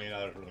 $10 million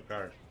worth of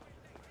cars.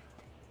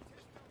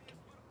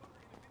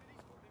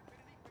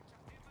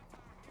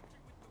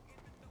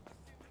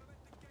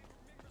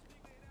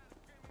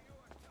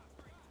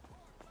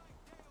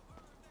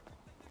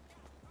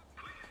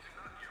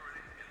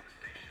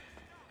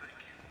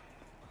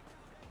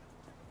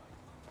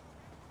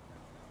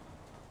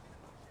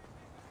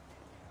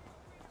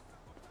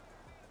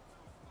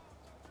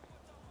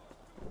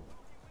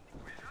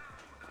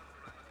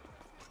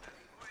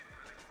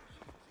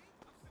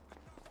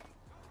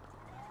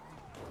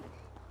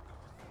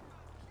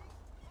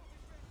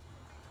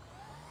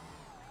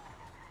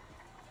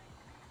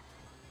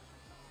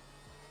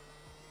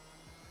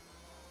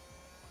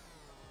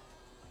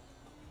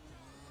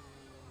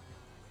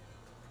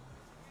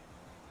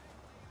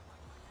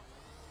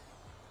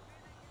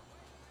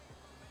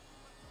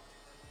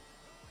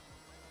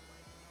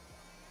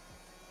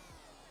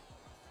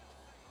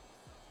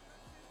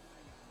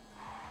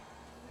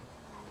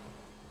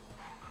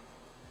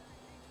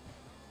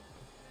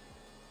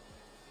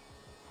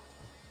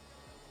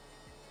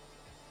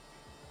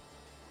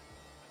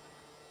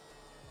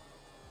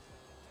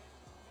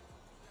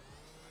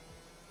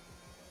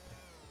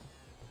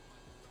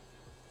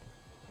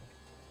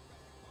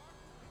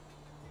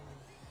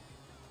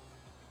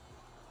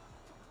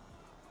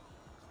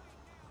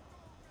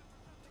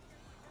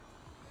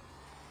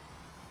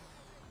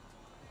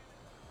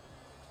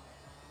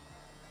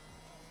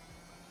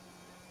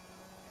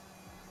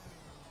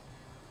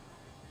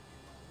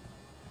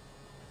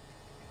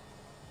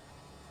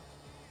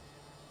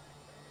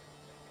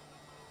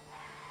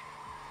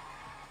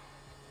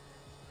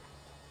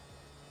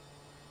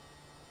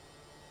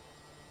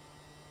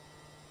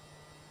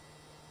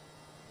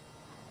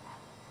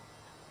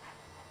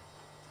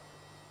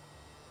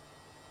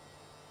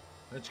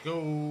 Let's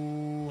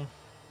go.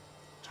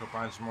 Let's go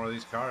find some more of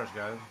these cars,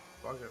 guys.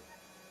 Fuck it.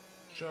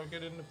 Chuck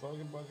it in the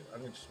fucking bucket.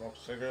 I need to smoke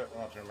a cigarette.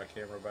 I'll turn my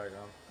camera back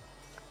on.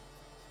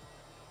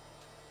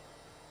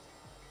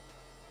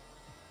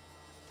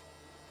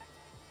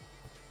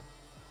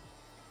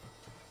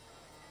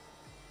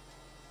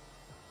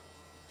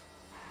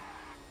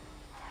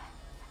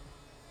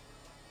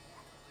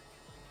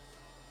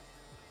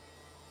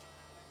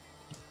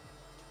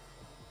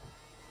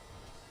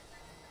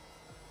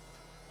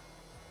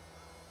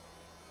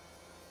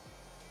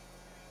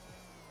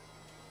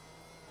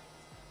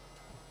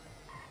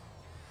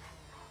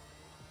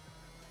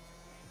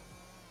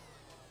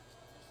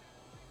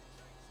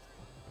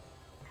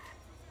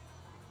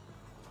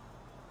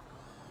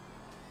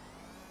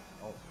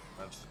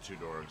 it's the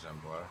 2-door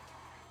exemplar.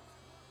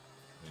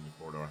 Maybe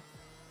 4-door.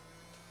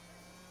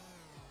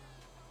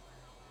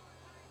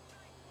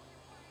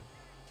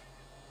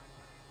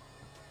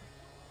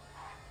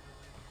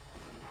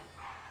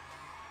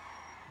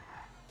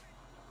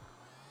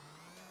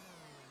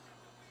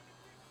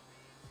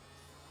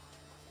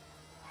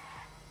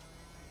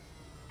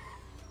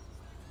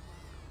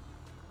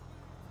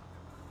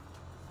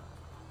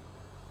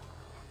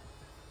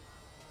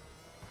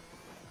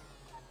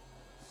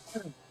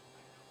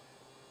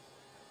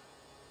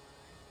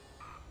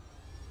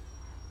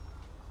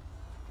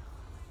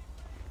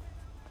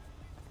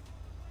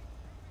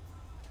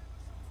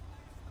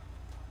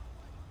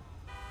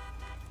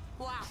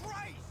 Wow.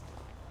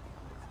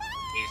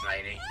 Keys,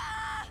 lady.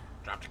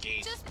 Drop the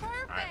keys. Just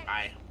perfect. All right,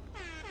 bye.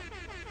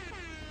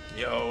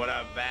 Yo, what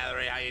up,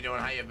 Valerie? How you doing?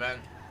 How you been?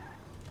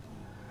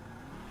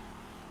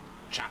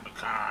 Chopping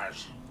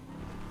cars.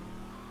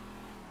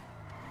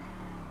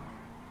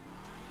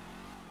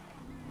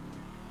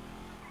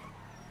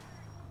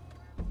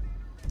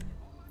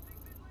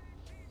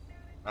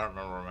 I don't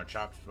remember where my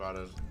chop spot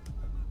is.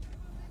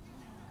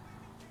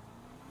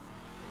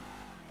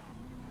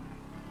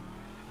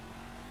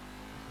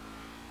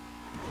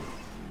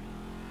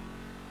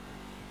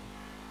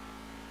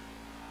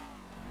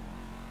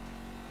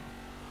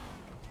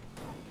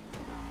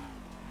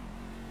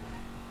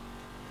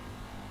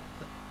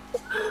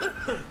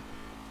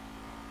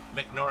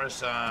 Mick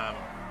Norris got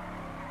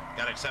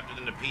accepted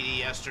into PD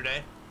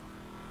yesterday,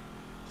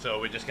 so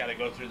we just got to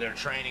go through their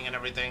training and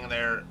everything,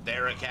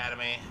 their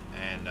academy,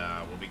 and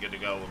we'll be good to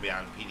go. We'll be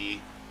on PD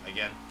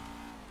again.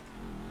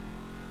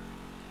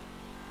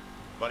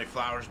 Buddy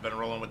Flowers been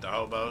rolling with the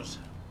hobos,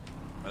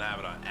 been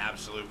having an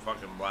absolute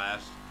fucking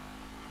blast.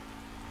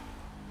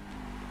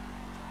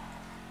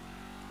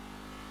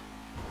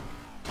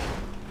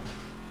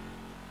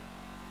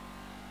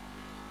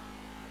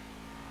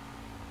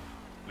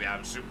 Yeah,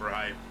 I'm super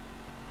hyped.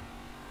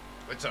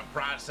 It's a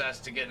process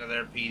to get into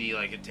their PD,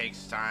 like it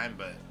takes time,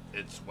 but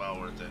it's well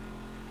worth it.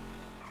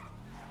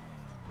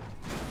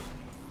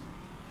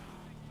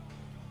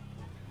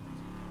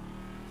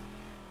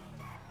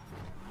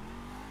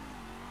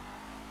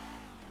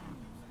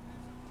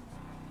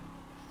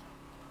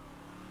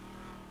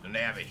 And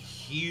they have a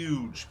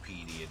huge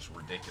PD, it's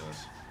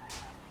ridiculous.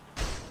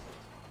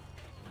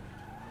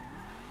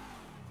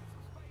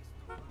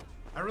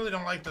 I really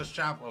don't like this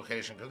shop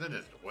location because it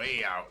is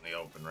way out in the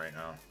open right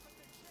now.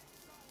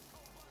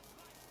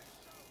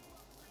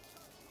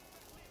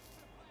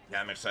 Yeah,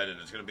 I'm excited.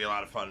 It's going to be a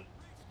lot of fun.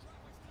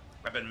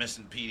 I've been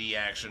missing PD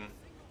action.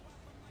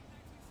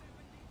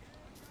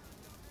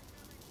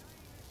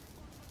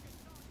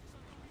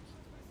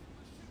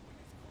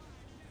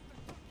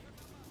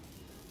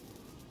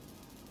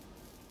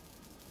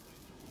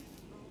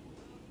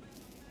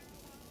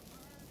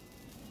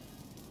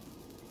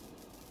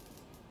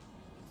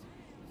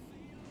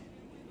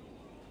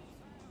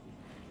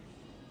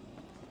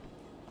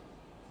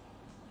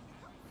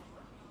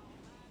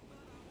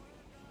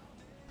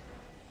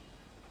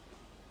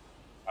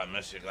 I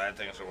miss you. Glad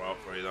things are well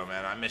for you, though,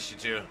 man. I miss you,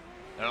 too.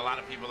 There are a lot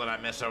of people that I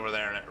miss over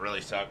there, and it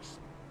really sucks.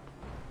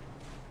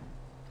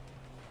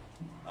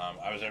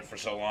 I was there for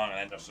so long, and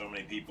I know so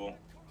many people.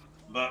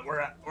 But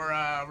we're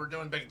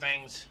doing big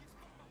things.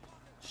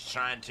 Just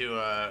trying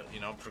to, you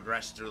know,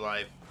 progress through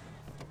life.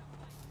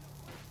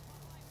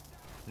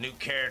 New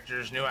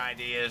characters, new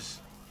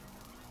ideas.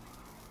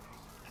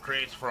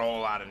 Creates for a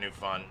whole lot of new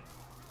fun.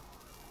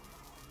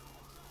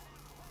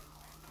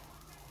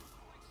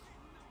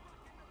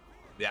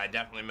 Yeah, I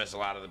definitely miss a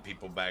lot of the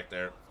people back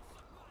there.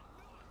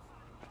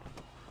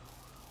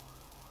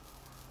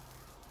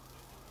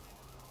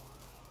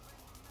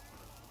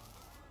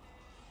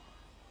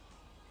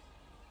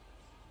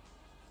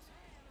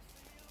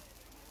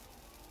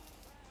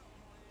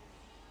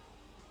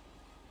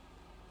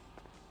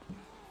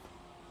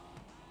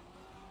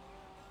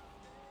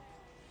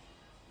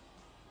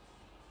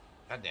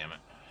 God damn it.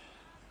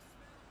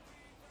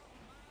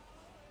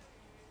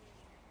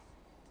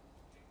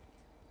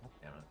 God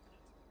damn it.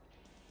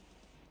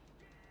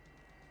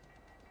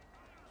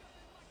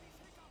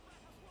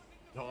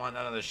 Don't want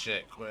none of this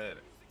shit. Quit.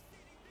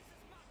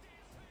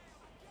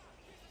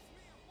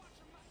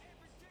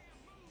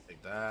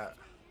 Take that.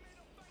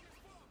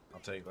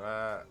 I'll take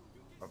that.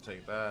 I'll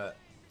take that.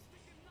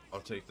 I'll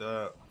take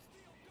that.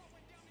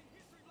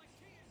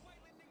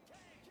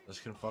 This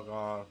can fuck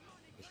off.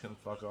 This can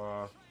fuck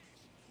off.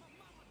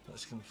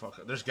 This can fuck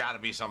off. There's got to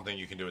be something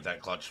you can do with that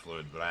clutch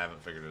fluid, but I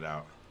haven't figured it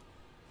out.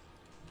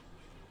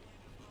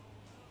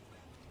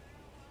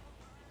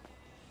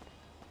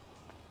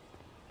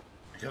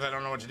 Because I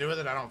don't know what to do with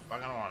it, I don't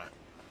fucking want it.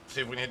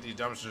 See if we can hit these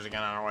dumpsters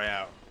again on our way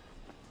out.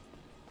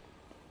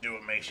 Do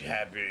what makes you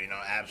happier, you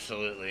know,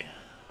 absolutely.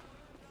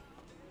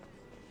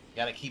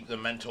 Gotta keep the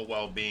mental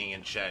well-being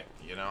in check,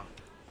 you know?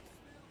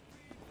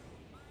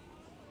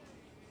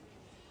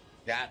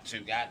 Got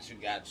to.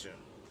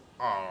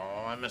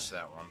 Oh, I missed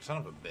that one. Son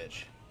of a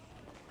bitch.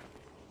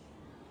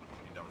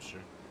 You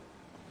dumpster.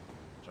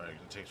 Sorry,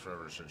 it takes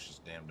forever to search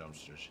these damn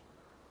dumpsters.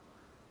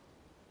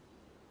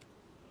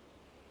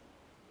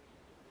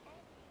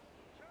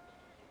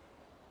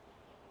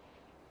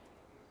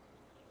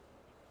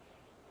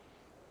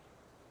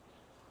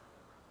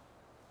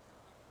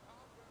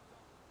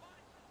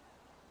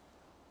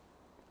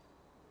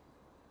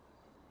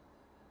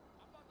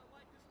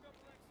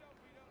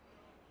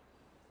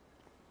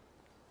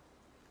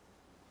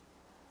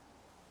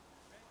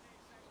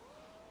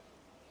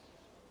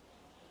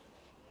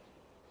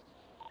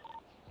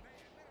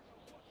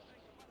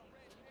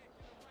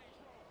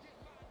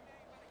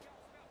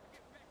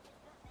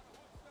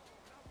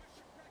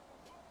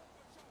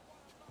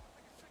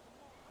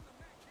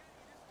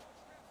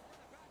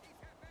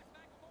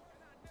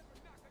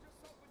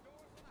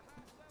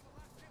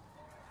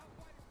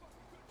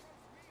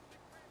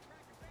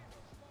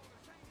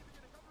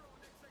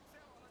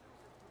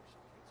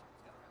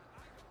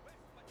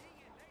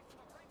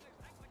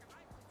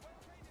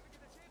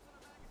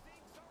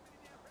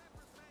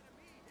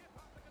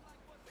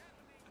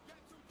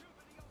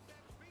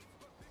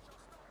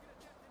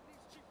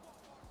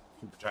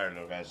 Super tired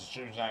though, guys. The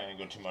stream's not gonna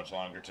go too much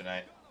longer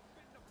tonight.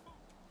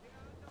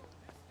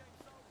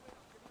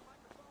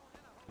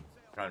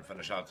 Try and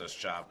finish out this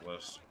chop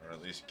list, or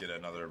at least get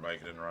another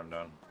bike and run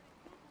done.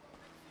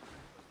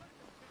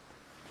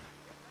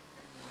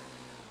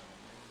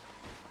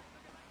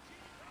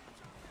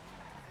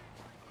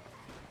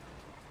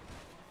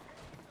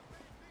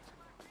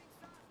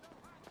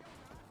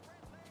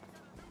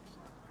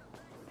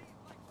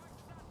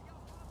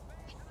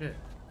 Shit.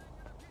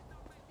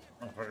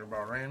 Motherfucker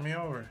about ran me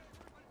over.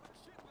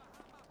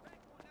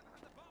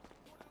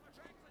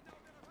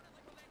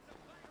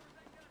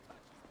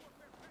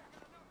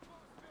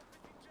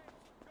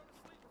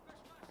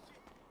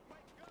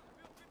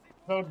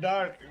 So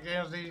dark, you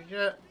can't see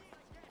shit.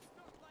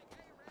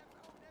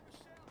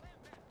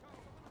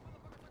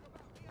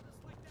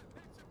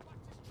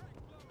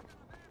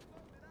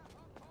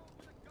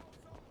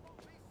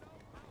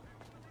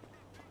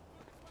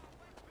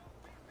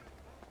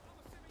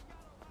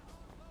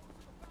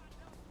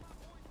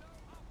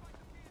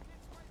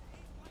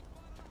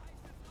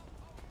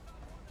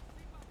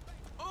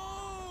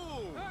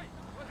 Oh! Hey!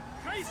 What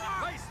a crazy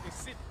place this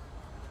city!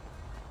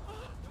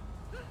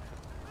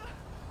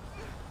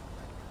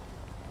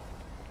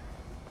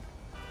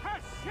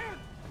 Shit!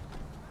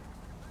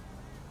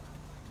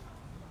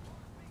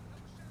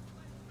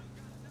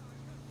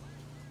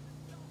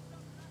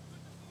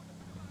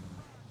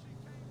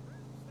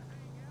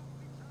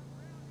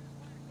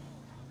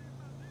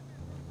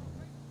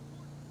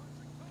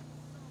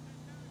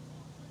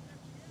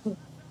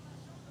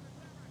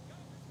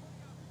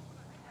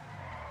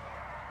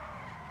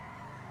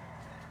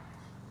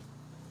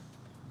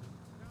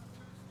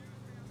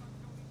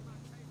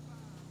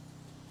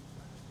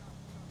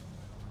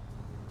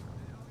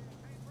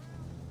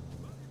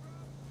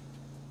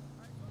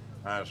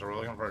 Alright, so we're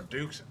looking for a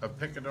Dukes, a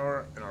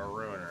Picador, and a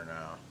Ruiner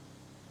now.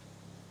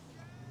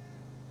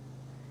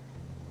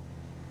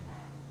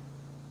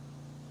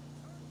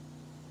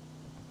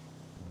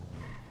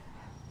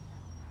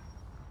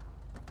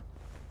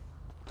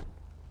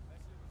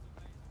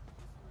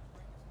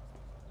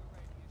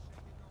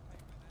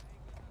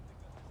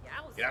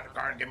 Get out of the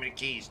car and give me the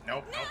keys.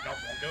 Nope, nope, nope,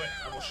 won't do it.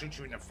 I will shoot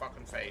you in the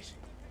fucking face.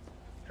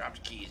 Drop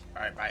the keys.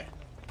 Alright, bye.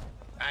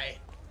 Bye.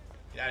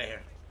 Get out of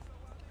here.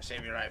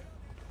 Save your life.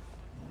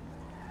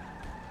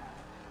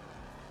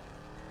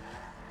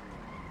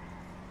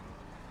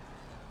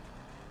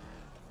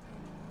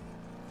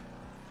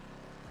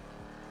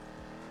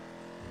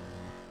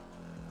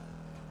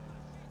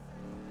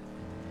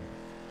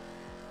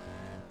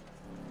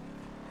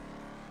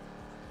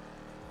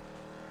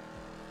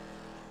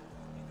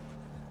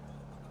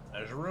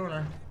 There's a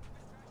Ruiner.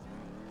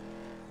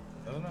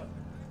 Isn't it?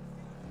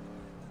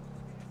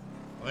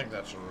 I think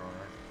that's a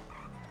Ruiner.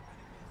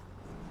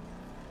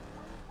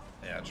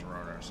 Yeah, it's a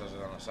Ruiner. It says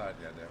it on the side,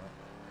 goddammit.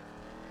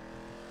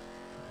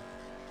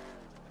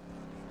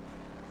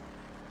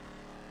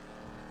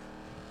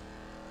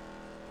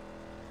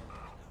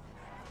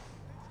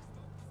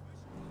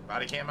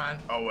 Body cam on?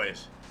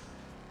 Always.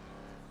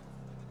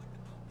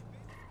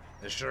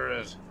 It sure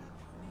is.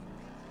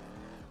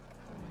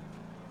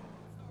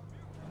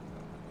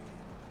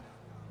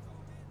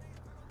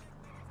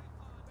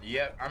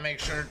 Yep, I make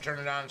sure to turn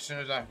it on as soon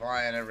as I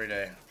fly in every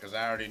day, because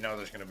I already know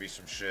there's going to be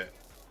some shit.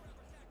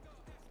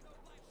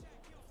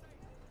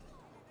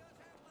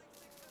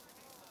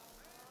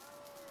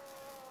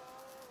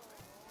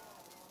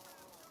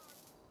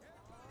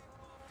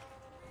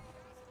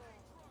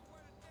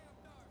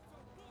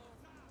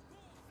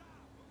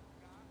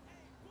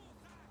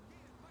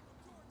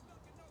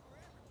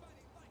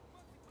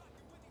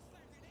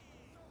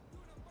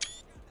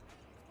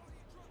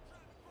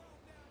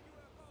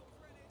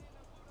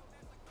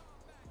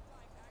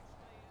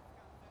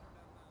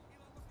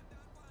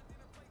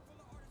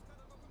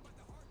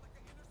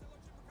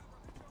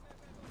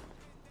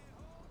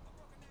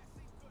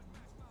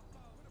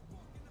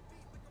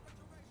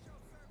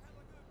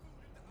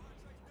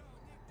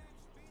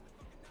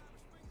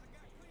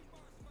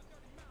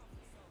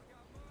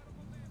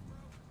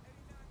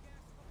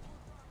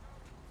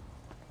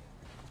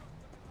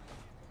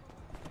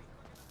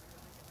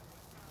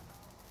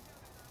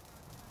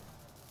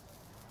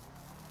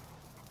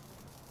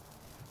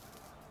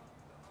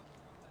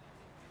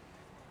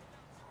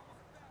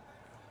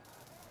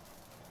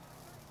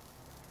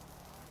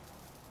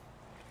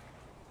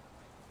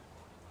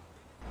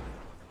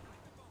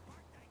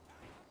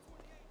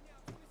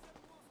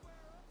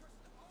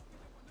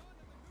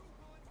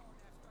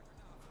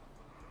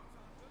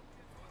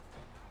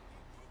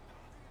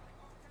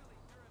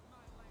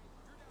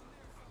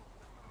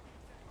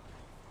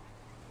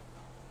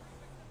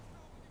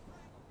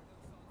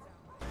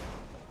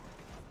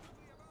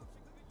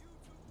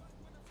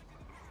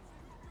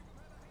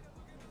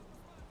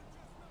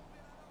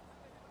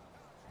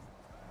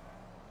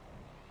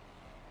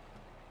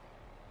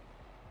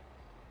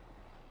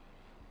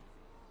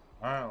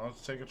 Alright,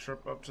 let's take a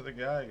trip up to the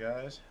guy,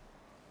 guys.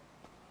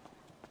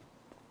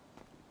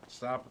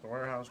 Stop at the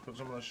warehouse, put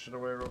some of this shit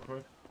away real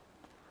quick.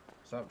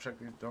 Stop, check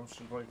these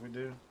dumpsters like we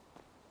do.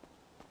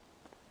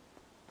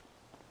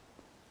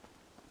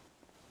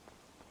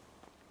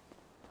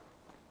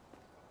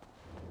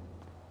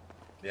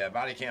 Yeah,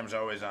 body cam's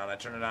always on. I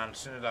turn it on as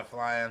soon as I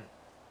fly in.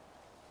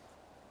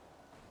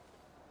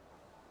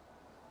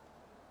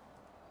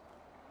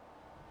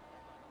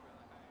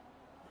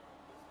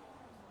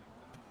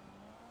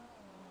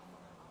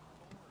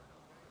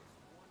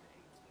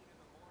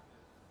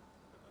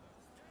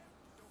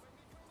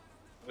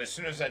 As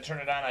soon as I turn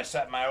it on, I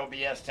set my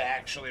OBS to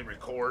actually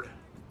record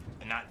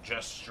and not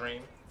just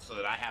stream, so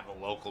that I have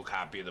a local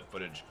copy of the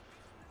footage.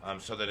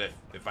 So that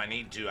if I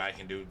need to, I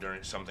can do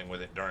something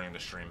with it during the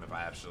stream if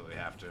I absolutely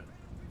have to.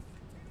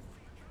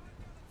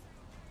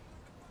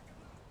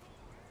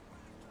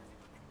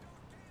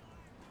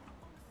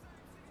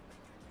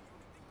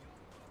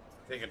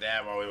 Take a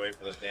dab while we wait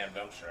for this damn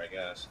dumpster, I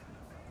guess.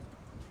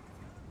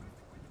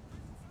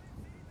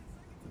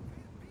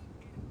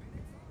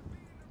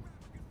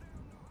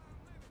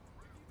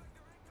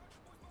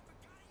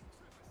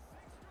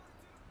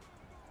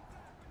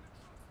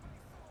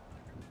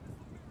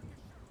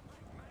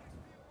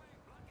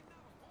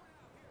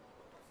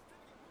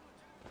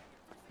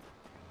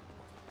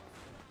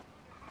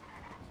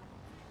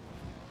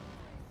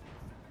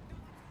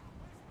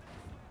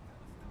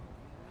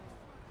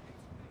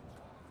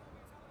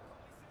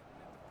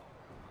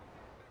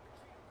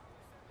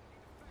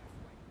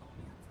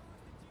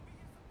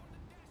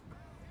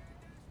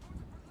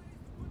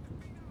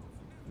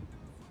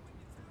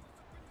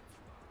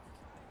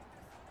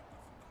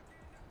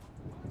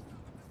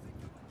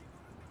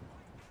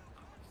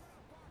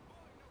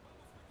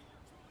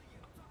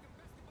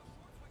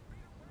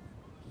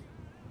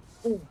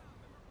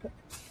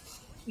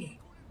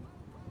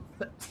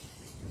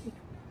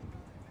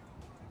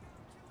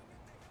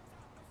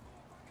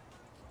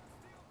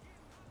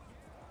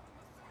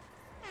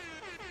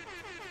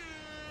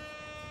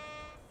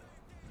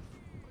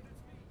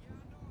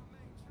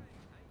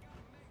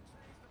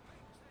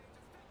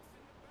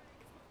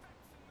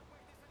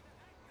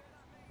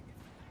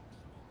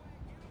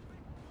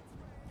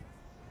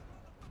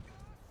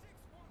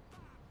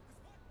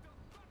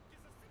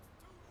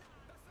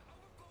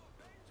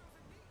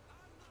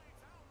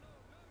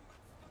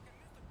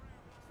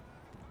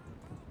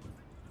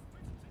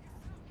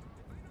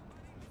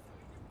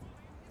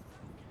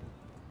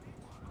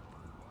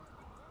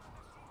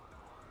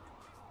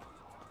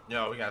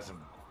 Yo, we got some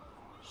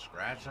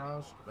scratch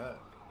offs. Bet.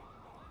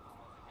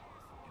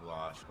 You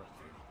lost.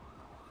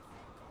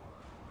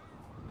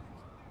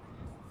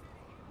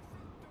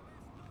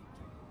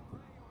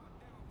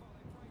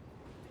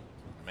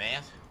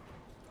 Meth?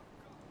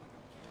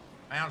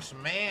 Found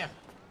some meth.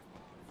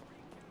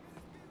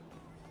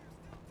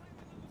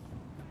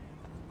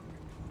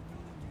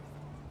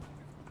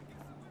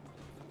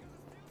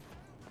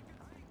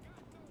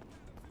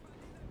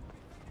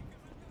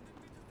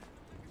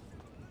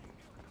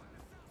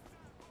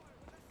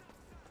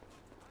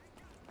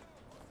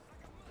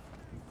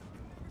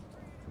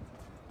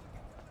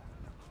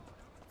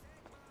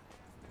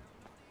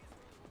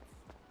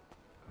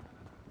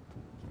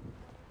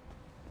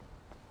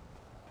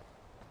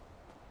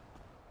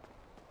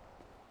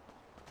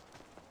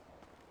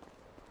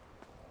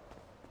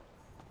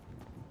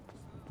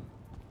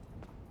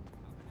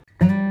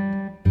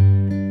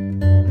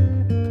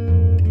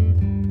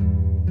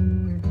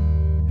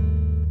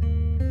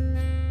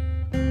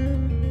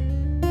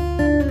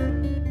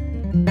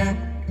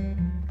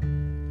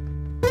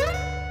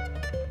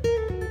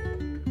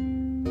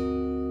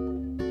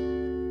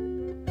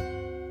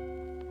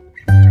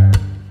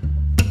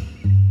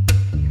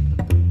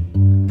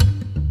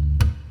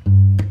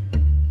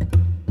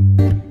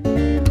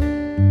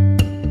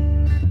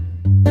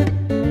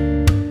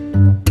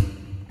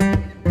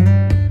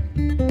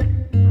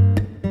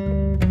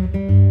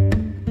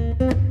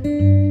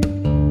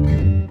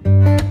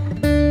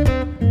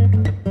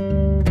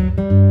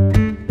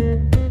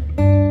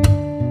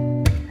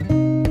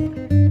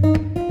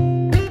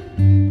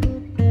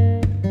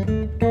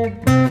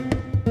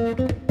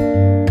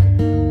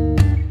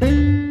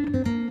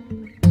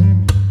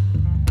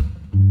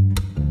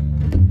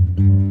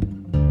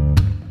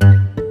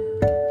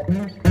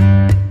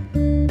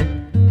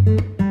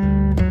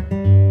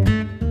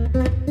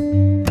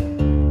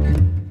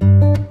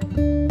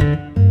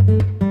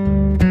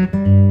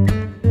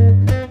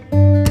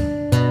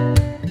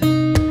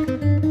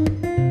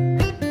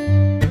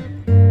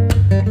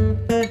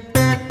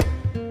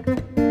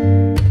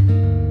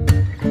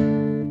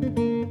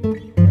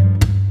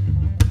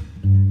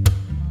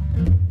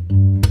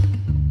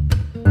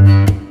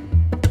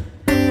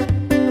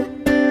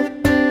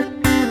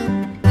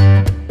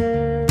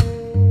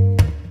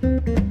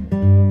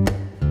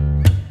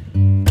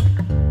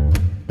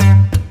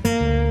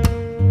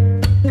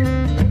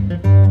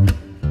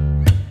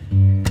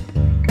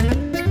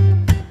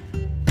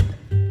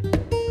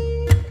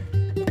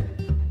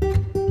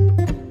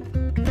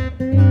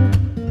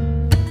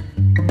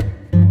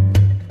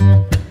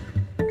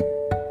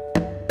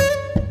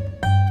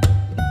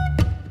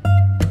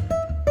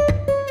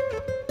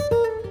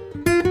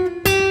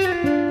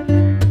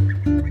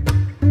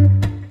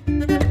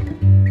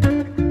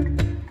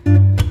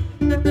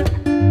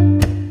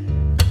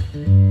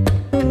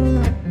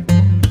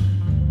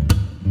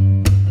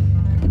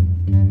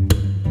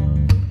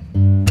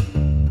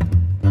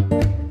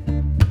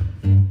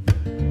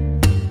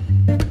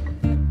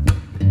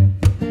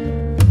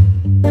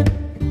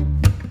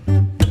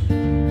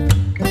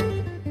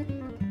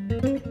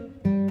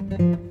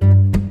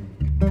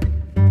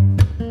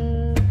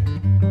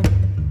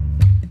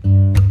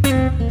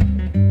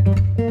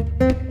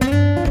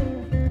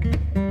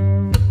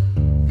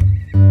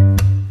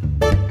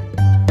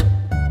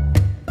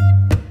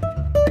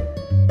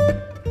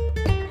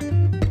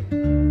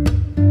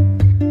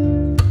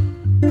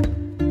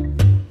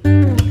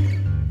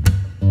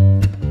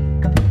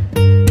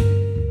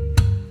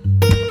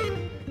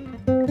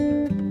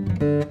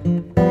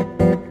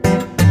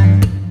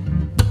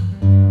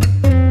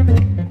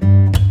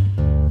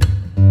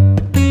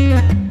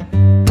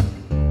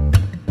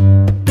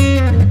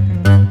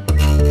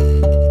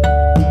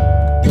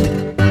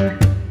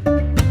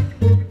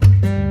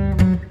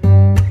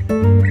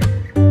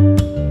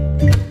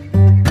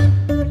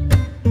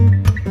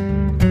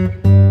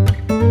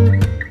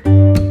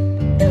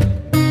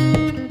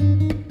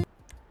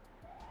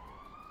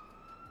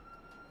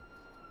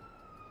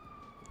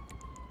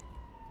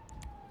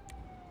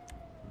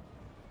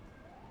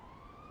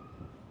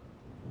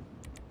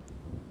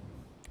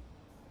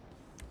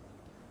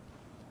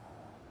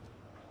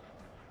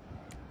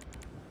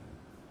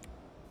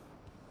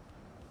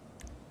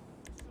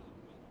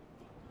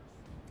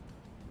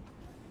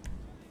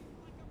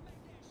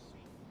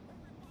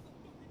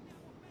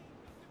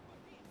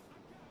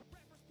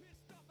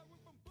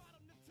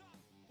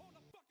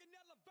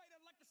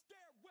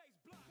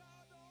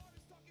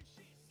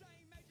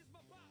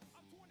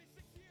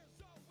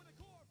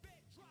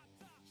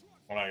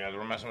 Hold on, guys.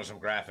 We're messing with some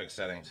graphics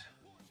settings.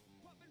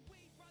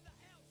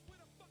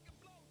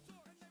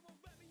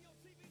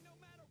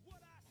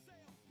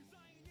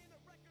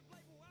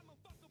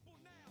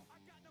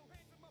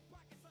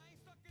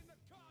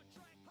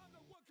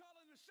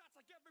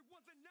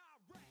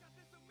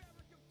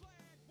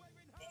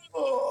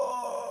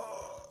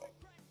 Oh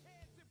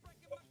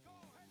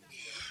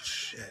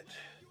shit.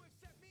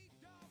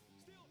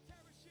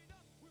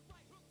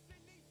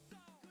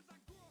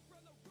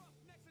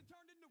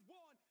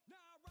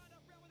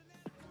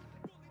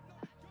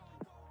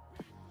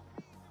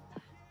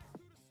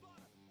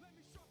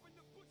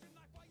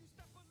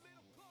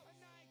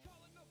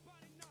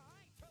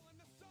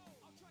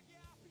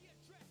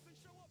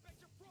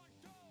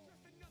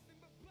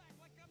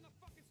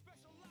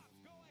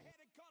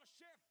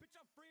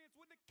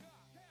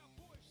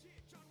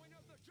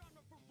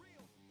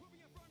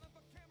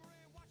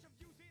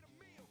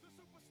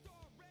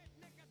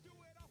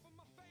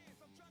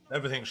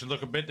 Everything should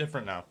look a bit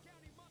different now.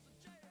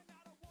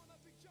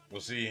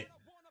 We'll see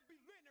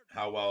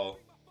how well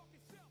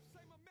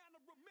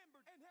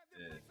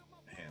it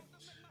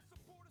handles.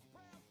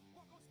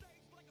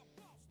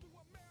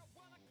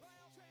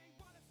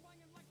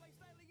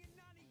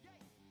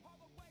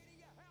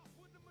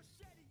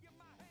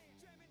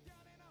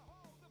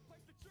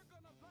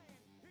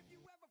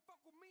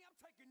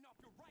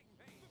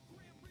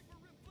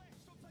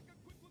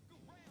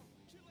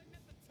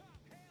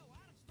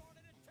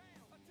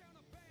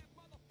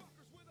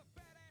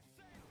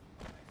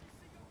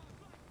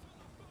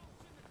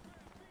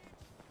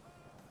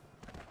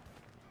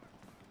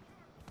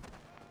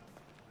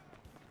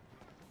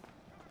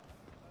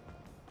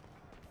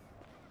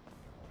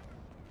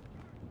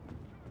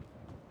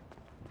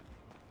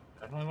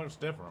 Definitely looks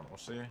different. We'll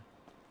see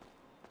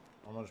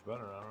how much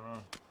better. I don't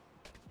know.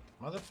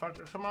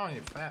 Motherfucker, come on,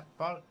 you fat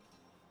fuck.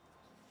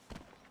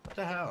 What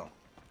the hell?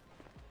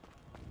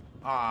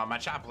 Aw, my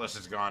chop list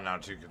is gone now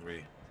too because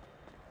we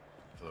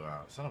flew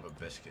out. Son of a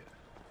biscuit.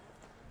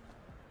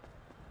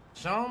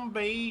 Some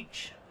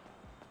beach.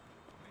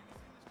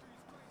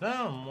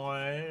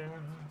 Somewhere.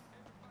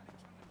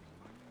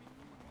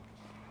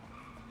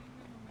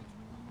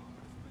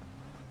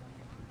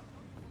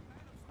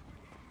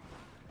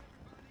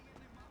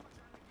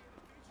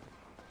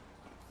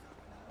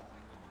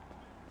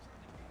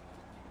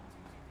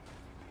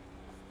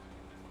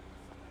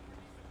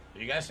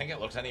 Do you guys think it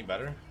looks any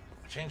better?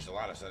 I changed a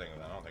lot of settings,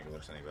 but I don't think it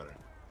looks any better.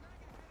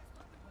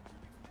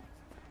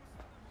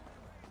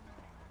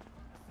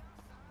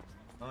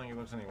 I don't think it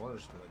looks any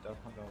worse, but I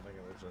definitely don't think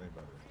it looks any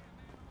better.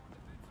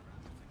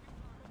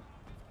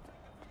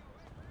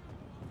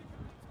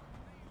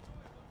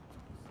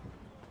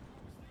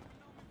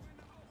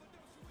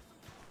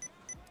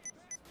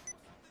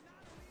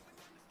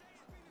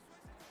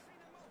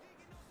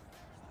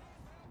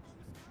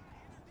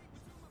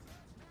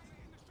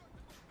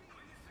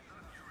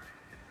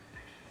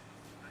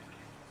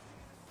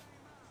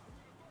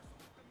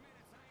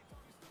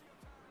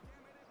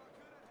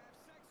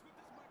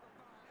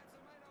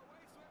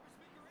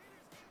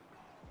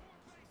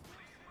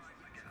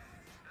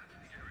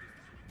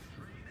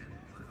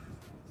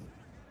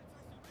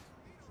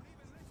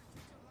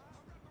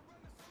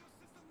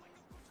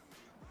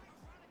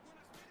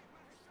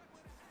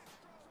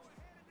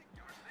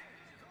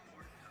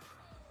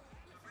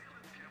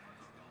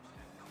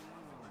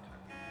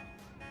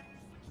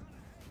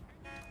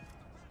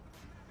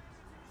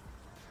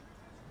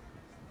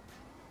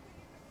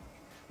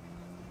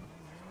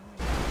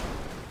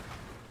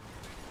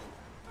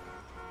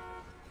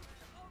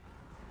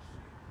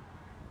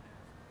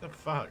 The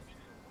fuck?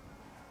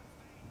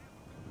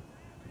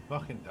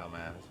 Fucking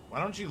dumbass. Why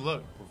don't you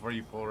look before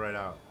you pull right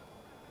out?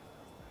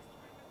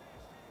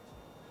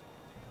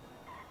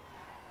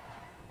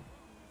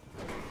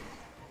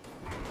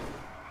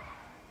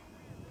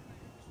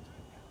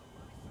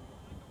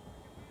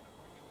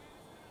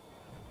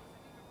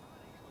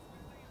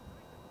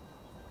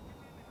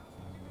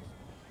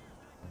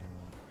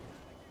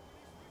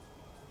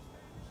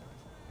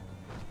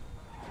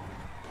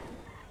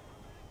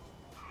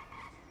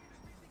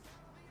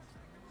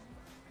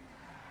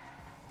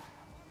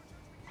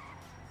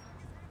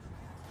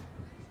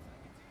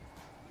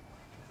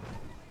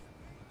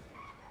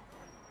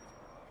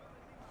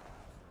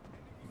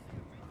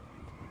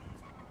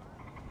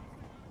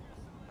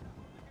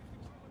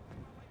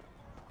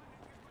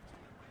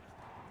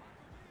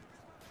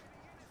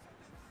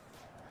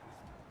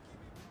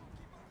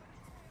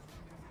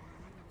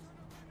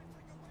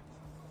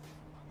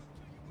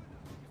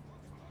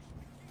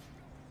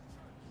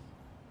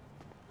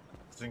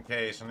 Just in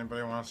case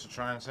anybody wants to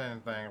try and say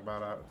anything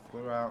about it,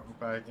 flew out and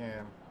back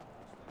in.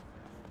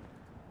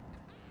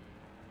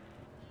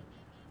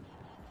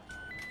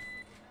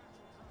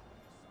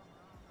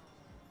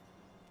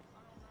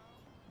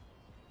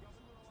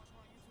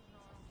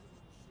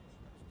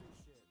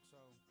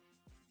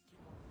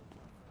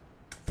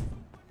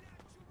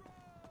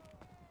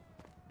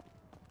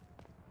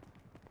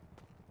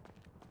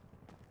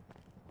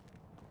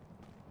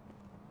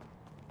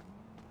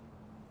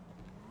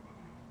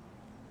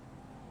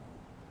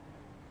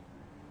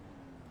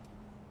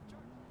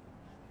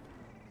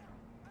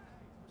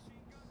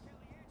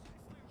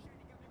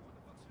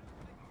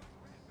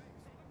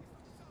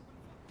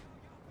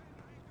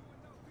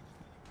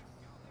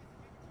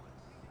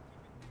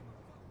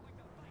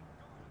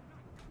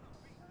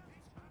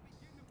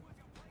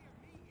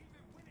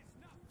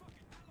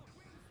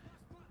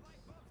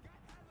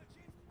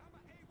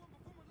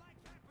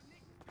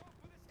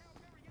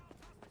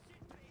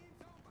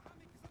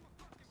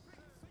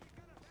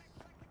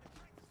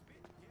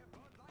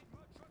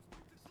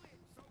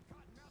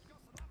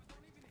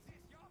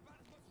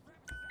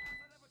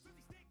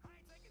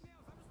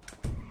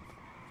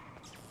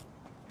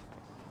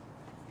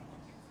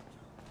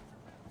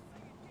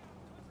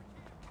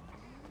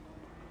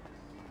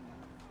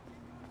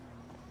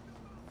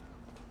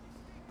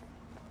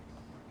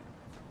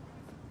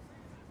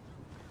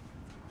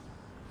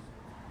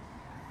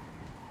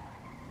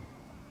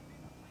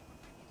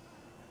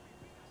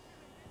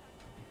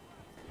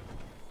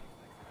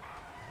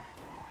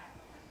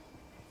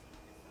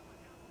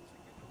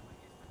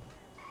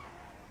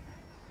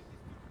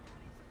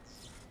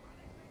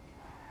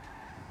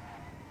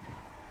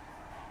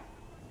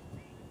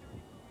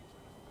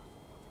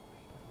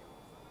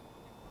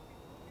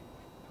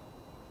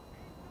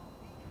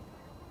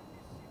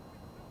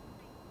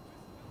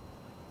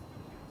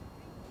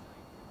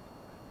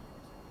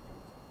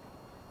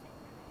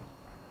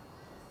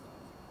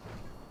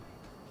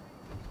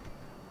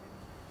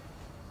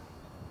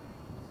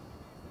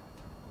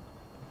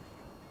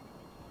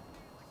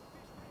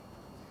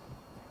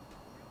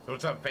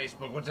 What's up,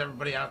 Facebook? What's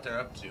everybody out there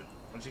up to?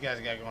 What you guys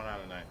got going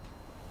on tonight?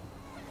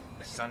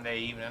 It's Sunday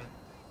evening.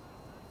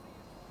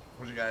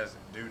 What you guys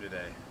do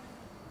today?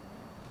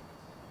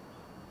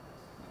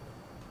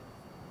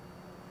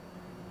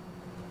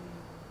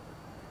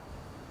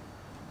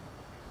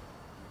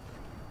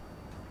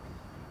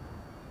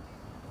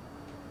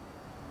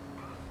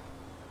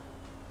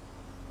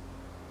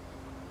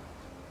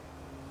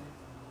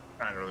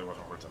 I really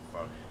wasn't worth a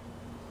fuck.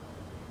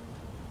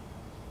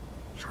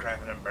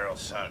 Scrapping them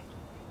barrels suck.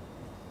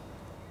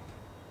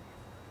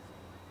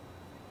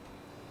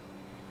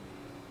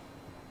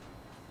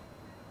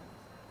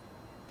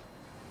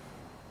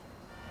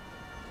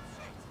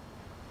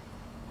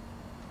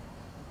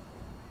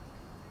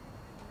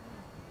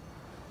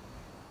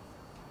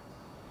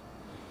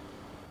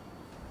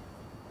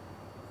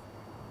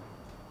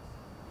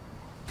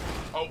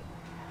 Oh,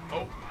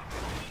 oh.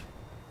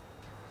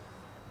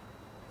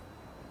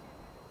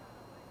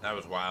 That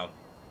was wild.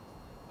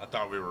 I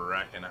thought we were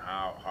wrecking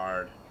out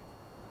hard.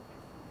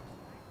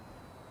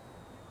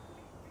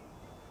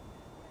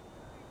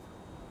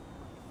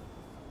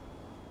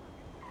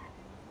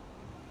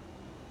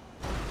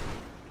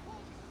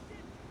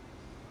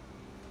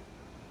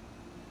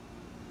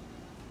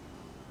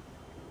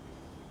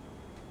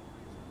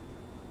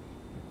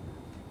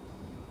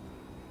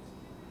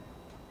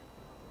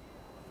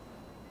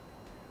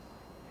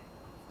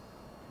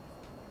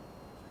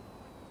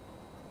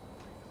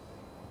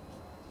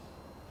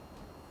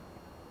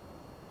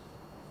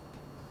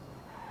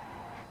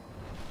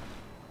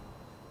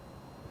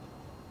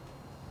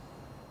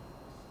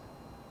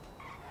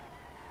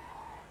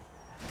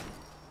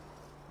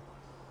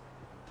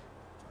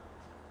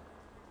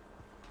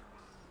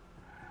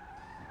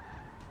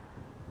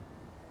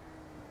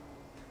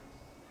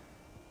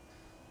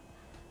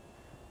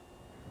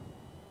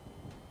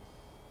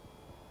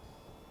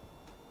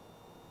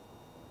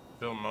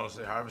 Still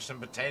mostly harvesting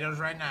potatoes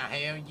right now.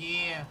 Hell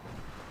yeah.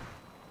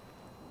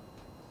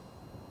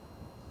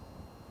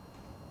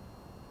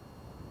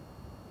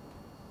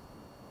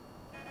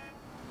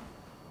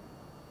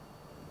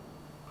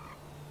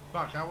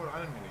 Fuck, I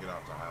didn't mean to get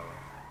off the highway.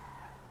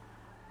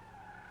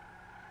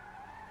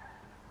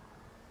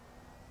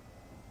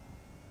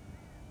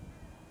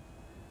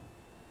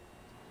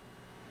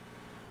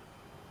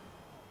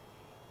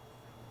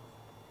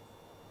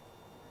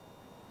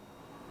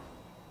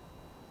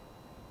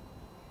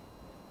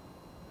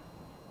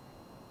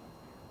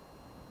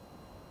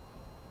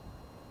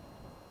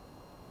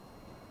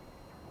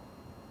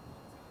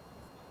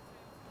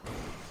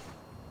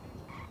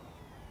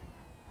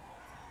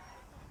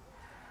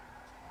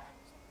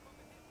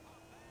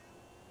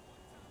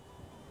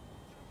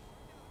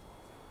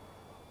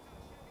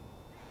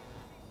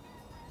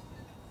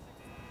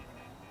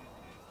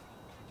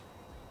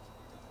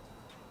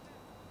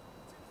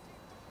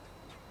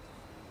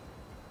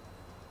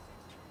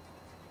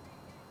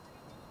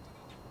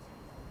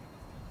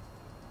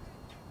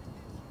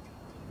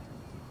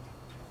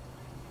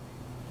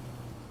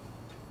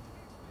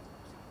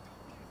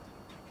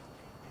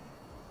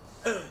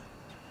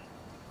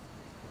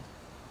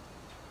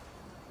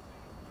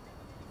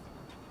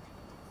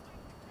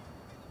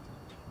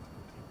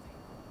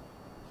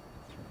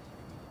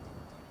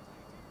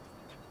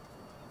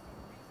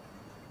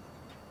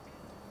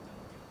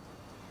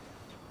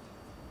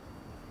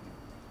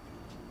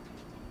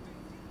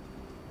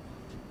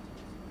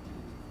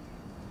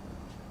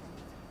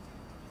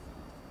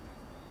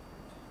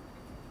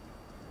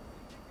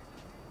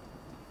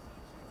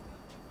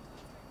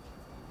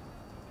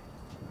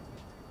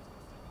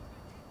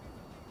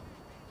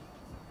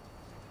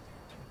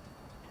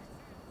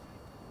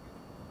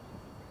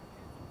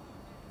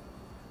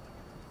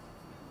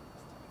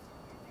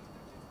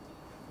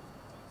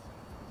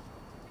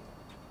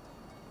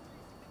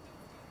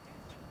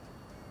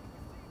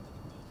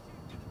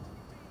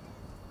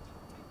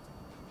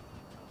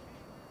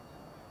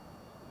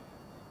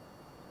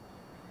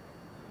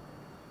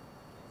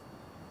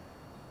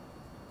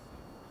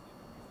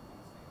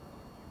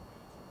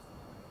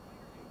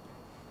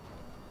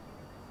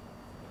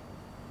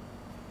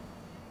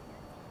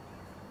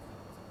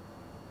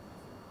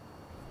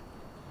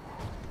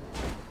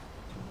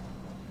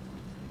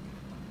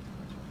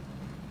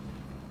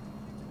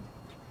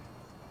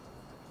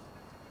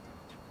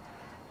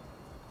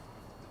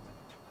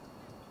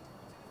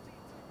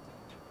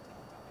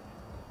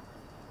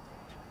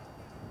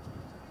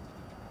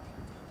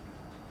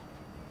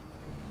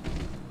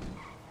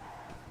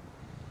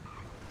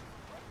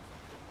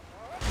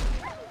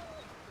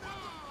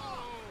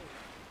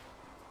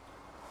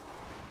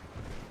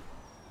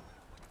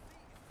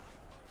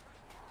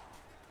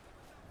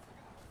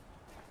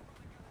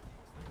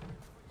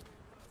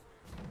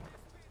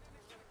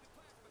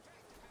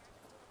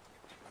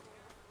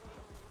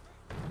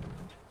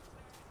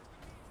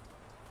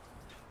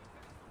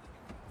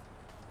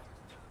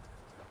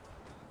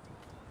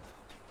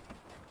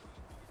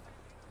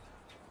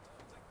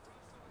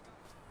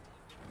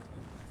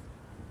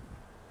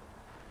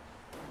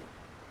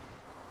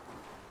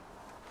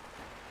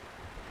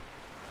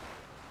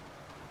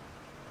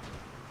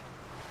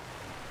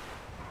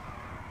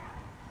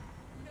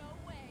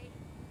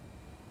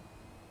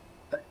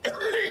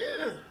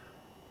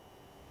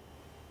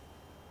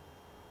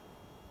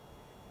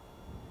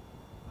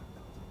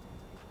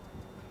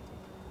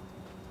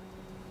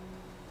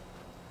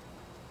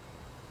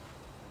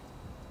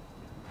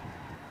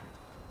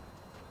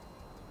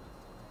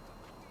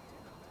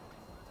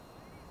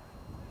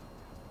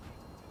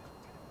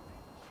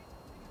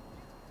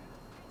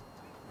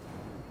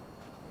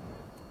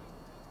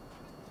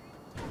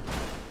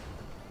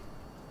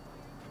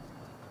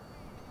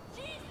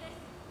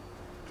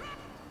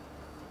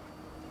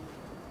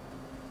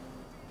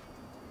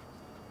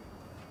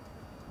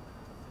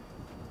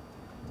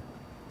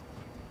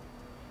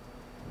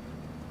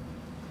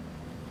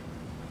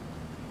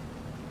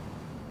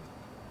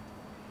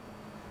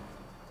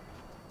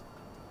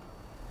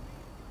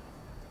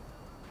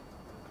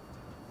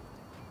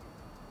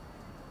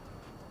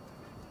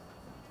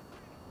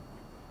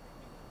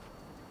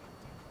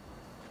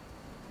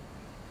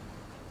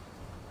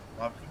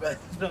 Well,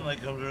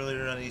 sunlight comes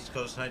earlier on the East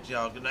Coast tonight,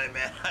 y'all. Good night,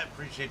 man. I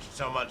appreciate you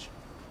so much.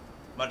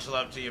 Much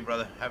love to you,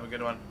 brother. Have a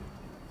good one.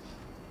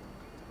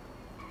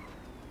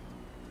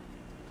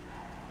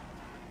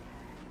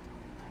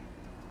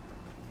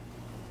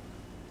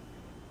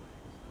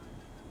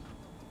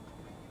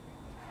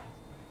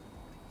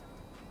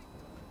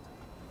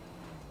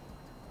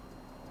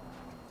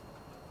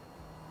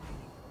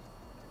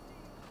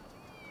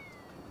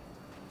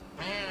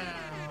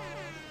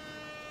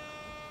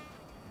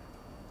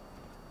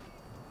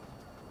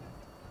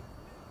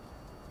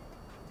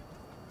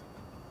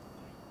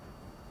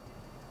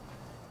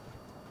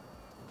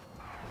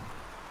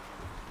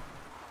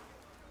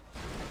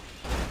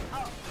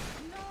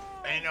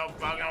 Ain't no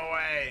fucking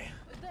way.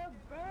 The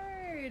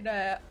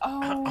bird.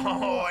 Oh.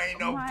 Oh, ain't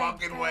no my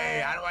fucking God.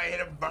 way. How do I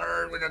hit a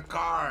bird with a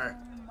car?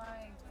 Oh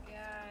my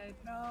God,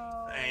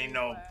 no. Ain't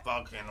no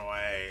fucking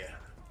way.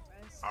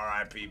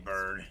 R.I.P.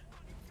 bird.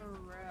 For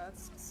real,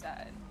 that's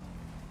sad.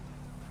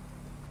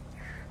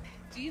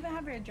 Do you even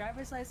have your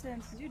driver's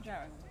license? You're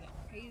driving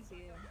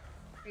crazy.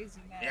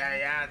 Crazy man.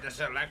 Yeah, this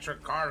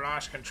electric car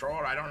lost control.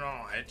 I don't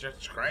know. It's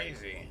just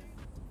crazy.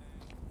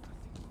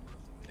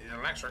 These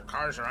electric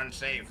cars are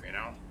unsafe, you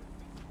know?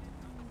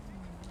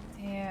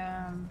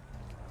 Damn.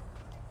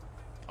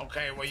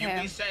 Okay, well, you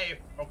be safe,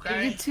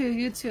 okay?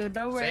 You too.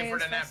 Don't worry. Safer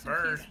than that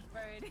bird.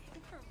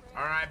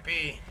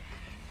 R.I.P.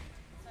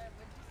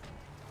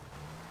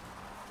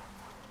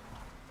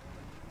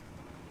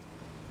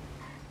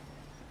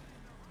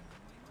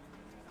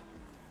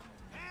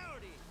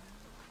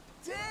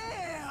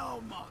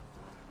 Damn!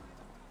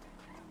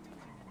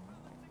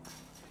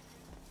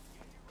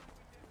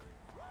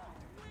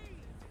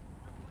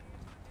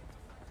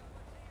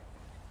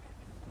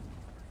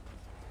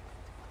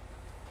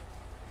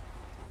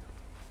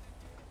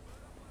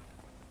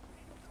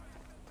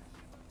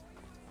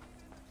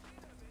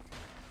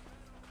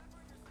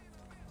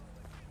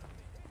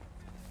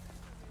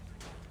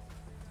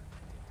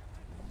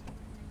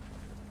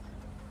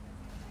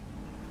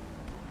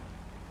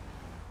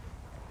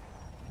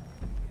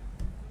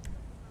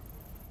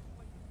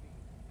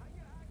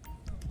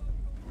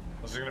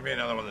 This is gonna be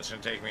another one that's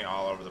gonna take me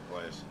all over the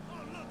place.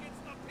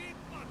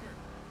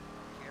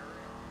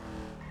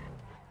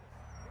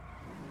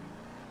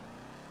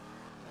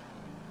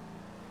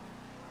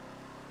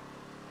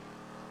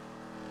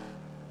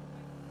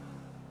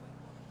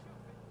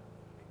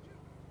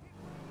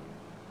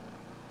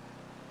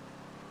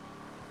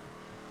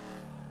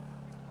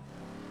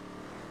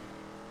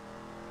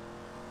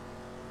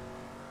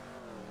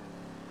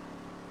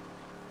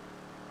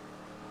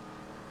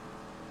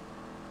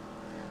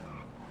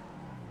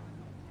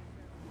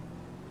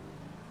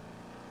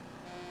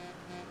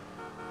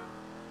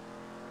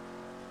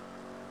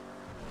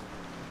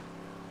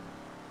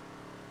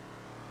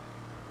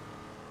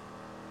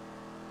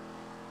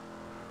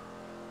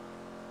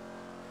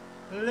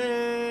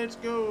 Let's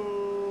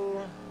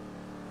go.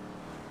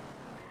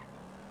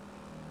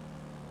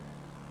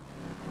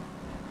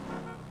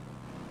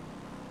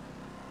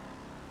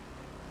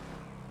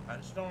 I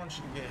just don't want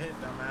you to get hit,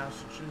 dumbass.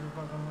 Shoot your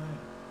fucking way.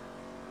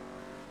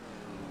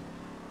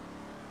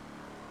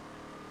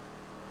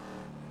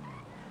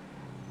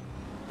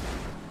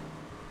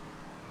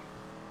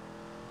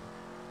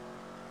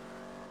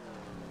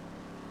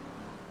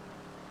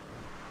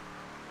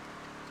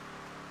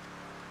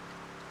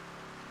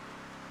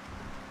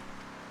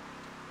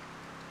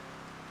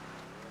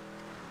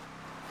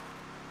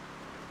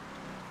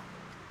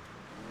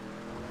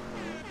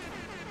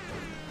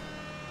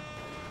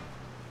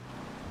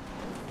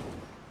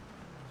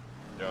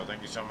 Yo,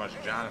 thank you so much,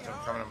 Jonathan, for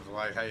coming up with the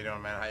like. How you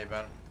doing, man? How you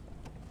been?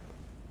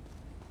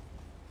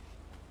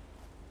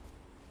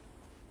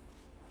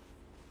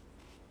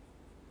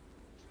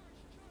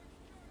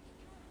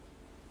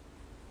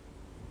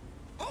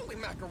 Holy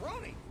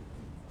macaroni!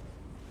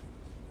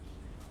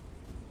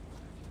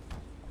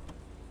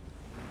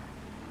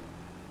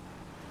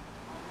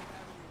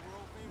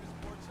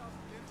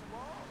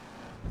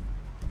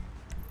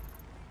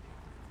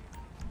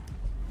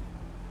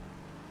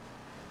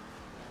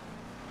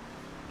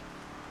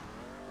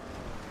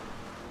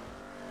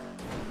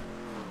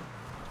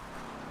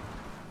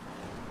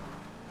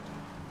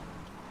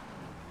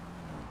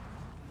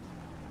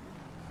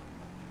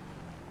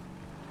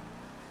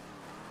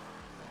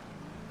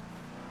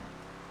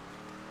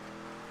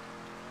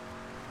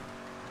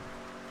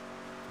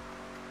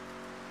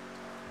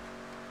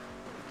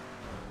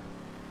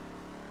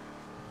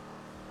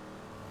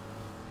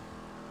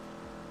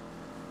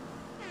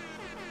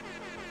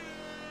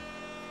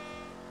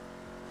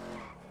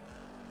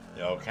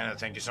 Yo, Kenneth,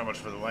 thank you so much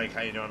for the like.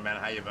 How you doing,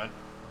 man? How you been?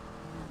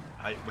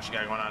 What you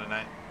got going on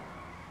tonight?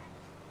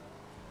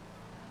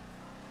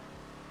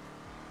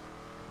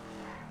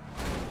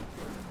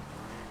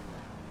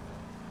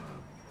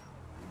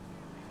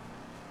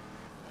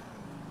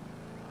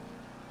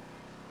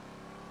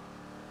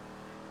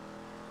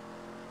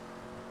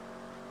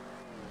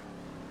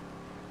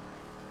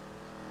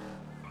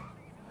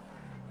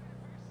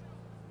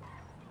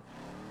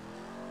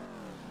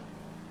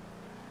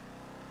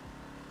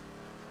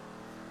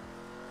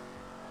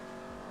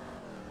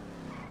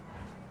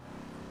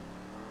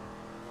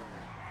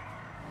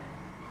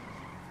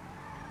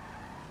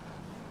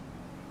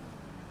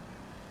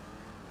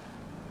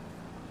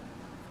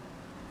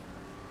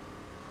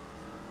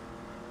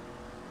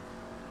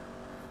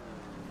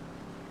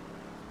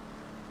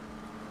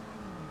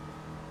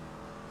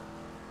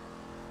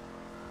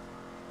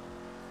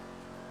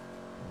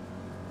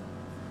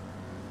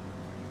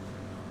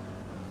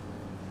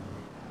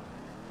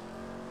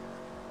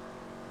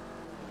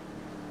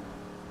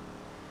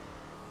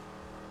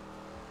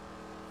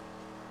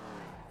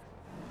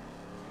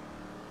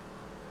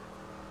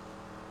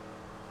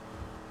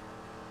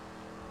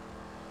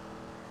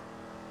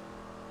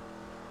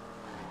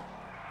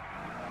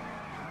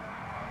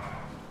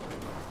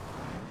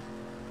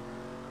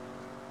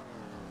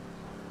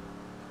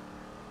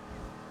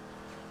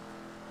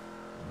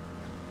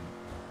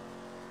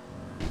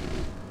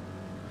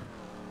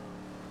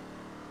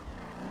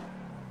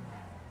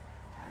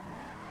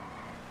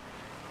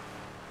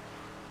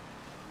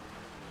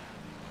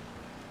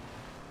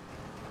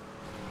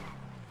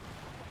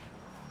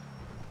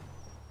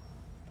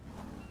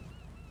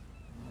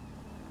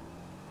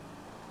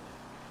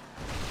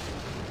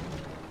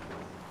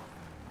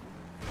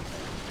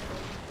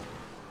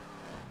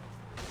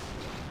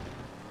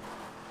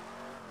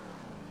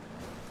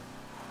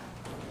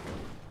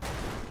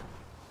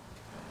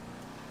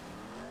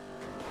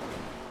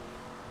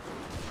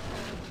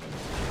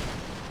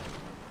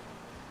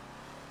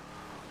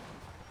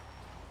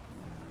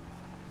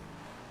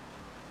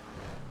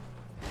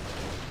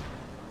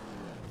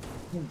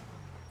 Yo,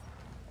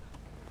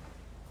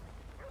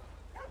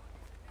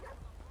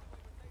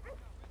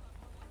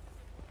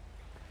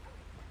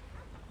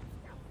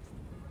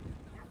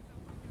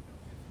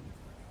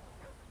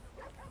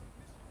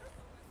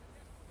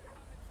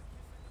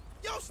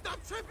 stop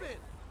tripping!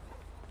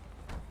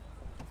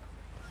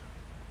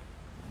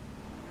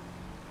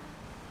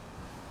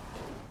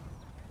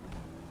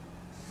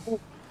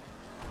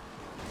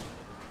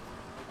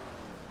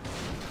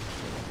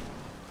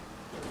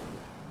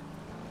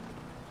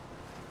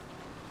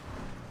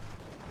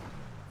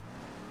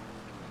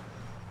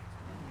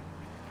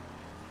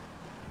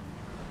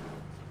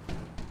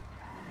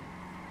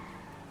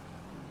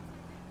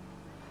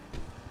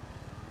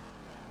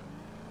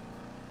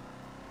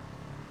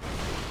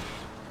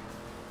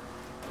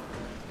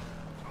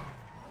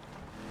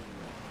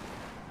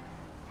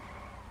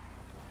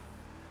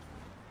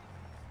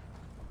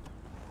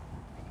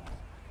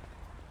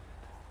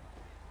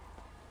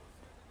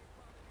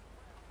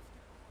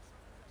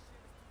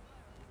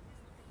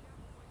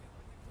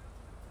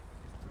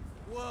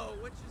 Whoa,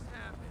 what just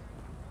happened?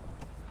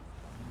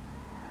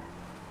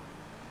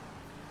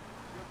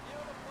 You're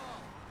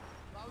beautiful.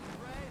 If I was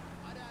great,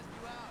 I'd ask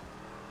you out.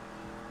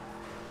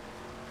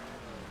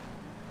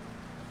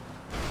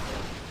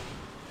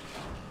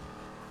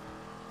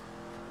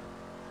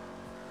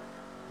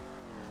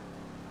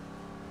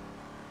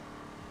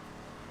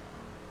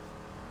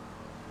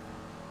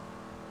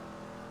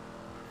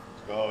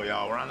 Let's go,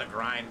 y'all. We're on the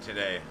grind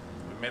today.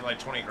 We made like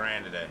 20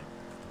 grand today.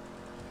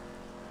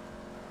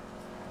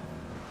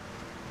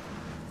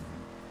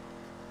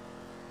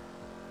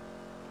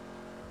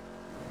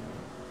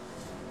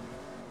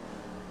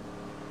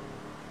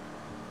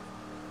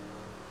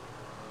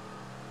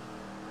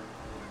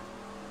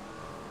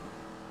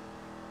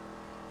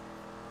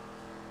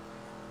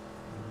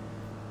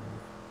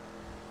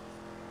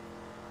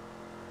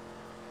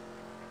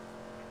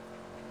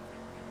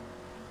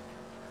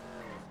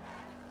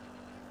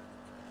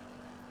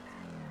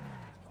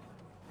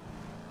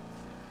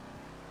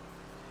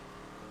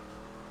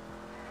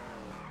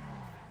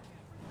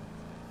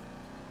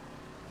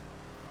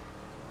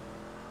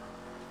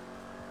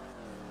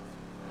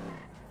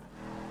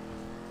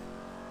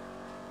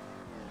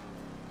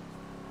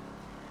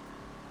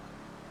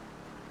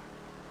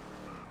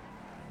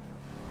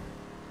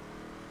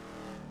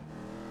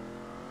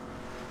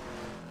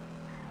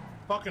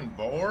 Fucking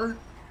boar?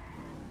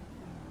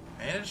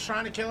 And it's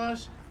trying to kill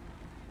us?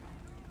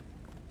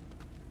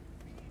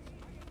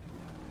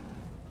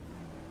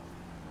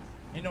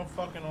 Ain't no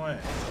fucking way.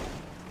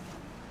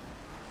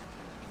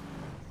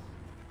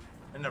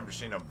 I've never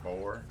seen a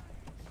boar.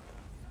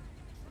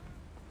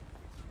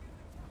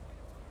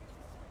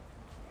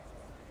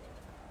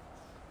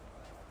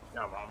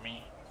 Y'all want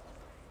me?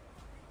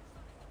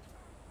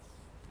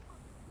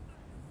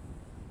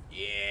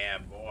 Yeah,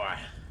 boy.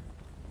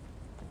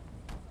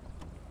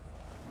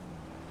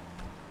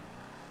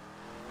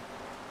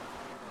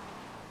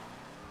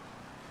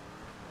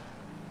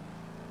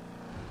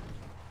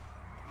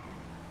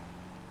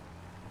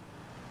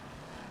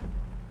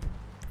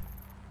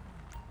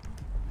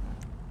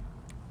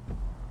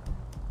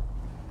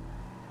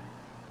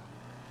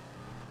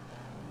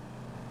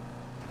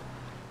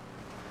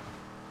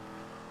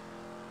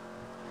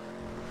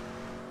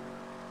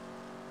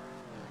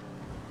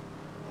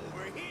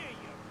 Over here,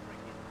 you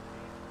freaking...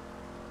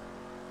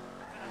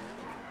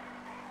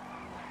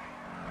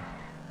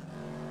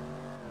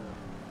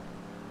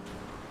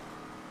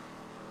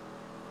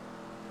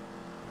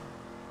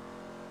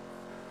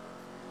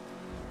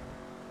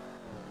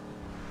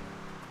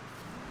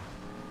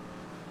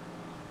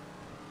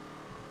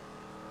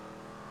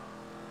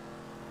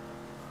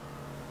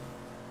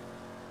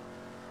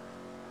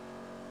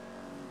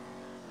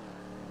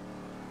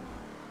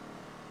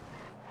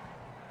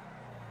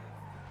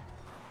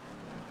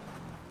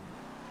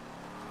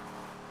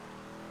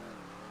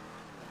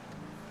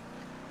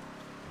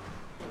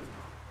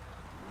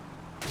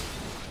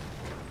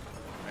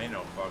 Ain't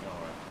no fucking way.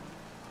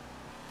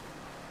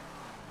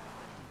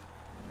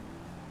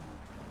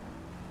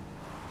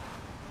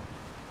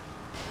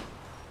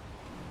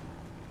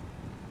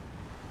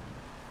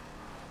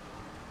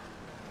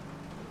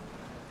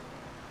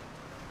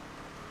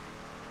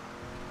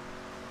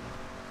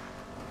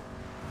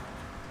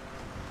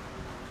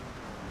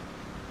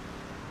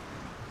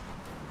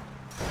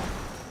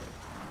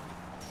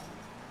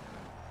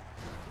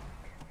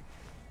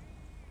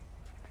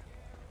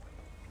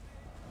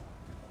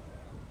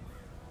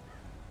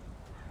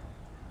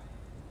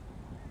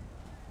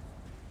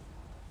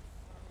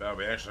 Well,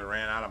 we actually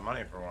ran out of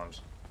money for once.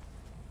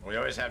 We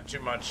always have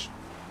too much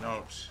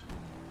notes.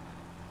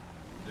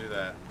 Do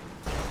that.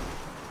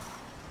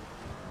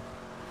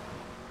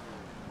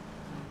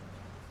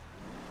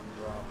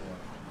 Drop one.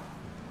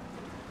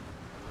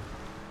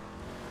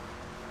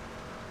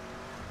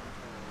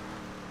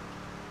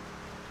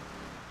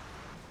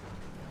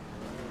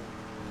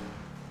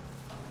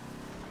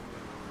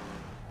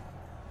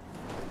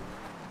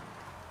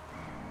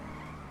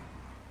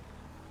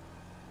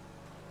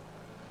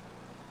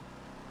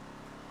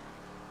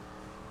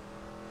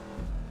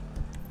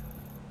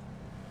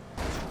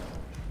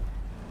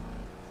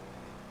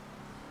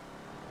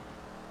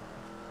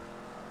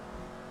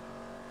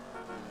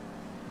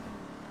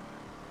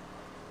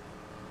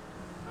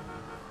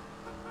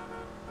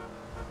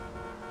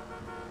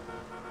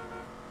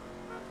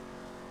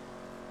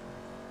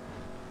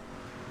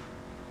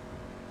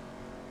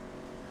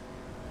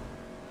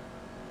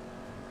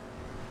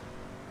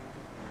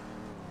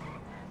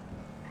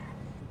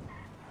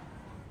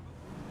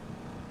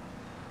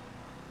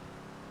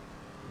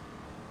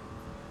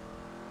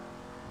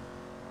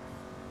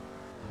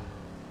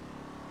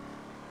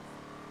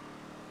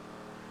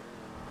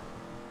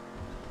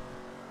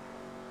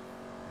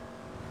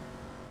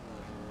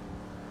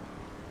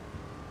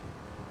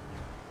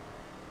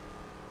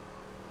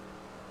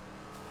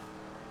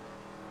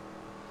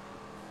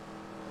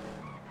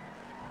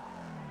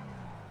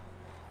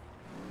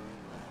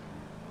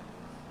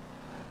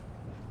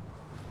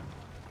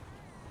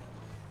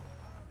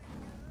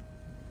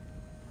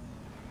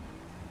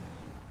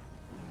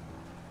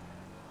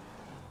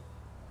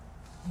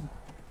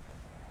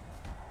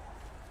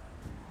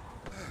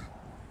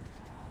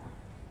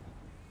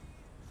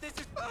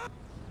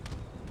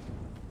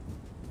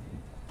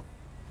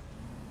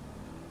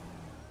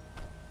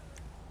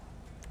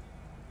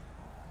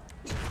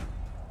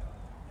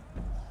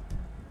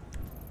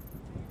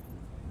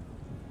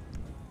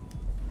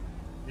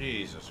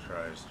 Jesus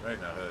Christ, right in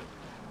the hood.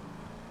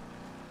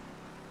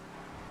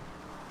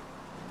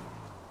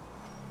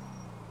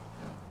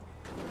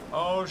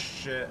 Oh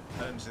shit,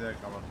 I didn't see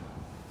that coming.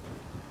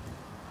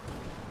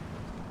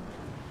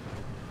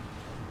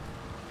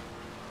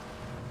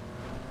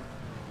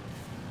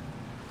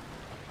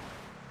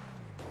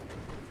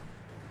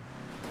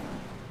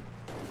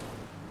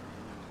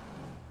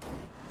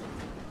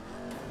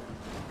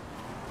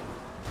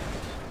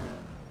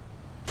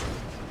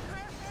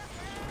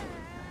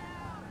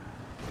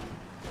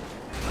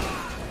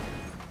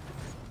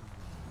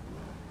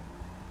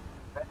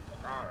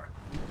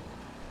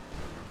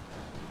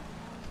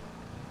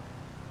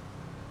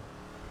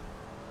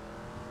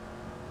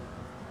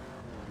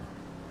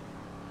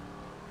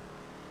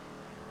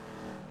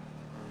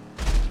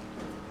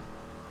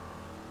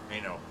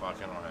 Ain't no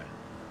fucking way.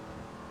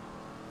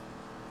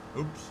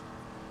 Oops.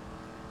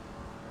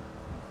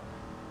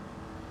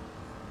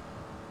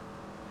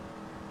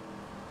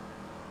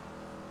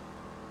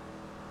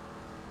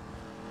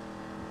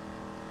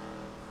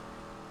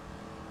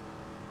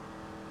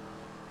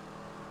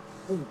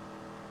 Ooh.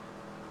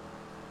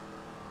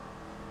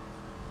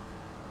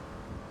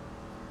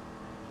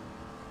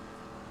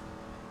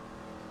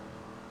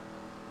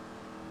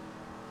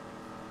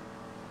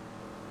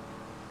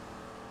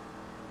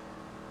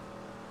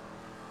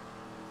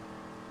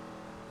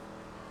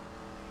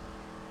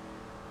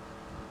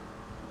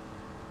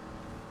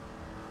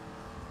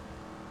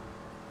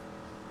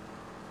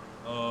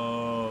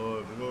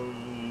 Oh,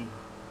 no.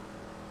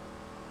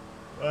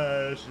 My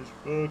ass is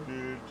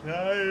fucking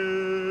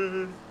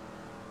tired.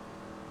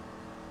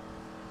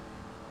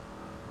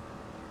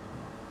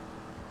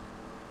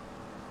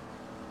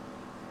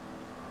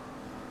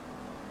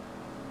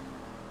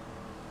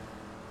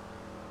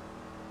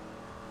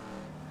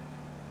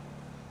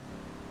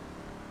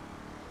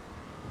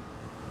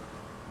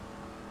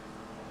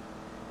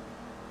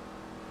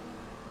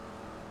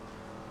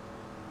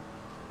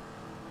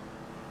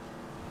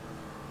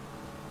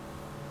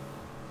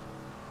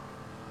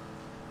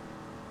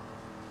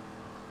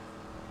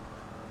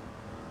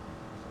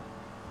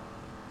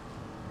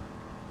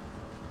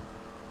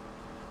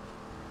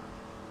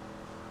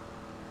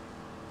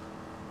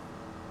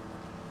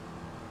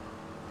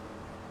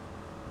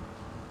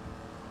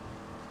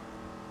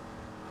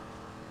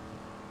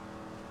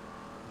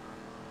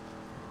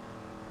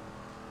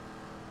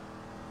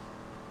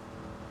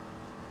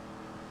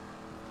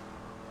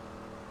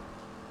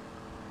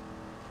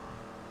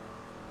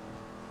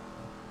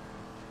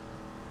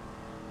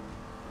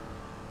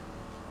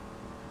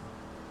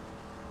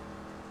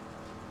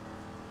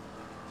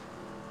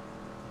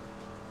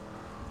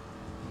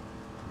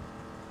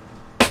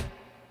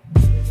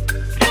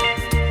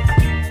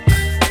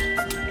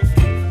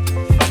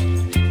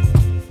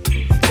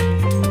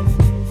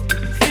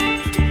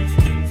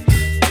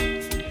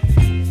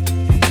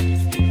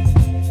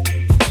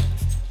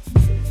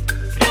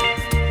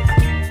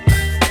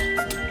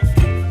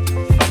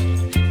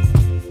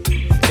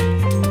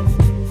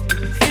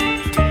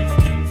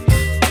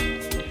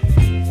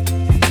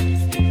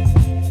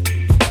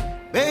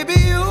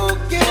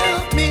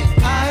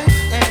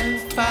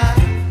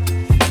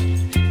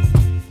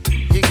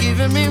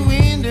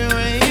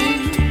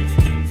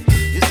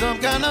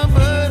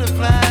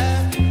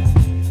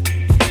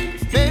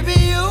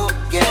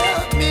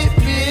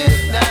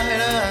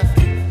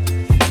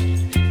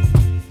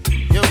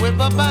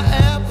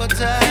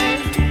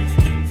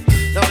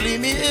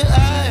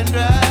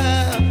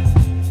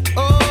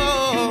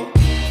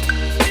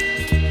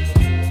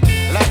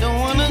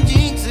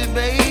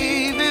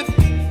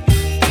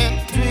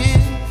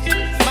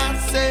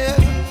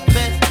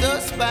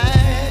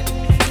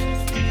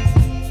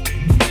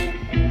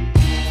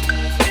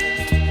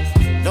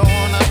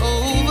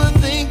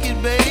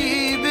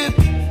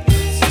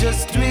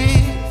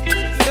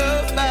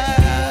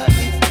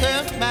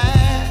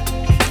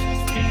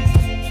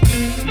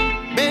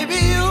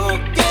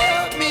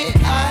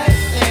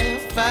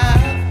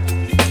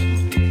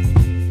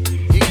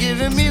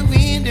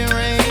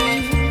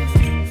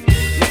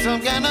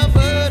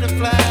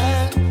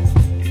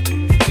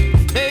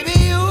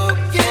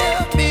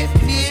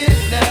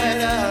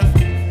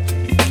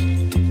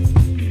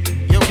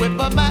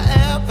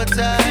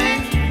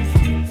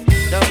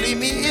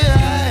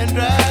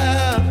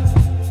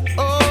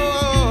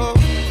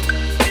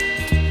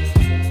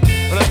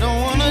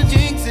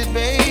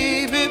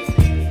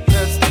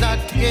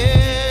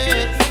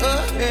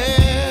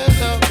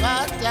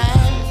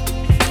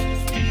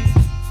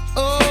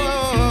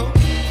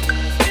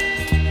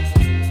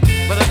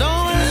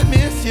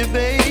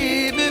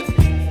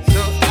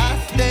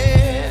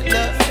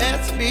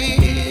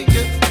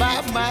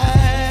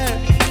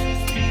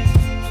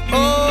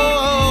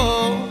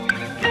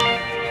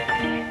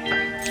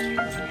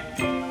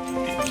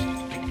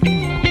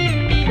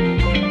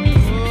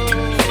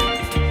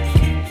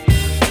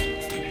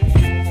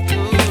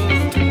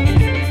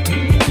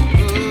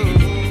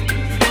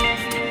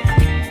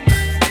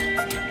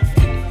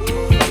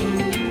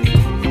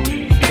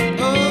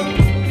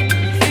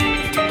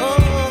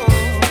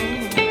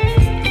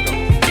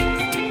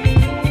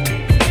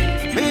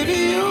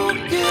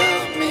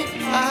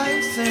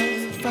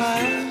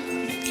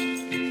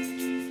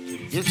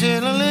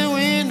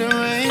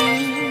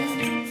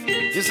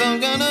 You're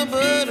some kind of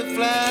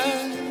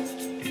butterfly.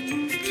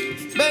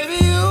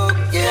 Baby, you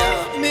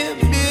give me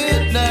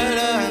midnight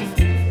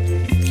eye.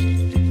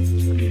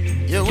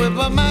 You whip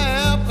up my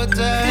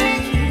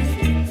appetite.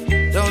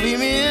 Don't leave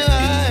me here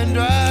high and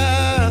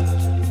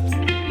dry.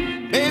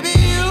 Baby,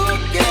 you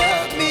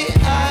give me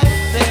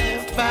ice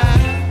and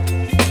fire.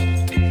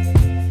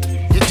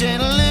 You're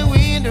channeling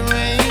wind and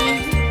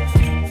rain.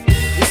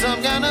 You're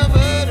some kind of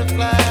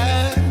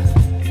butterfly.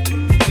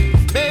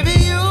 Baby,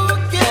 you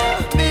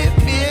give me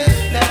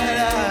midnight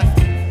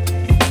eye.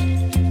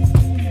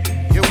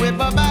 You whip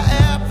up my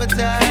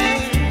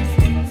appetite.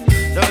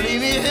 Don't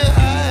leave me here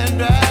high and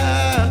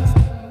dry.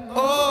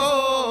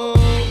 Oh,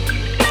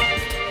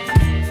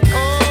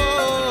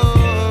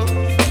 oh,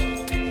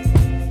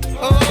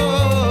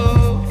 oh,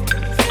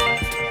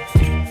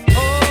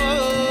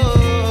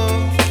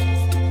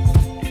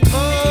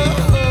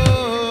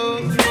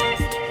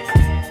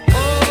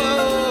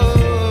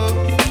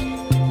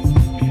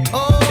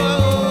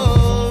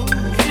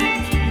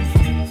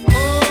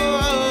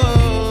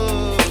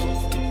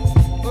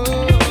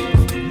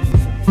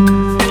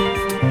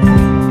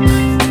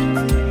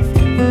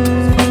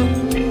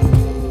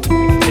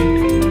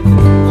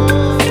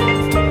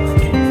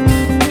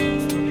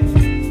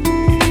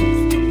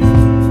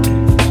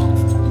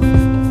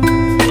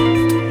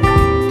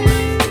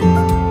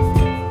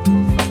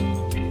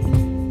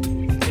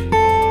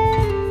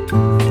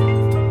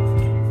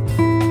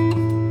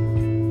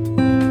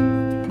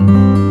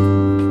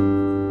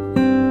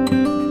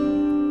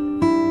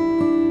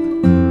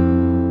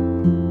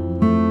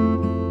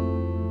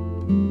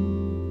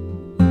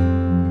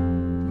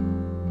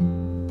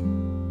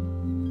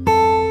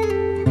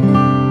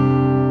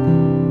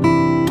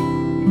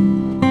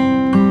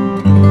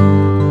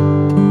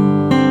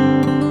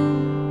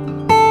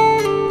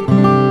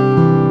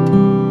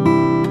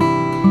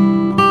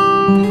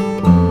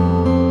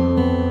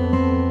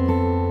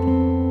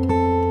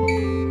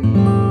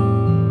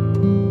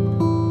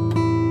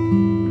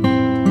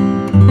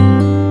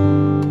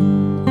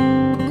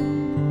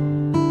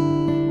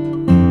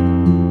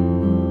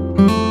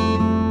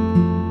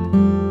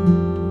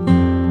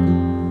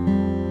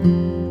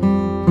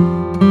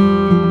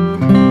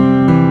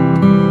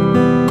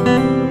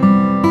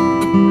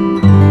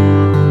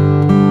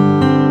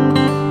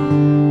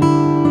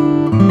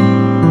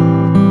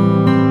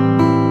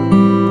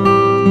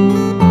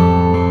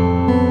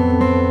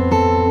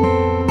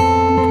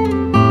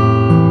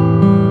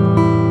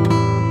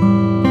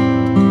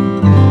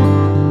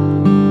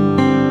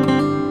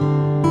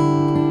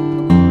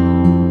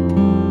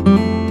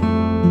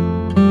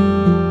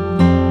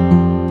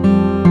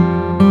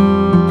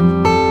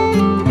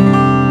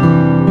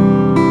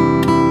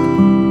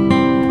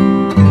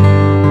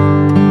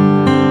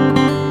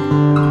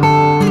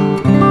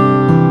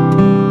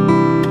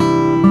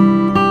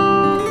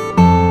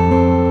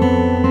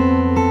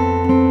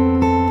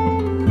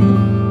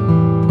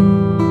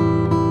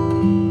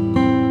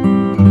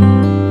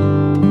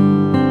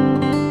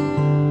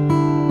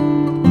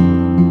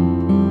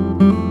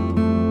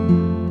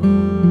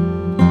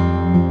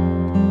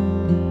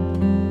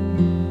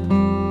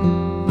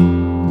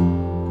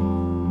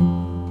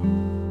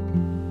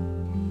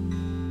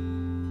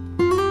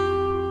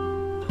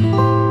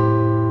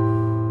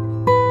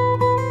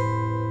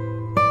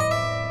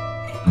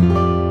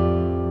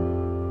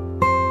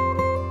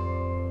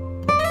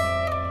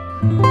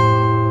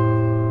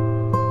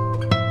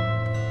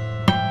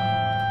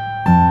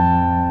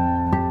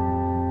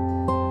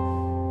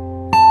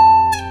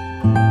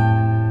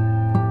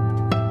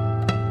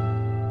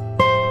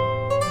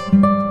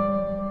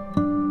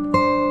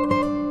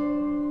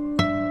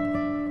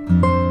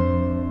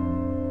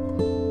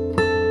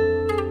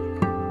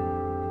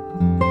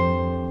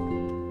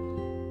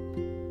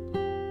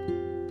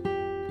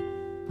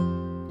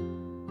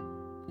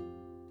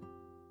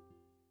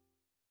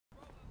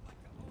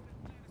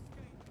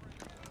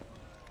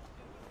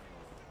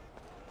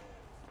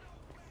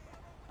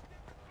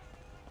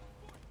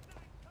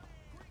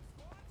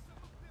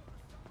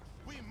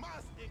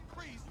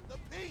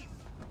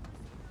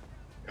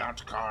 Get out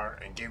the car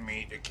and give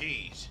me the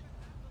keys.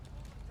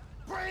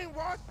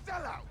 Brainwash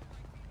sellout.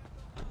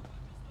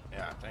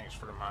 Yeah, thanks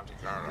for the Monte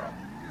Carlo.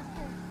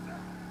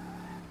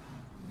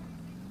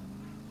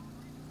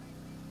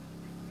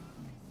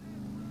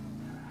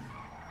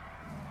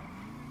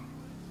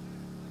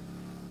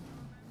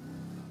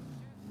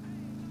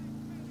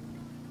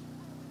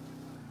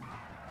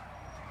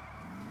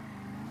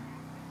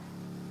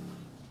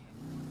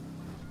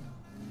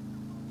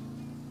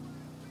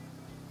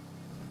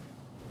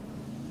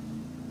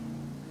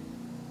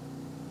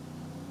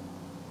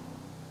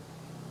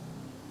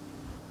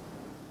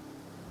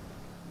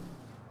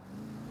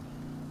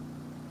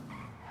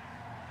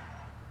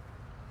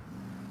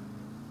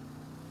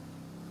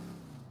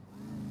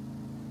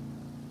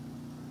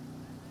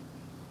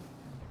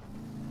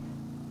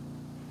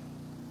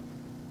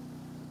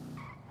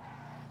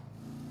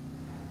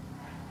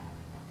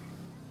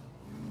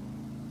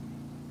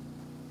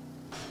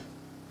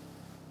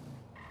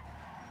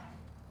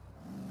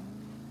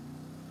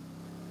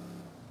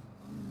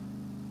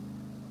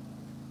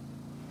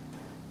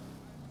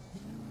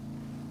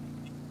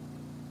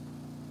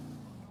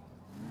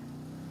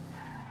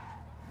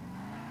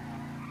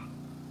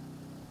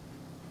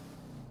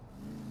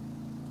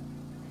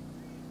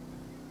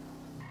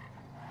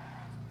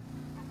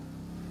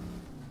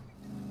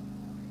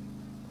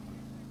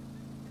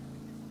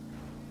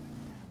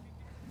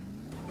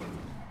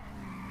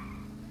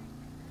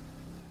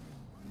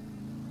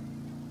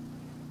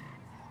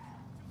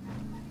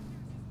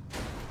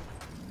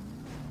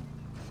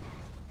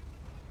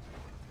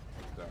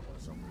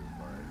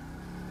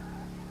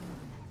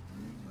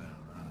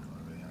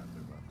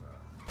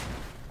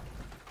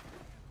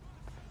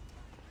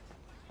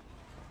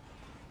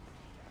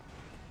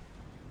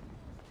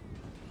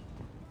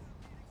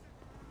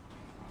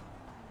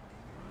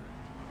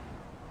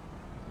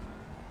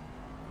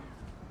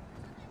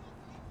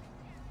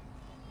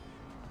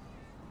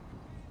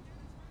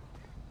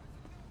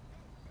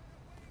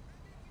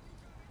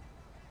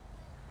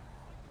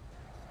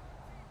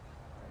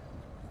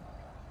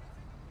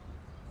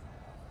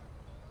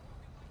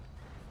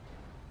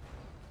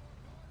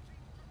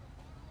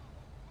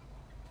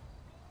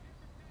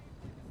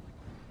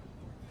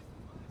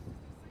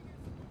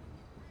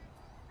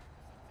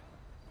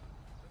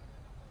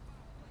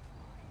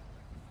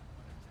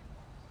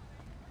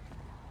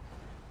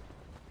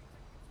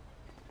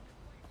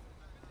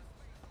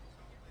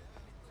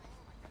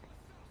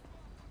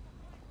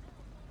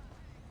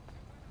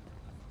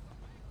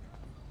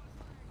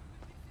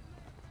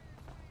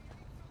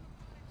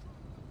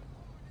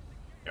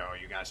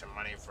 got some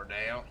money for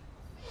Dale?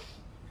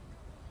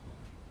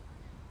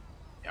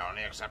 Yeah,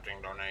 only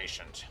accepting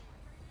donations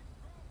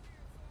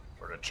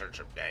for the Church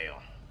of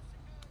Dale.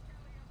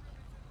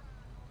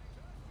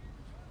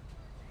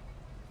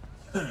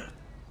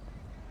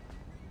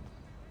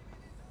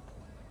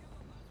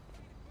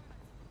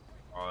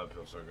 Oh, that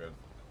feels so good.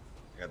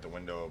 I got the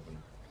window open.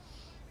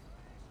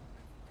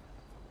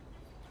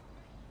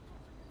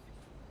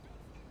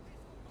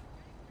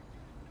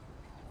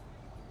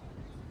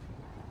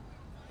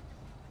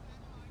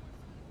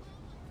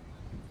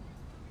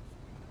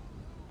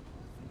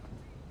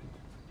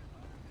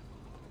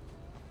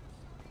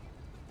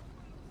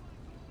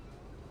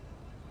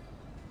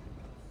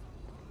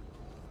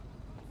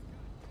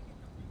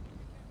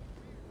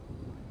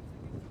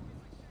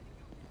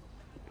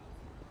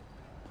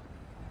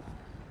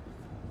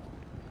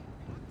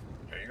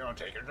 Here you go,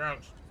 take your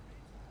drugs.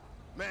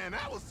 Man,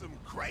 that was some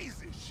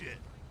crazy shit.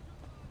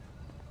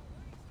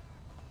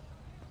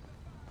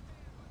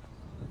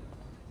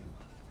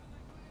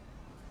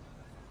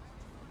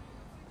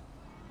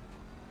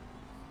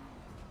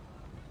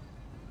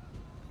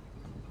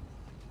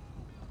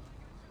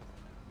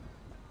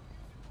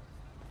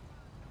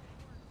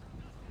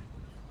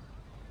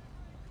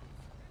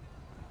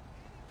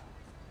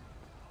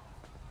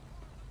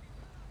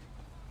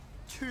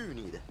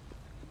 Tuned.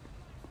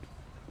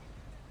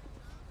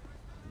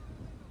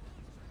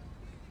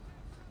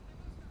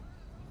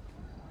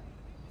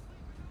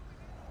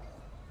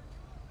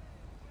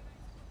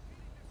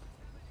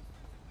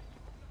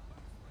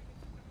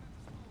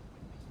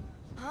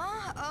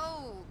 Huh?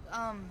 Oh,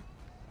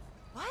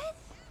 what?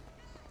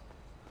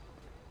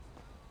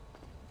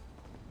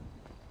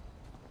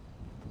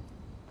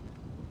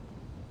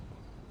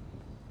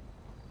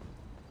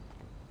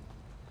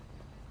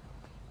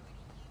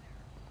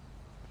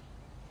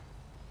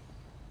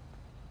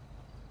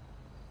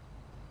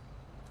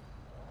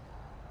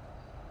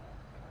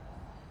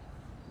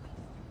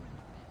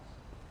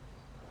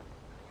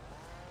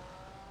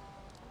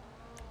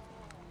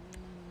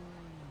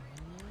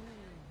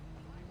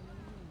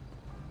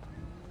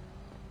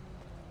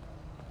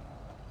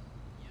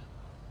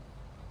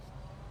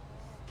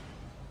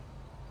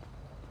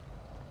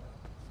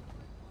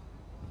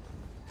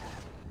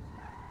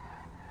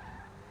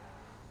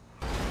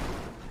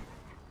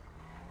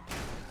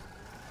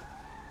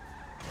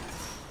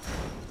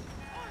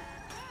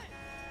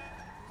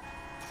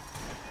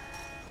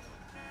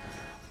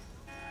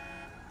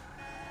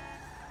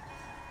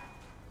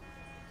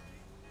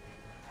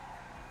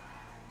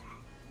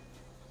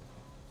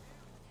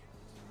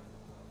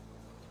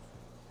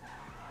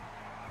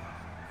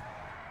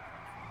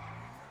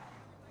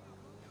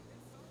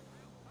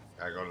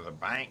 Gotta go to the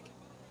bank.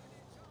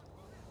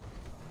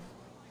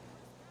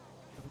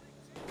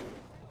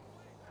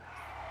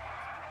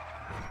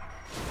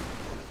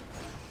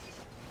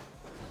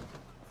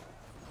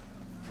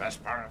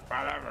 Best part of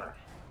spot ever.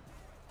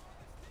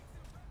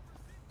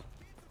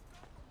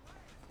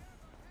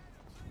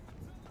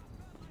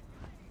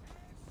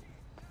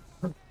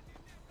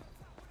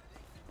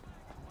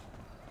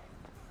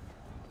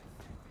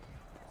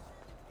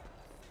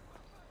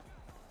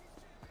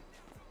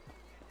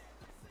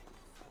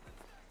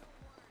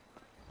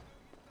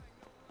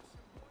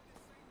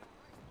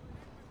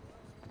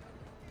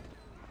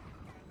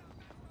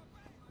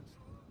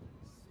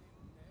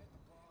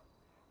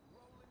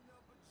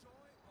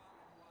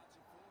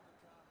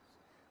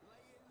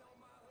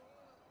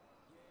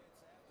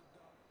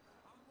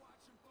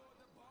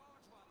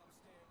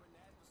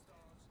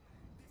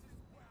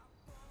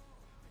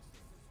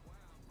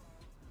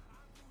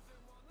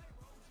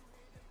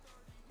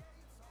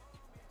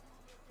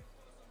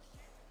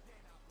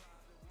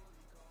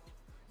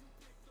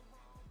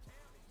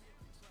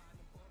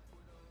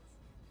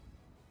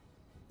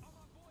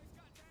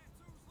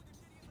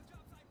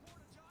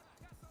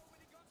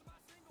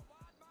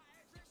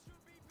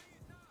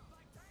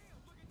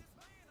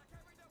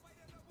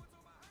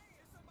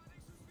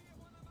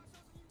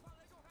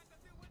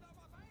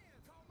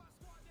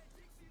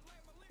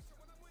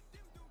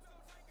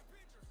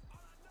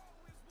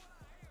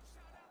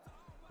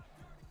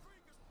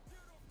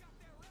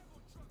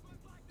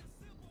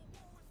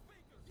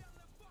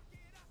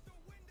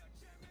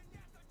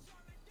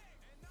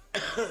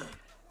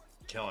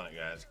 Killing it,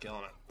 guys.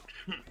 Killing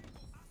it.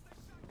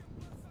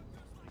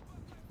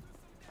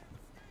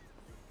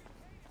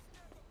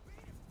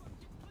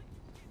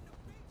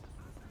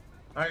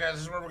 Alright, guys,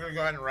 this is where we're going to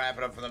go ahead and wrap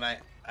it up for the night.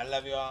 I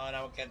love you all, and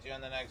I will catch you on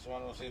the next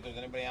one. We'll see if there's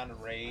anybody on the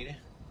raid.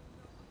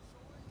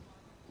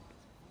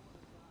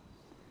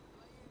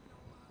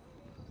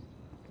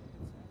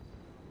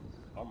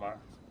 Omar.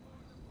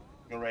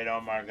 Go raid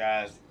Omar,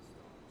 guys.